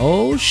you're like,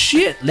 oh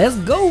shit, let's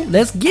go,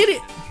 let's get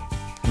it.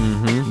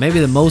 Maybe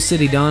the Mo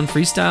City Dawn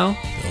freestyle.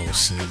 Oh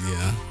shit,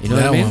 yeah. You know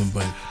that what I mean? one,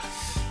 but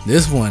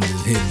this one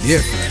is hitting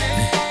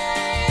different.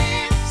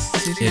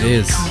 It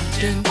is.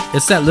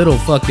 It's that little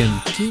fucking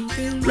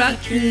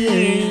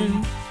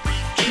rockin'.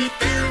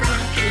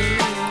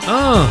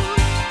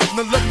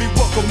 Now let me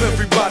welcome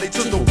everybody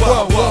to the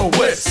Wild Wild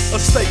West, a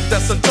state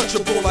that's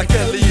untouchable like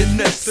Elliot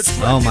Ness.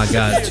 Oh my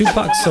god,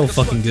 Tupac's so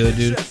fucking good,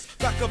 dude.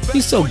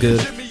 He's so good.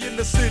 We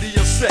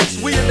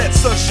in that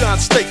sunshine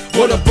state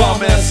where the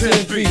bomb ass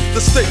hen be.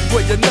 The state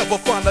where you never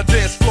find a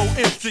dance floor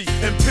empty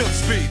and pimp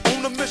speed.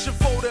 On a mission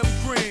for them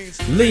greens.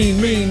 Lean,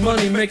 mean,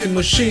 money making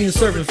machines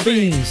serving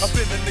fiends. I've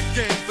been in the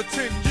game for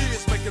 10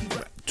 years making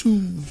rap.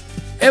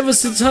 Ever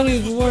since Honey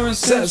was wearing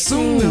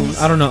Sassoon.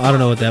 I don't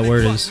know what that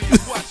word is.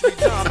 Watch me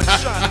diamond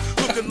shine,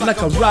 looking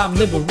Like a Rob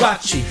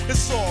Liberace.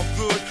 It's all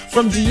good.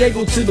 From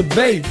Diego to the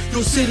Bay.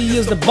 Your city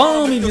is the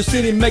bomb and your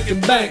city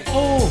making bank.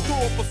 Oh, Throw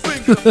up a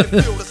finger if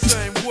you feel the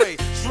same way.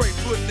 Straight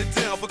putting it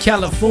down for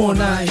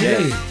California,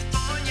 yeah.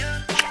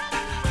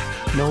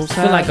 I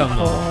feel like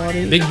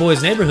I'm Big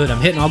Boy's Neighborhood.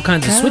 I'm hitting all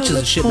kinds of switches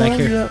and shit back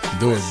here.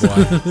 Do it, boy.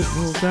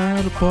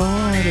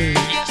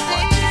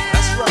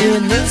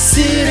 In the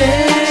city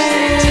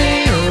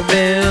of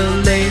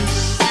LA.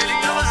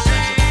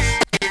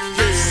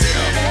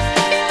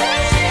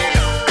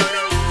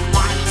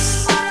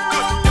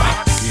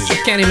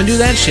 Can't even do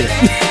that shit.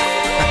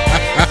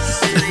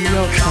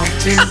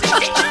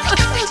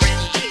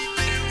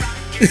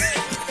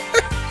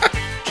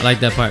 I like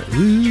that part.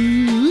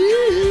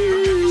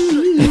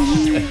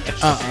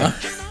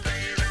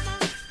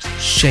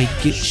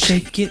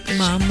 Shake it,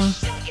 mama.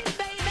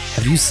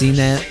 Have you seen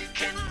that?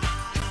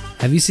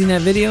 Have you seen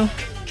that video?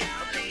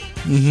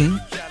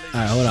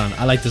 Alright, hold on.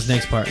 I like this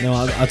next part. No,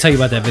 I'll tell you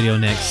about that video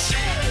next.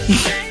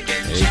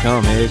 Here you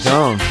come. Here you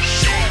come.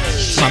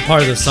 It's my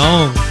part of the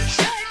song.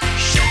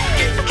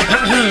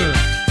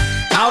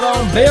 Out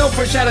on bail,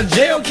 fresh out of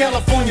jail,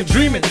 California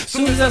dreaming.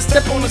 Soon as I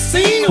step on the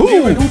scene, I'm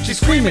hearing hoochie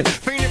screaming.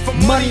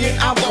 Money and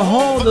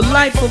alcohol, the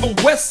life of a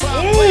West.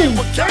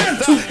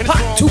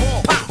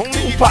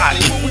 Tupac.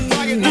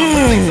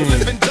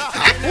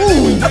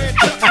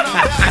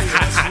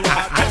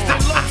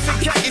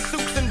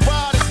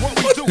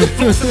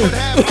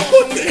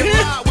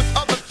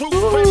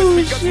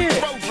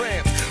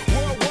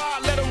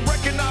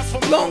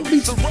 Long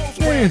Beach,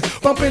 dance,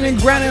 bumping and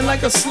grinding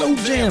like a slow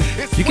jam.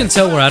 You can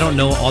tell where I don't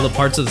know all the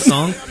parts of the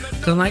song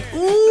because I'm like,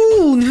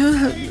 ooh,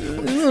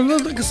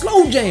 like a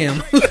slow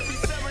jam.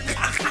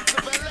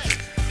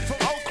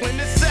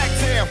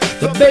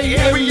 The Bay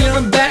Area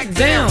and back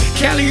down.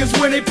 Cali is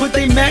where they put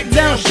they Mac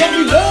down. Show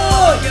me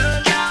love.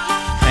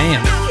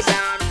 Damn.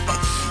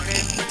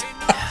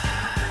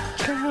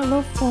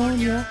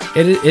 California.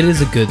 It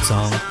is a good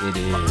song. It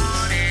is.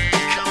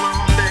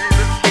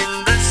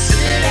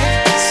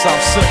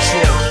 South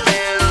Central.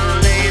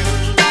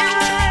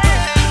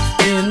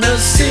 In the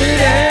city.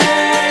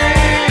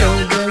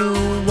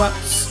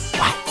 Watts.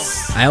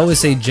 I always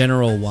say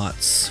General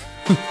Watts.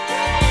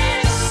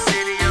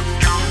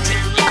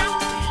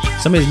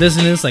 Somebody's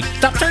listening to this like,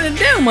 stop turning it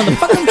down,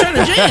 motherfucker, I'm trying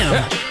to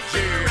jam.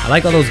 I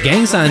like all those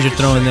gang signs you're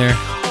throwing there.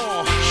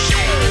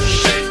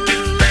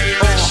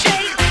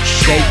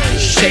 Shake it,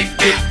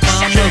 shake it,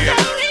 mama.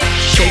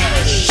 Shake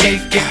it,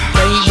 shake it,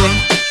 baby.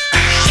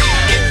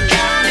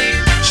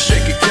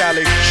 Shake it,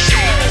 Cali.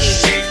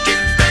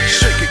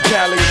 Shake it,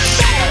 Cali.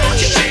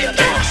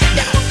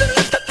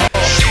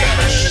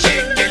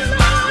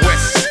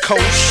 West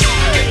Coast.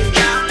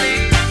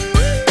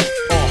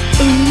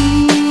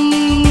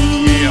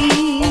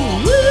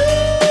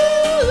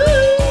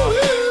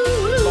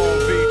 Long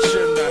Beach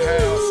in the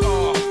house.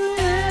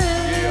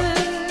 Yeah.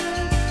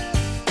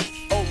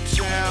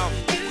 Oaktown.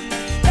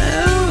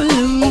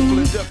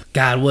 Oakland.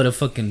 God, what a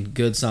fucking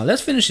good song.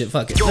 Let's finish it,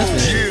 fuck it. Let's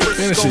finish it.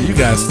 Finish it. You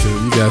guys too.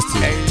 You guys too.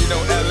 Hey, you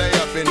know LA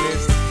up in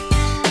this.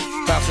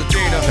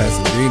 Pasadena.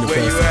 Pasadena,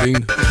 Where you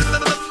Pasadena.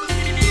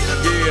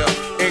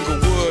 Yeah,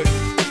 Inglewood.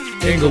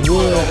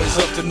 Inglewood. Always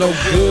up to no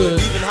good.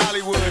 Even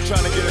Hollywood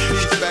trying to get a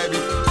piece, baby.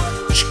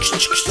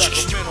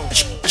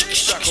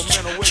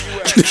 Sacramento, where you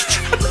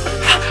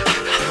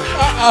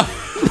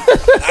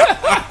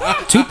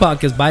at?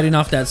 Tupac is biting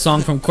off that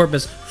song from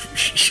Corpus.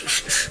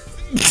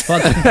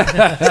 Fuck.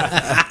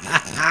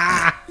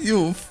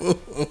 You a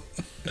fool.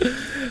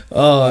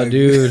 Oh,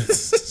 dude.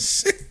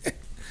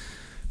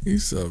 You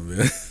so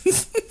man.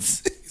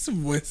 He's a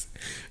voice.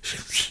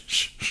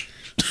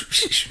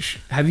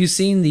 Have you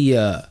seen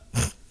the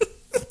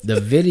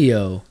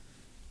video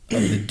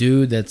of the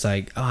dude that's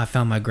like, oh, I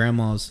found my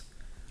grandma's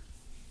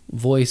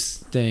voice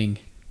thing?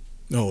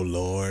 Oh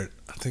Lord.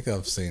 I think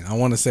I've seen. I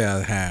want to say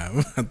I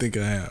have. I think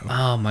I have.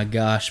 Oh my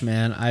gosh,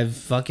 man. I've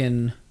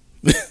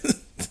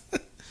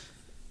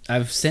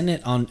sent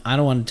it on. I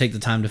don't want to take the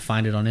time to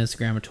find it on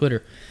Instagram or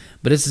Twitter,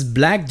 but it's this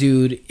black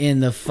dude in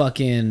the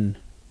fucking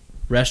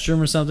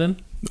restroom or something.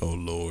 Oh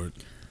Lord.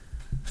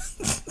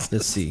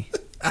 Let's see.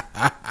 Where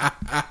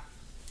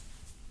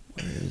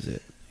is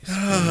it?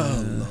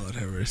 Oh Lord,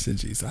 have mercy,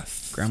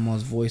 Jesus.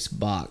 Grandma's voice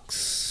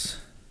box.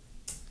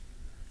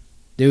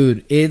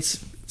 Dude,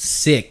 it's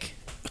sick.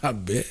 I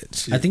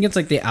bet. I think it's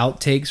like the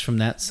outtakes from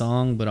that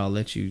song, but I'll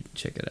let you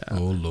check it out.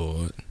 Oh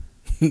Lord.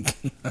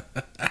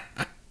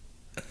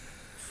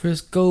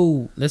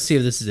 Frisco. Let's see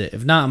if this is it.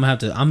 If not,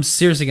 I'm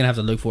seriously gonna have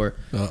to look for it.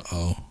 Uh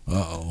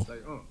oh. Say,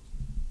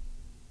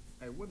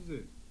 hey, what is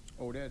it?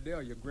 Oh, that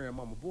there your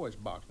grandmama voice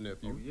box,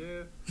 nephew. Oh,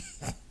 yeah?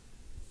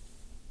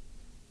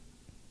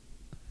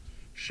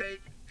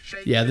 Shake,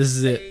 shake. Yeah, this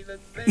is it. Baby,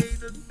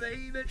 baby,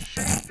 baby,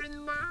 shaking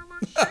mama,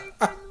 shaking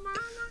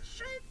mama,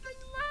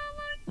 shaking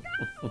mama.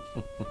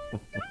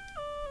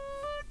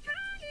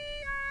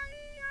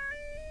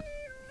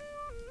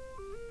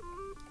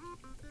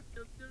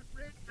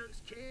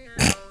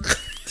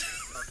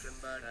 Talking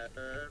about an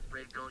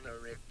earthquake on the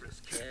Richter's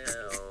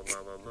scale.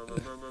 Mama, mama,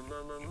 mama,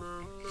 mama,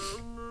 mama,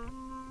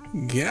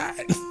 mama.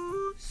 God.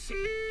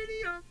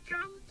 City of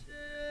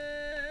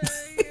Compton,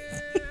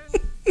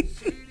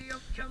 City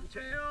of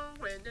Compton,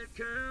 when the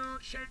girl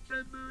shake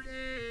the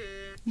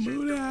booty, shake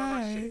the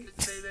mama, shake it,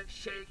 baby,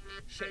 shake,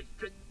 shake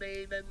it,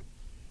 baby,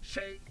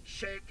 shake,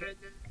 shake it,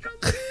 and come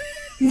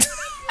here.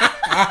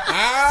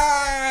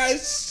 Ah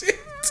shit.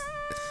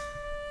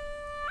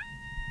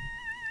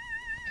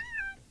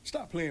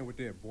 Stop playing with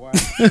that, boy.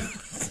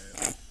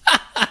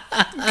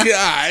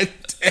 God.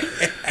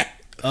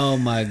 Oh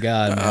my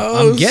god, man.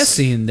 Oh, I'm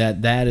guessing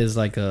that is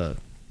like an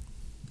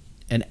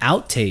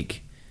outtake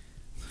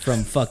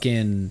from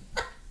fucking,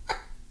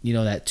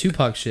 that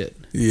Tupac shit.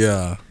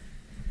 Yeah.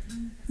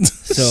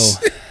 So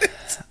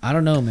I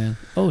don't know, man.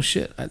 Oh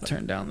shit, I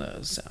turned down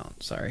the sound.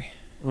 Sorry.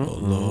 Oh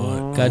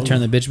Lord. Gotta turn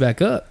the bitch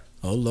back up.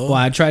 Oh Lord. Well,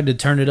 I tried to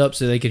turn it up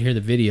so they could hear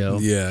the video.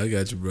 Yeah, I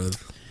got you, brother.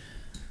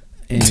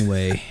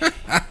 Anyway.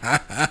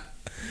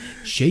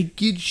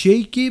 Shake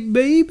it,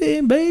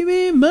 baby,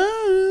 baby,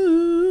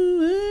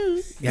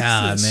 move.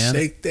 God, man.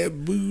 Shake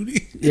that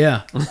booty.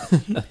 Yeah.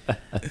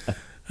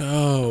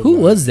 Oh. Who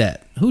was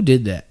that? Who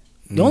did that?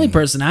 The only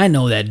person I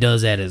know that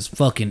does that is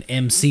fucking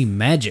MC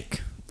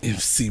Magic.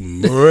 MC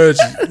Merge.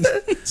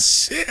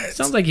 Shit.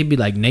 Sounds like he'd be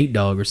like Nate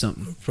Dogg or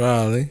something.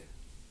 Probably.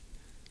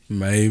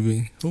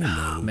 Maybe. Who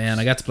knows? Man,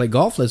 I got to play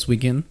golf this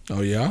weekend.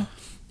 Oh yeah?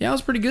 Yeah, it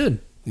was pretty good.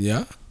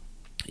 Yeah?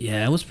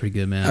 Yeah, it was pretty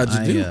good, man.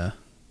 How'd you do?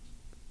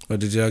 Or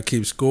did y'all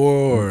keep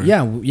score? Or?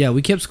 Yeah,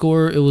 we kept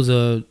score. It was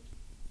a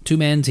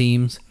 2-man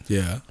teams.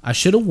 Yeah. I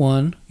should have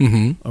won,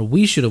 Mm-hmm. or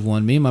we should have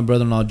won. Me and my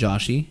brother-in-law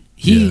Joshy.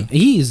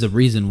 He is the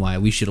reason why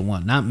we should have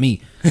won, not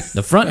me.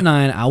 The front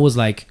nine, I was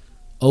like,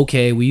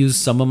 okay, we used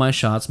some of my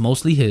shots,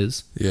 mostly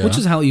his, which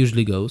is how it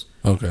usually goes.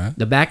 Okay.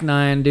 The back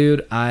nine,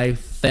 dude, I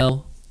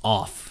fell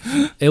off.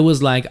 It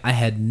was like I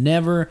had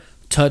never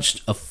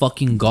touched a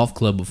fucking golf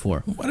club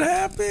before. What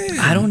happened?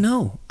 I don't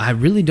know. I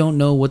really don't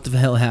know what the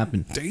hell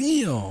happened.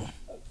 Damn.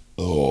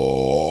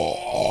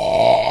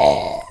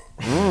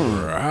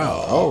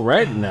 All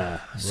right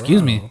now.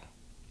 Excuse me.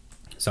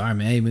 Sorry,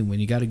 man. Hey, when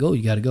you gotta go,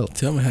 you gotta go.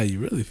 Tell me how you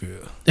really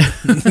feel.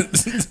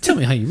 Tell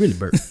me how you really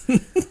burp.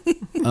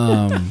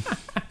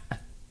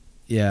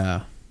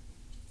 Yeah.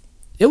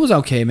 It was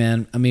okay,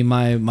 man. I mean,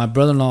 my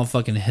brother-in-law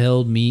fucking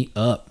held me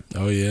up.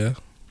 Oh, yeah?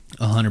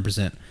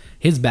 100%.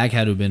 His back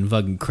had to have been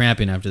fucking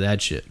cramping after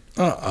that shit.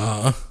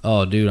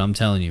 Oh, dude, I'm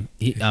telling you.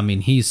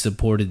 He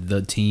supported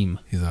the team.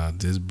 He's like,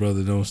 this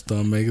brother don't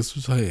start making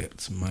some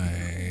hits,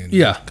 man.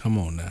 Yeah. Come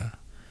on now.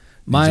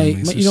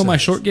 My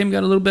short game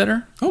got a little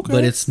better. Okay.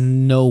 But it's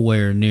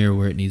nowhere near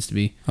where it needs to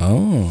be.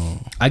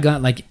 Oh. I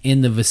got like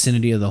in the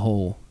vicinity of the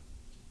hole.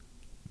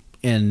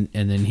 And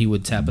then he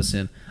would tap us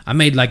in. I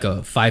made like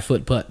a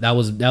 5-foot putt. That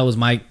was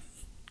my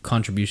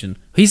contribution.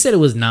 He said it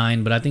was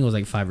 9, but I think it was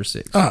like 5 or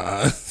 6.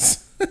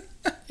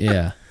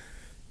 Yeah.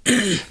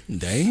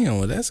 Damn,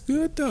 well that's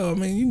good though. I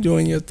mean, you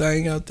doing your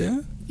thing out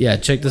there. Yeah,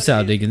 check this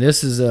out, Deacon.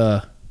 This is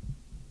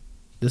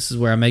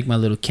where I make my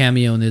little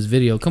cameo in this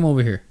video. Come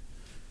over here.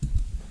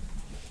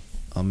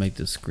 I'll make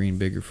the screen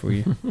bigger for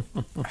you.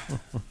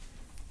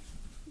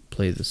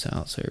 Play this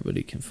out so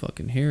everybody can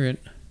fucking hear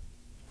it.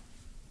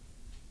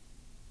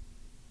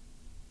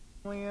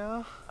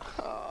 Yeah.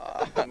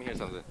 Let me hear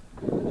something.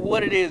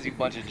 What it is, you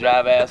bunch of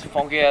jive ass,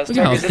 funky ass Look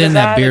at how turkeys. thin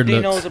that beard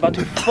Dino looks. is about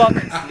to fuck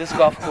this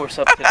golf course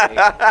up today. You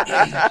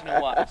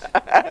know what?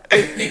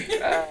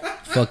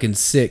 Fucking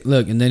sick.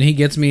 Look, and then he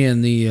gets me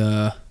in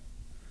the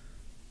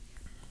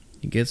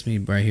he gets me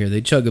right here. They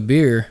chug a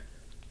beer.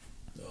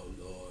 Oh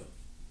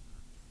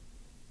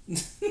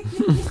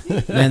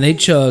Lord. Man, they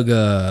chug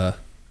I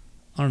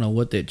don't know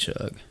what they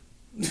chug.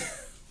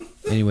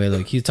 Anyway,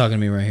 look, he's talking to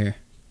me right here.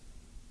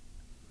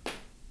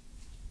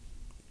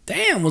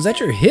 Damn, was that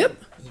your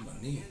hip?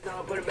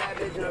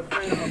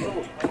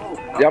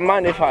 Y'all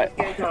mind if I...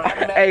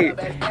 Hey,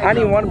 I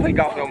didn't want to play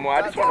golf no more.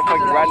 I just want to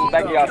fucking ride in the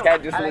back of y'all's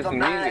cat just to listen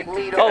to music.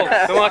 Oh,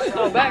 so watch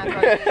the back.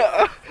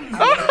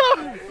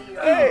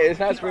 Hey, it's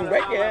not spring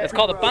break yet. It's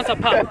called a panza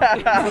pop.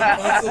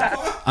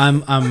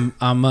 I'm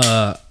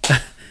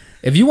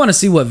if you want to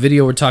see what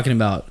video we're talking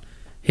about,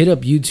 hit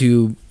up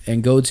YouTube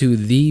and go to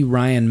the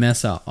Ryan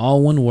Mesa,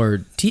 all one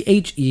word,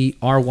 THERYANMEZA.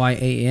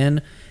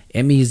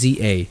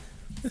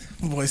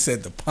 Boy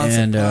said the panza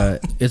And pop.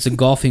 it's a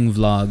golfing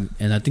vlog,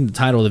 and I think the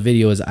title of the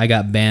video is "I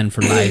Got Banned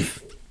for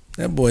Life."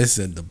 That boy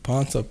said the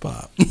panza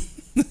pop.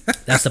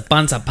 That's the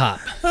panza pop.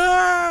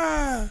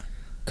 Ah.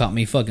 Caught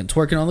me fucking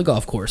twerking on the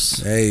golf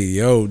course. Hey,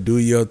 yo, do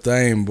your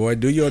thing, boy.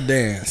 Do your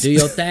dance. Do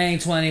your thing,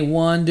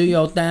 21. Do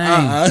your thing.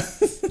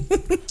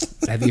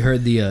 Have you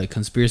heard the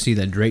conspiracy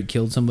that Drake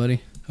killed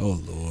somebody?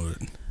 Oh,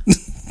 Lord.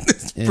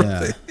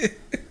 Yeah.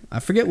 I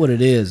forget what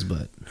it is,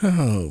 but...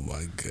 Oh,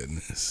 my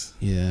goodness.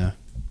 Yeah.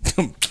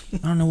 I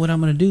don't know what I'm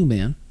going to do,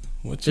 man.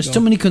 There's Gonna...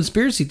 too many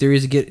conspiracy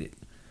theories to get...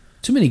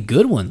 Too many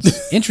good ones.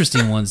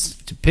 Interesting ones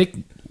to pick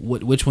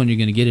which one you're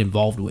going to get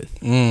involved with.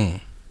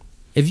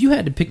 If you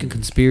had to pick a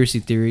conspiracy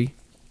theory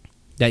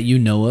that you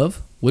know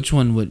of, which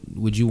one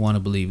would you want to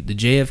believe? The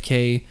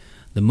JFK,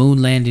 the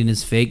moon landing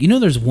is fake. You know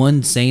there's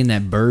one saying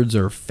that birds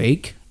are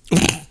fake?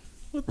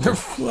 What the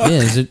fuck?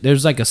 Yeah,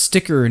 there's like a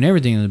sticker and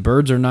everything, and the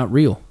birds are not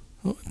real.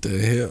 What the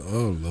hell?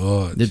 Oh,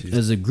 Lord.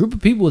 There's a group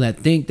of people that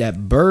think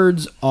that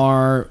birds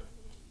are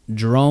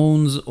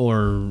drones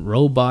or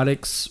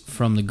robotics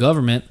from the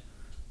government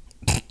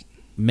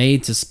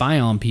made to spy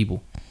on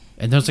people.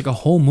 And there's like a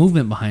whole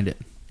movement behind it.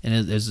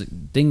 And there's a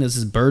thing that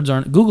says birds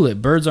aren't... Google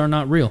it. Birds are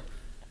not real.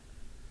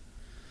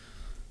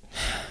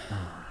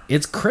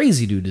 It's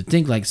crazy, dude, to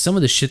think like some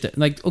of the shit that...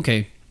 Like,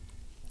 okay,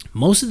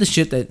 most of the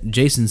shit that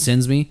Jason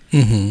sends me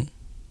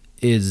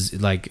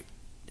is like...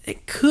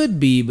 It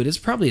could be, but it's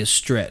probably a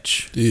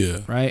stretch. Yeah.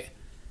 Right?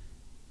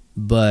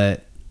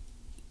 But...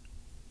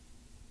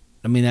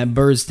 I mean, that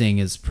birds thing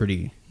is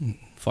pretty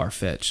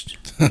far-fetched.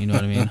 You know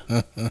what I mean?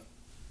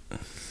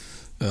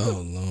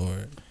 Oh,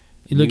 Lord.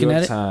 You looking New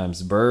York at it?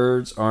 Times,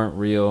 birds aren't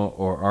real,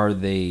 or are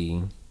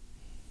they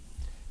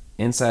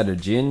inside a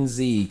Gen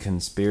Z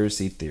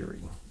conspiracy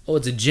theory? Oh,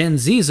 it's a Gen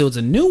Z, so it's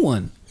a new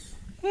one.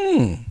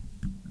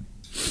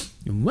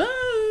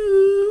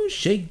 Whoa,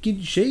 shake it,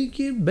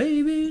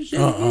 baby, shake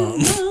it,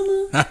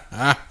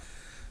 mama.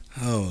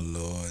 Oh,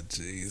 Lord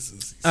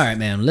Jesus. All right,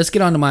 man, let's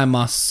get on to my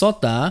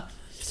masota.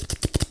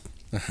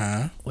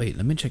 Uh-huh. Wait,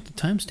 let me check the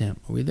timestamp.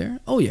 Are we there?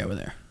 Oh, yeah, we're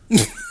there.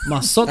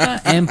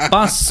 Masota and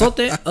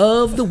pasote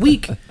of the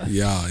week.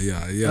 Yeah.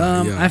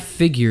 I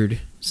figured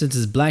since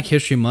it's Black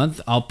History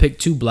Month, I'll pick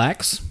 2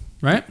 blacks,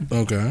 right?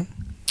 Okay.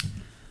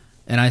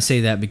 And I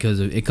say that because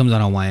it comes out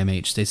on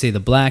YMH. They say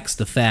the blacks,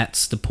 the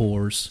fats, the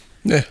poors.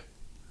 Yeah.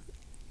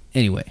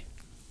 Anyway,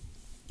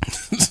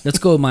 let's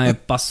go with my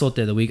pasote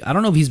of the week. I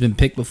don't know if he's been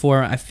picked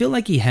before. I feel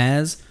like he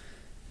has,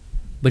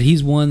 but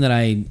he's one that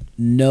I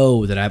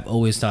know that I've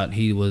always thought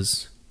he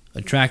was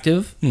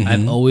attractive.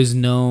 I've always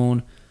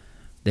known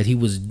that he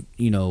was,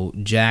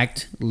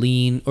 jacked,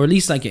 lean, or at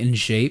least like in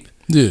shape.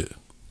 Yeah.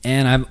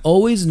 And I've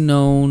always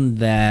known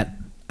that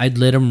I'd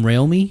let him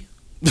rail me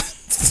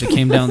if it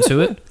came down to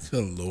it. Oh,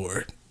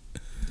 Lord.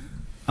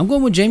 I'm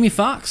going with Jamie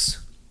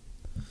Foxx.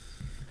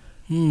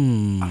 I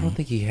don't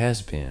think he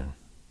has been.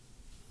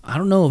 I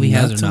don't know if he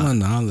has or to not. my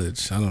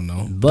knowledge. I don't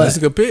know. But- That's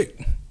a good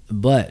pick.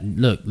 But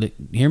look,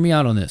 hear me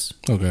out on this.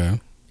 Okay.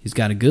 He's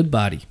got a good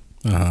body.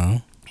 Uh-huh.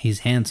 He's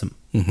handsome.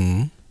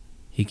 Mm-hmm.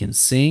 He can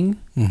sing.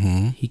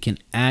 Mm-hmm. He can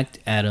act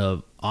at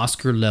a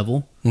Oscar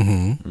level.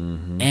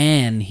 Mm-hmm.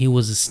 And he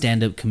was a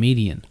stand-up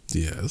comedian.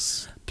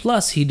 Yes.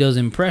 Plus, he does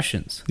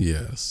impressions.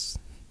 Yes.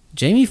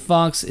 Jamie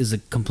Foxx is a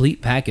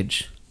complete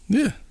package.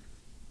 Yeah.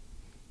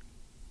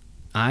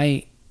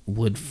 I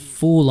would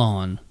full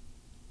on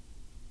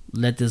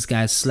let this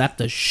guy slap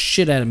the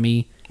shit out of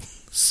me,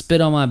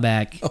 spit on my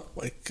back, Oh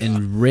my God.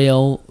 and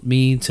rail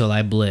me till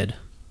I bled.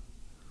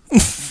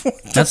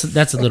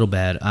 That's a little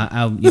bad.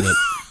 I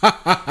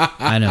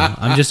know.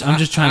 I'm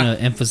just trying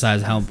to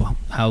emphasize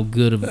how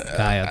good of a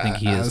guy I think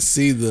he I is.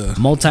 see the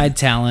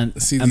Multi-talent.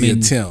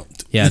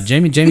 attempt. Yeah,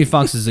 Jamie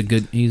Foxx is a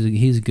good.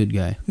 He's a good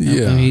guy.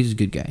 Yeah. I mean, he's a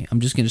good guy. I'm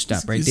just gonna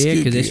stop right He's there a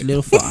good because it's a guy.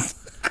 little far.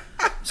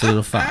 It's a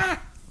little far.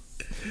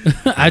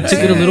 I took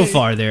it a little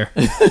far there.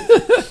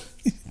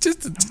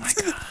 Just Oh my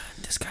God,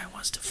 this guy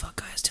wants to fuck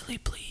guys till he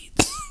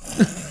bleeds.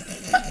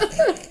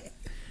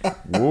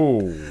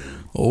 Whoa.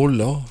 Oh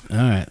Lord. All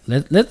right,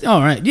 let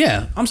all right.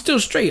 Yeah, I'm still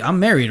straight. I'm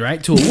married,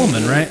 right, to a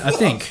woman, right? I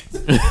think.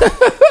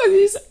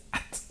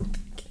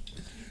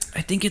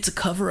 I think it's a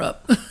cover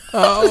up.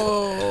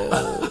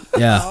 Oh.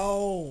 Yeah,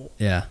 Oh.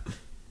 yeah.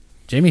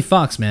 Jamie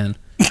Foxx, man,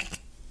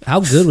 how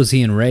good was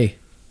he in Ray?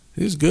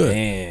 He was good.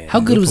 Man. How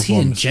good Good was he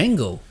in performance.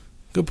 Django?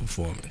 Good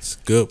performance.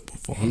 Good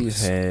performance.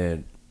 He's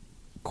had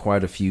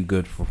quite a few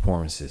good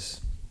performances.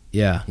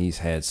 Yeah, He's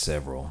had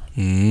several.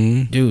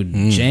 dude,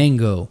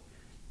 Django,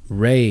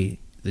 Ray,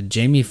 the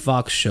Jamie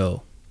Foxx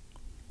show.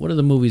 What are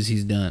the movies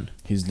he's done?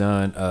 He's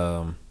done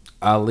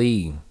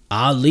Ali.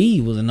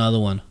 Ali was another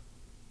one.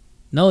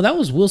 No, that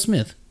was Will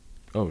Smith.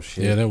 Oh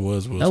shit. Yeah, that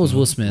was Will That was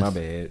Will Smith. Smith. My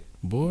bad.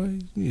 Boy,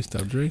 you need to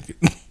stop drinking.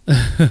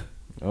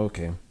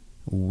 Okay.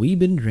 We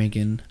been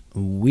drinking.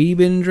 We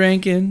been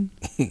drinking.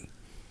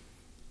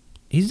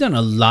 He's done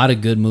a lot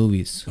of good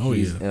movies. Oh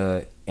He's,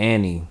 yeah.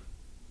 Annie.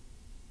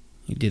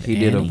 He did. He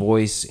did a Annie.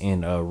 voice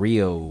in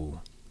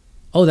Rio.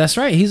 Oh, that's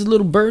right. He's a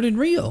little bird in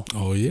Rio.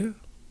 Oh yeah.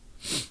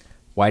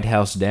 White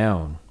House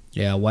Down.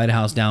 Yeah, White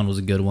House Down was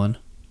a good one.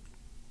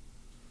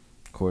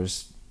 Of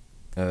course,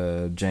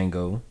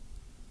 Django.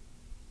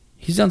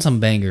 He's done some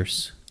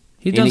bangers.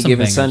 He's done Any some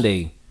Given bangers.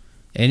 Sunday.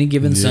 Any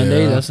Given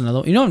Sunday. Yeah. That's another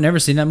one. You know, I've never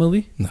seen that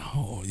movie.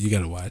 No, you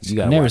gotta watch. You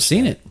gotta Never watch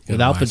seen that. it.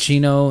 With Al watch it.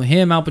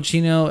 Pacino, Al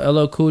Pacino,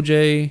 LL Cool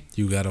J.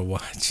 You gotta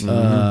watch.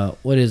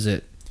 What is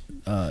it?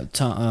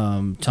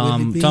 Tom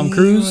Willie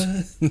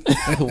Cruise.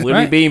 Willie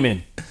Right.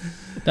 Beeman.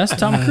 That's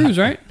Tom Cruise,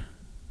 right?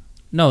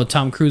 No,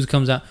 Tom Cruise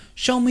comes out.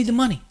 Show me the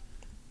money.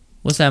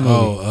 What's that movie?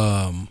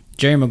 Oh,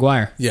 Jerry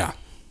Maguire. yeah.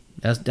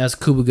 That's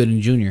Cuba Gooding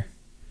Jr.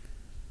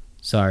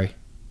 Sorry,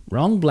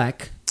 wrong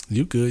black.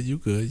 You good? You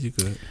good? You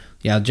good?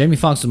 Yeah, Jamie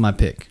Foxx was my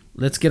pick.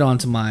 Let's get on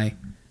to my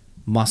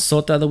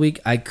Masota of the week.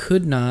 I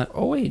could not.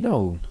 Oh wait,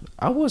 no,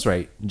 I was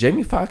right.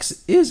 Jamie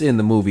Foxx is in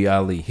the movie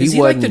Ali. Is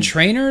he like the wasn't-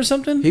 trainer or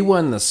something? He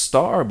wasn't the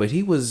star, but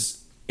he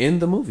was in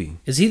the movie.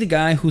 Is he the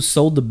guy who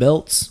sold the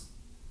belts?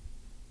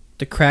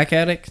 The crack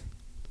addict?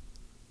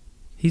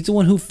 He's the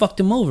one who fucked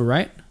him over,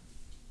 right?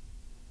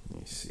 Let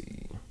me see.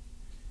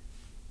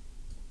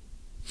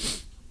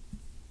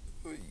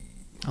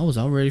 I was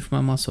all ready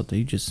for my Masota.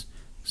 You just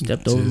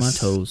stepped over my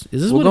Just- toes.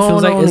 Is this Well, what it go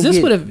feels on like? Is and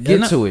this what it get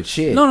no, to it?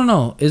 Shit.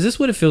 No. Is this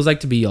what it feels like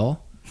to be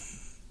y'all?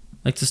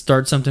 Like to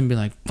start something and be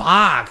like,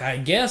 fuck,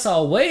 I guess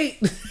I'll wait.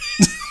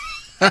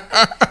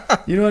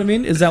 You know what I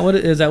mean? Is that what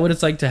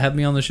it's like to have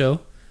me on the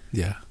show?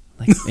 Yeah.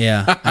 Like,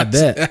 yeah, I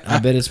bet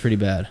it's pretty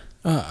bad.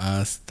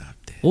 Stop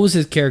that. What was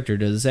his character?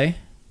 Does it say?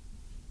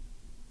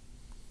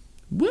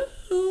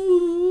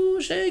 Woo,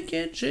 shake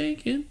it,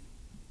 shake it.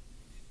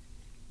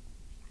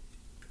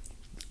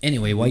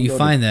 Anyway, while you Go to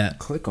find that,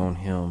 Click on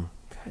him.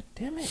 God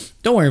damn it.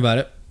 don't worry about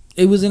it.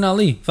 It was in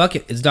Ali. Fuck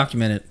it, it's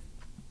documented.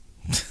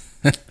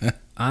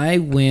 I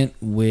went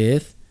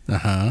with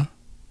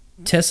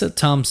Tessa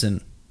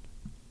Thompson.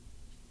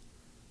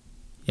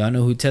 Y'all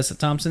know who Tessa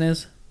Thompson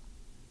is?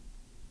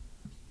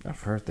 I've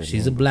heard that.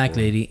 She's name a black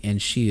before. lady,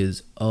 and she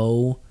is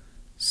oh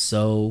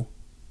so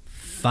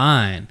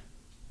fine.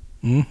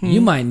 You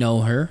might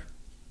know her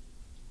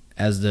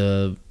as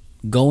the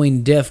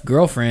going deaf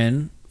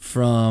girlfriend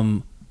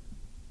from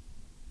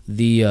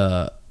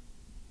the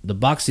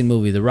boxing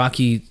movie, the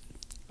Rocky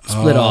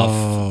split off.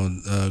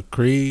 Oh,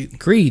 Creed.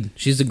 Creed.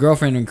 She's the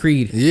girlfriend in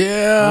Creed.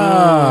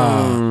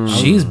 Yeah.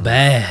 She's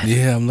bad.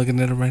 Yeah, I'm looking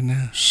at her right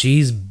now.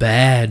 She's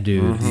bad,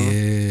 dude.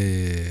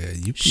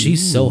 Yeah.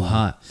 She's so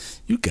hot.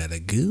 You got a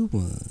good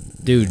one.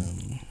 Dude,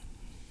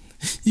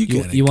 You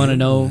got a you want to good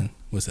know? one.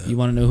 What's up? You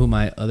want to know who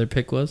my other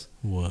pick was?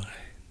 What?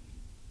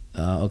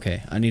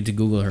 Okay, I need to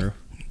Google her.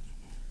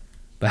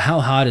 But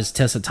how hot is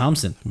Tessa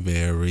Thompson?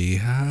 Very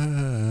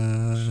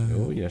hot.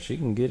 Oh yeah, she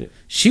can get it.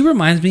 She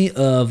reminds me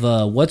of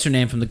what's her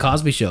name from the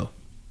Cosby Show.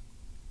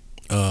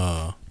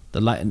 Uh, The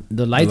light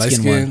light skin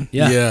skin? one.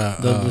 Yeah, Yeah,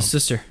 the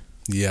sister.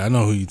 yeah, I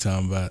know who you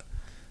talking about.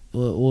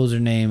 What was her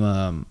name?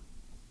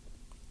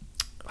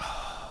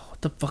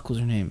 What the fuck was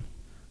her name?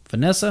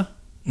 Vanessa?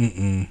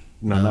 Mm-mm.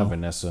 No, No. not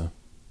Vanessa.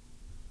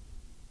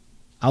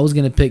 I was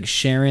gonna pick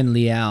Sharon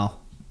Leal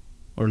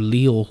or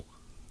Leal.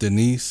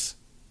 Denise.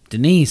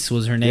 Denise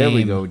was her name. There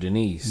we go,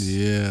 Denise.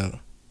 Yeah.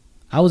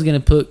 I was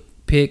gonna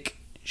pick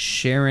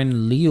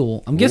Sharon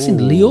Leal. I'm guessing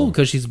Ooh. Leal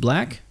because she's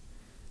black.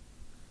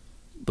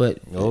 But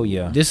Oh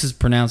yeah. this is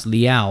pronounced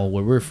Leal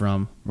where we're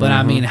from. But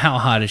I mean, how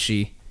hot is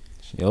she?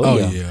 Oh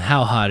yeah. yeah.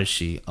 How hot is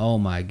she? Oh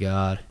my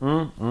god!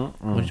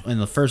 When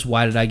the first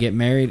 "Why Did I Get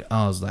Married?"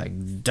 I was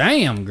like,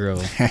 "Damn, girl,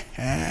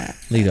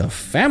 lead a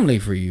family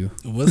for you."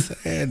 What's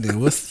happening?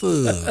 What's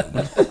up?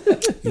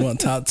 You want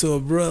to talk to a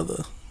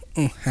brother?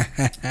 You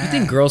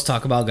think girls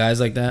talk about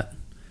guys like that?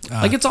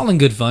 Like it's all in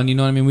good fun, you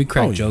know what I mean? We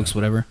crack Oh, jokes, yeah.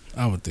 whatever.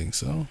 I would think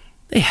so.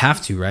 They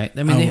have to, right?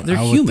 I mean, they're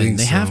I would human. think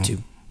They have so.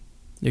 to.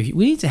 We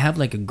need to have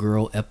like a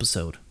girl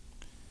episode,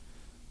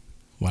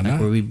 Why like not?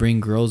 where we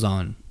bring girls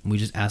on. And we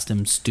just ask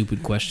them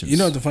stupid questions. You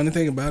know, the funny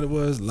thing about it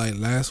was, like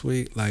last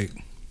week, like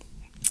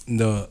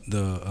the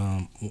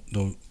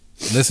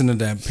listener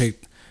that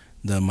picked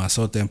the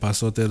Masote and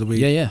Pasote of the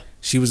week. Yeah.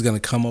 She was gonna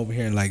come over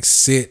here and like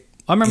sit.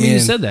 I remember you in-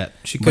 said that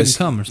she but couldn't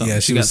come or something. Yeah,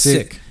 she got was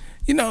sick. sick.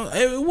 You know,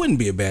 it wouldn't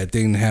be a bad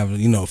thing to have,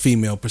 you know,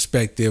 female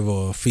perspective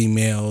or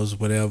females,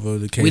 whatever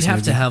the case. We'd may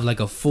have to be. have like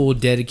a full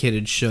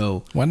dedicated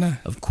show Why not?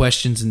 of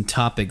questions and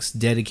topics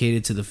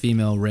dedicated to the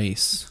female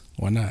race.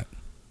 Why not?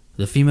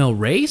 The female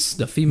race?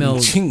 The female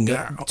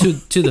Chinga.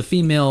 to the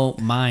female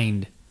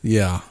mind.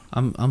 Yeah,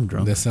 I'm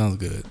drunk. that sounds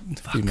good.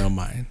 Female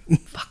mind.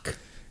 Fuck.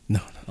 No.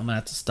 I'm gonna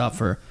have to stop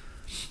for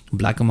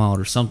black 'em out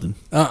or something.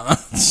 Uh-uh.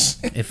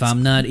 If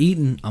I'm not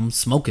eating, I'm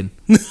smoking.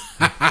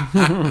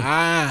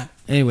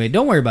 Anyway,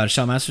 don't worry about it,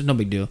 Shotmaster. No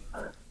big deal.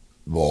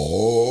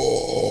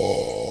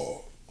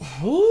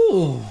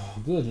 Ooh,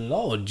 good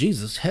Lord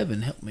Jesus,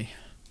 heaven help me.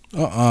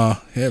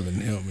 Heaven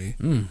help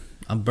me.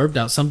 I burped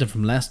out something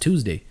from last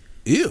Tuesday.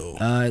 Ew.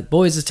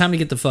 Boys, it's time to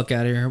get the fuck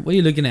out of here. What are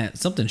you looking at?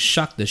 Something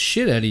shocked the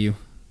shit out of you.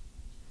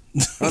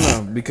 I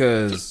know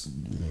because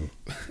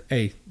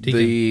Hey, Deacon,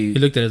 he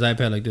looked at his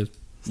iPad like this.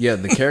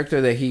 the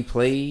character that he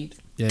played,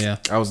 Yeah.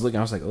 I was like,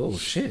 oh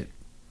shit,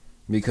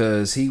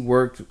 because he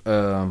worked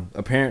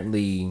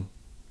apparently,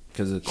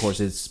 because of course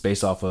it's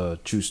based off a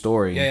true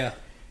story. Yeah.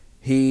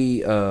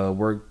 He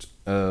worked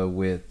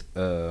with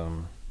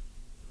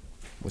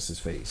what's his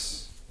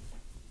face,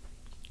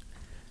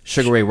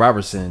 Sugar Ray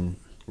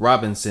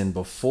Robinson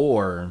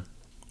before.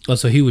 Oh,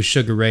 so he was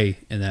Sugar Ray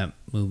in that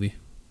movie.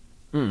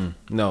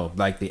 No,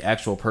 like the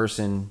actual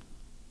person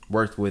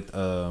worked with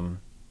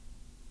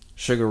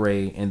Sugar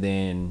Ray and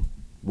then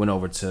went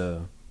over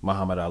to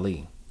Muhammad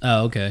Ali.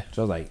 Oh, okay.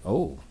 So I was like,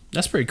 oh,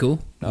 That's pretty cool.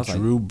 I was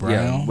Drew like, Brown?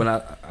 Yeah, when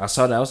I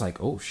saw that, I was like,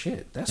 oh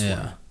shit, that's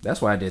Yeah.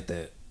 why I did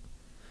that.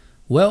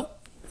 Well,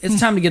 it's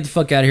time to get the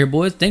fuck out of here,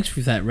 boys. Thanks for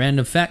that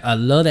random fact. I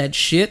love that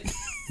shit.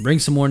 Bring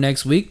some more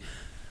next week.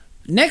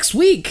 Next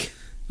week,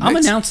 I'm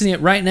announcing it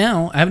right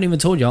now. I haven't even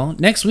told y'all.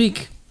 Next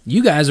week,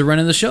 you guys are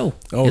running the show.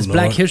 Oh, it's Lord.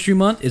 Black History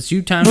Month. It's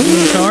you time to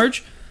be in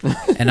charge.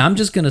 And I'm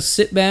just going to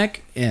sit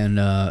back and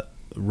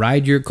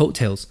ride your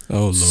coattails. Oh,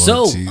 Lord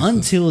So, Jesus.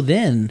 until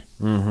then,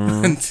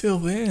 Until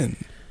then.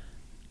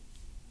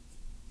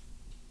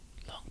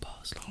 long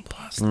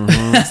pause.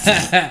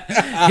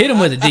 Hit him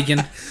with it,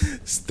 Deacon.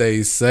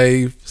 Stay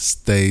safe.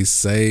 Stay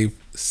safe.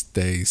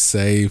 Stay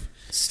safe.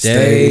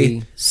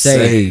 Stay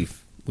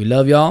safe. We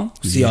love y'all.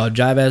 See y'all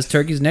jive ass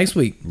turkeys next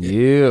week.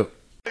 Yep.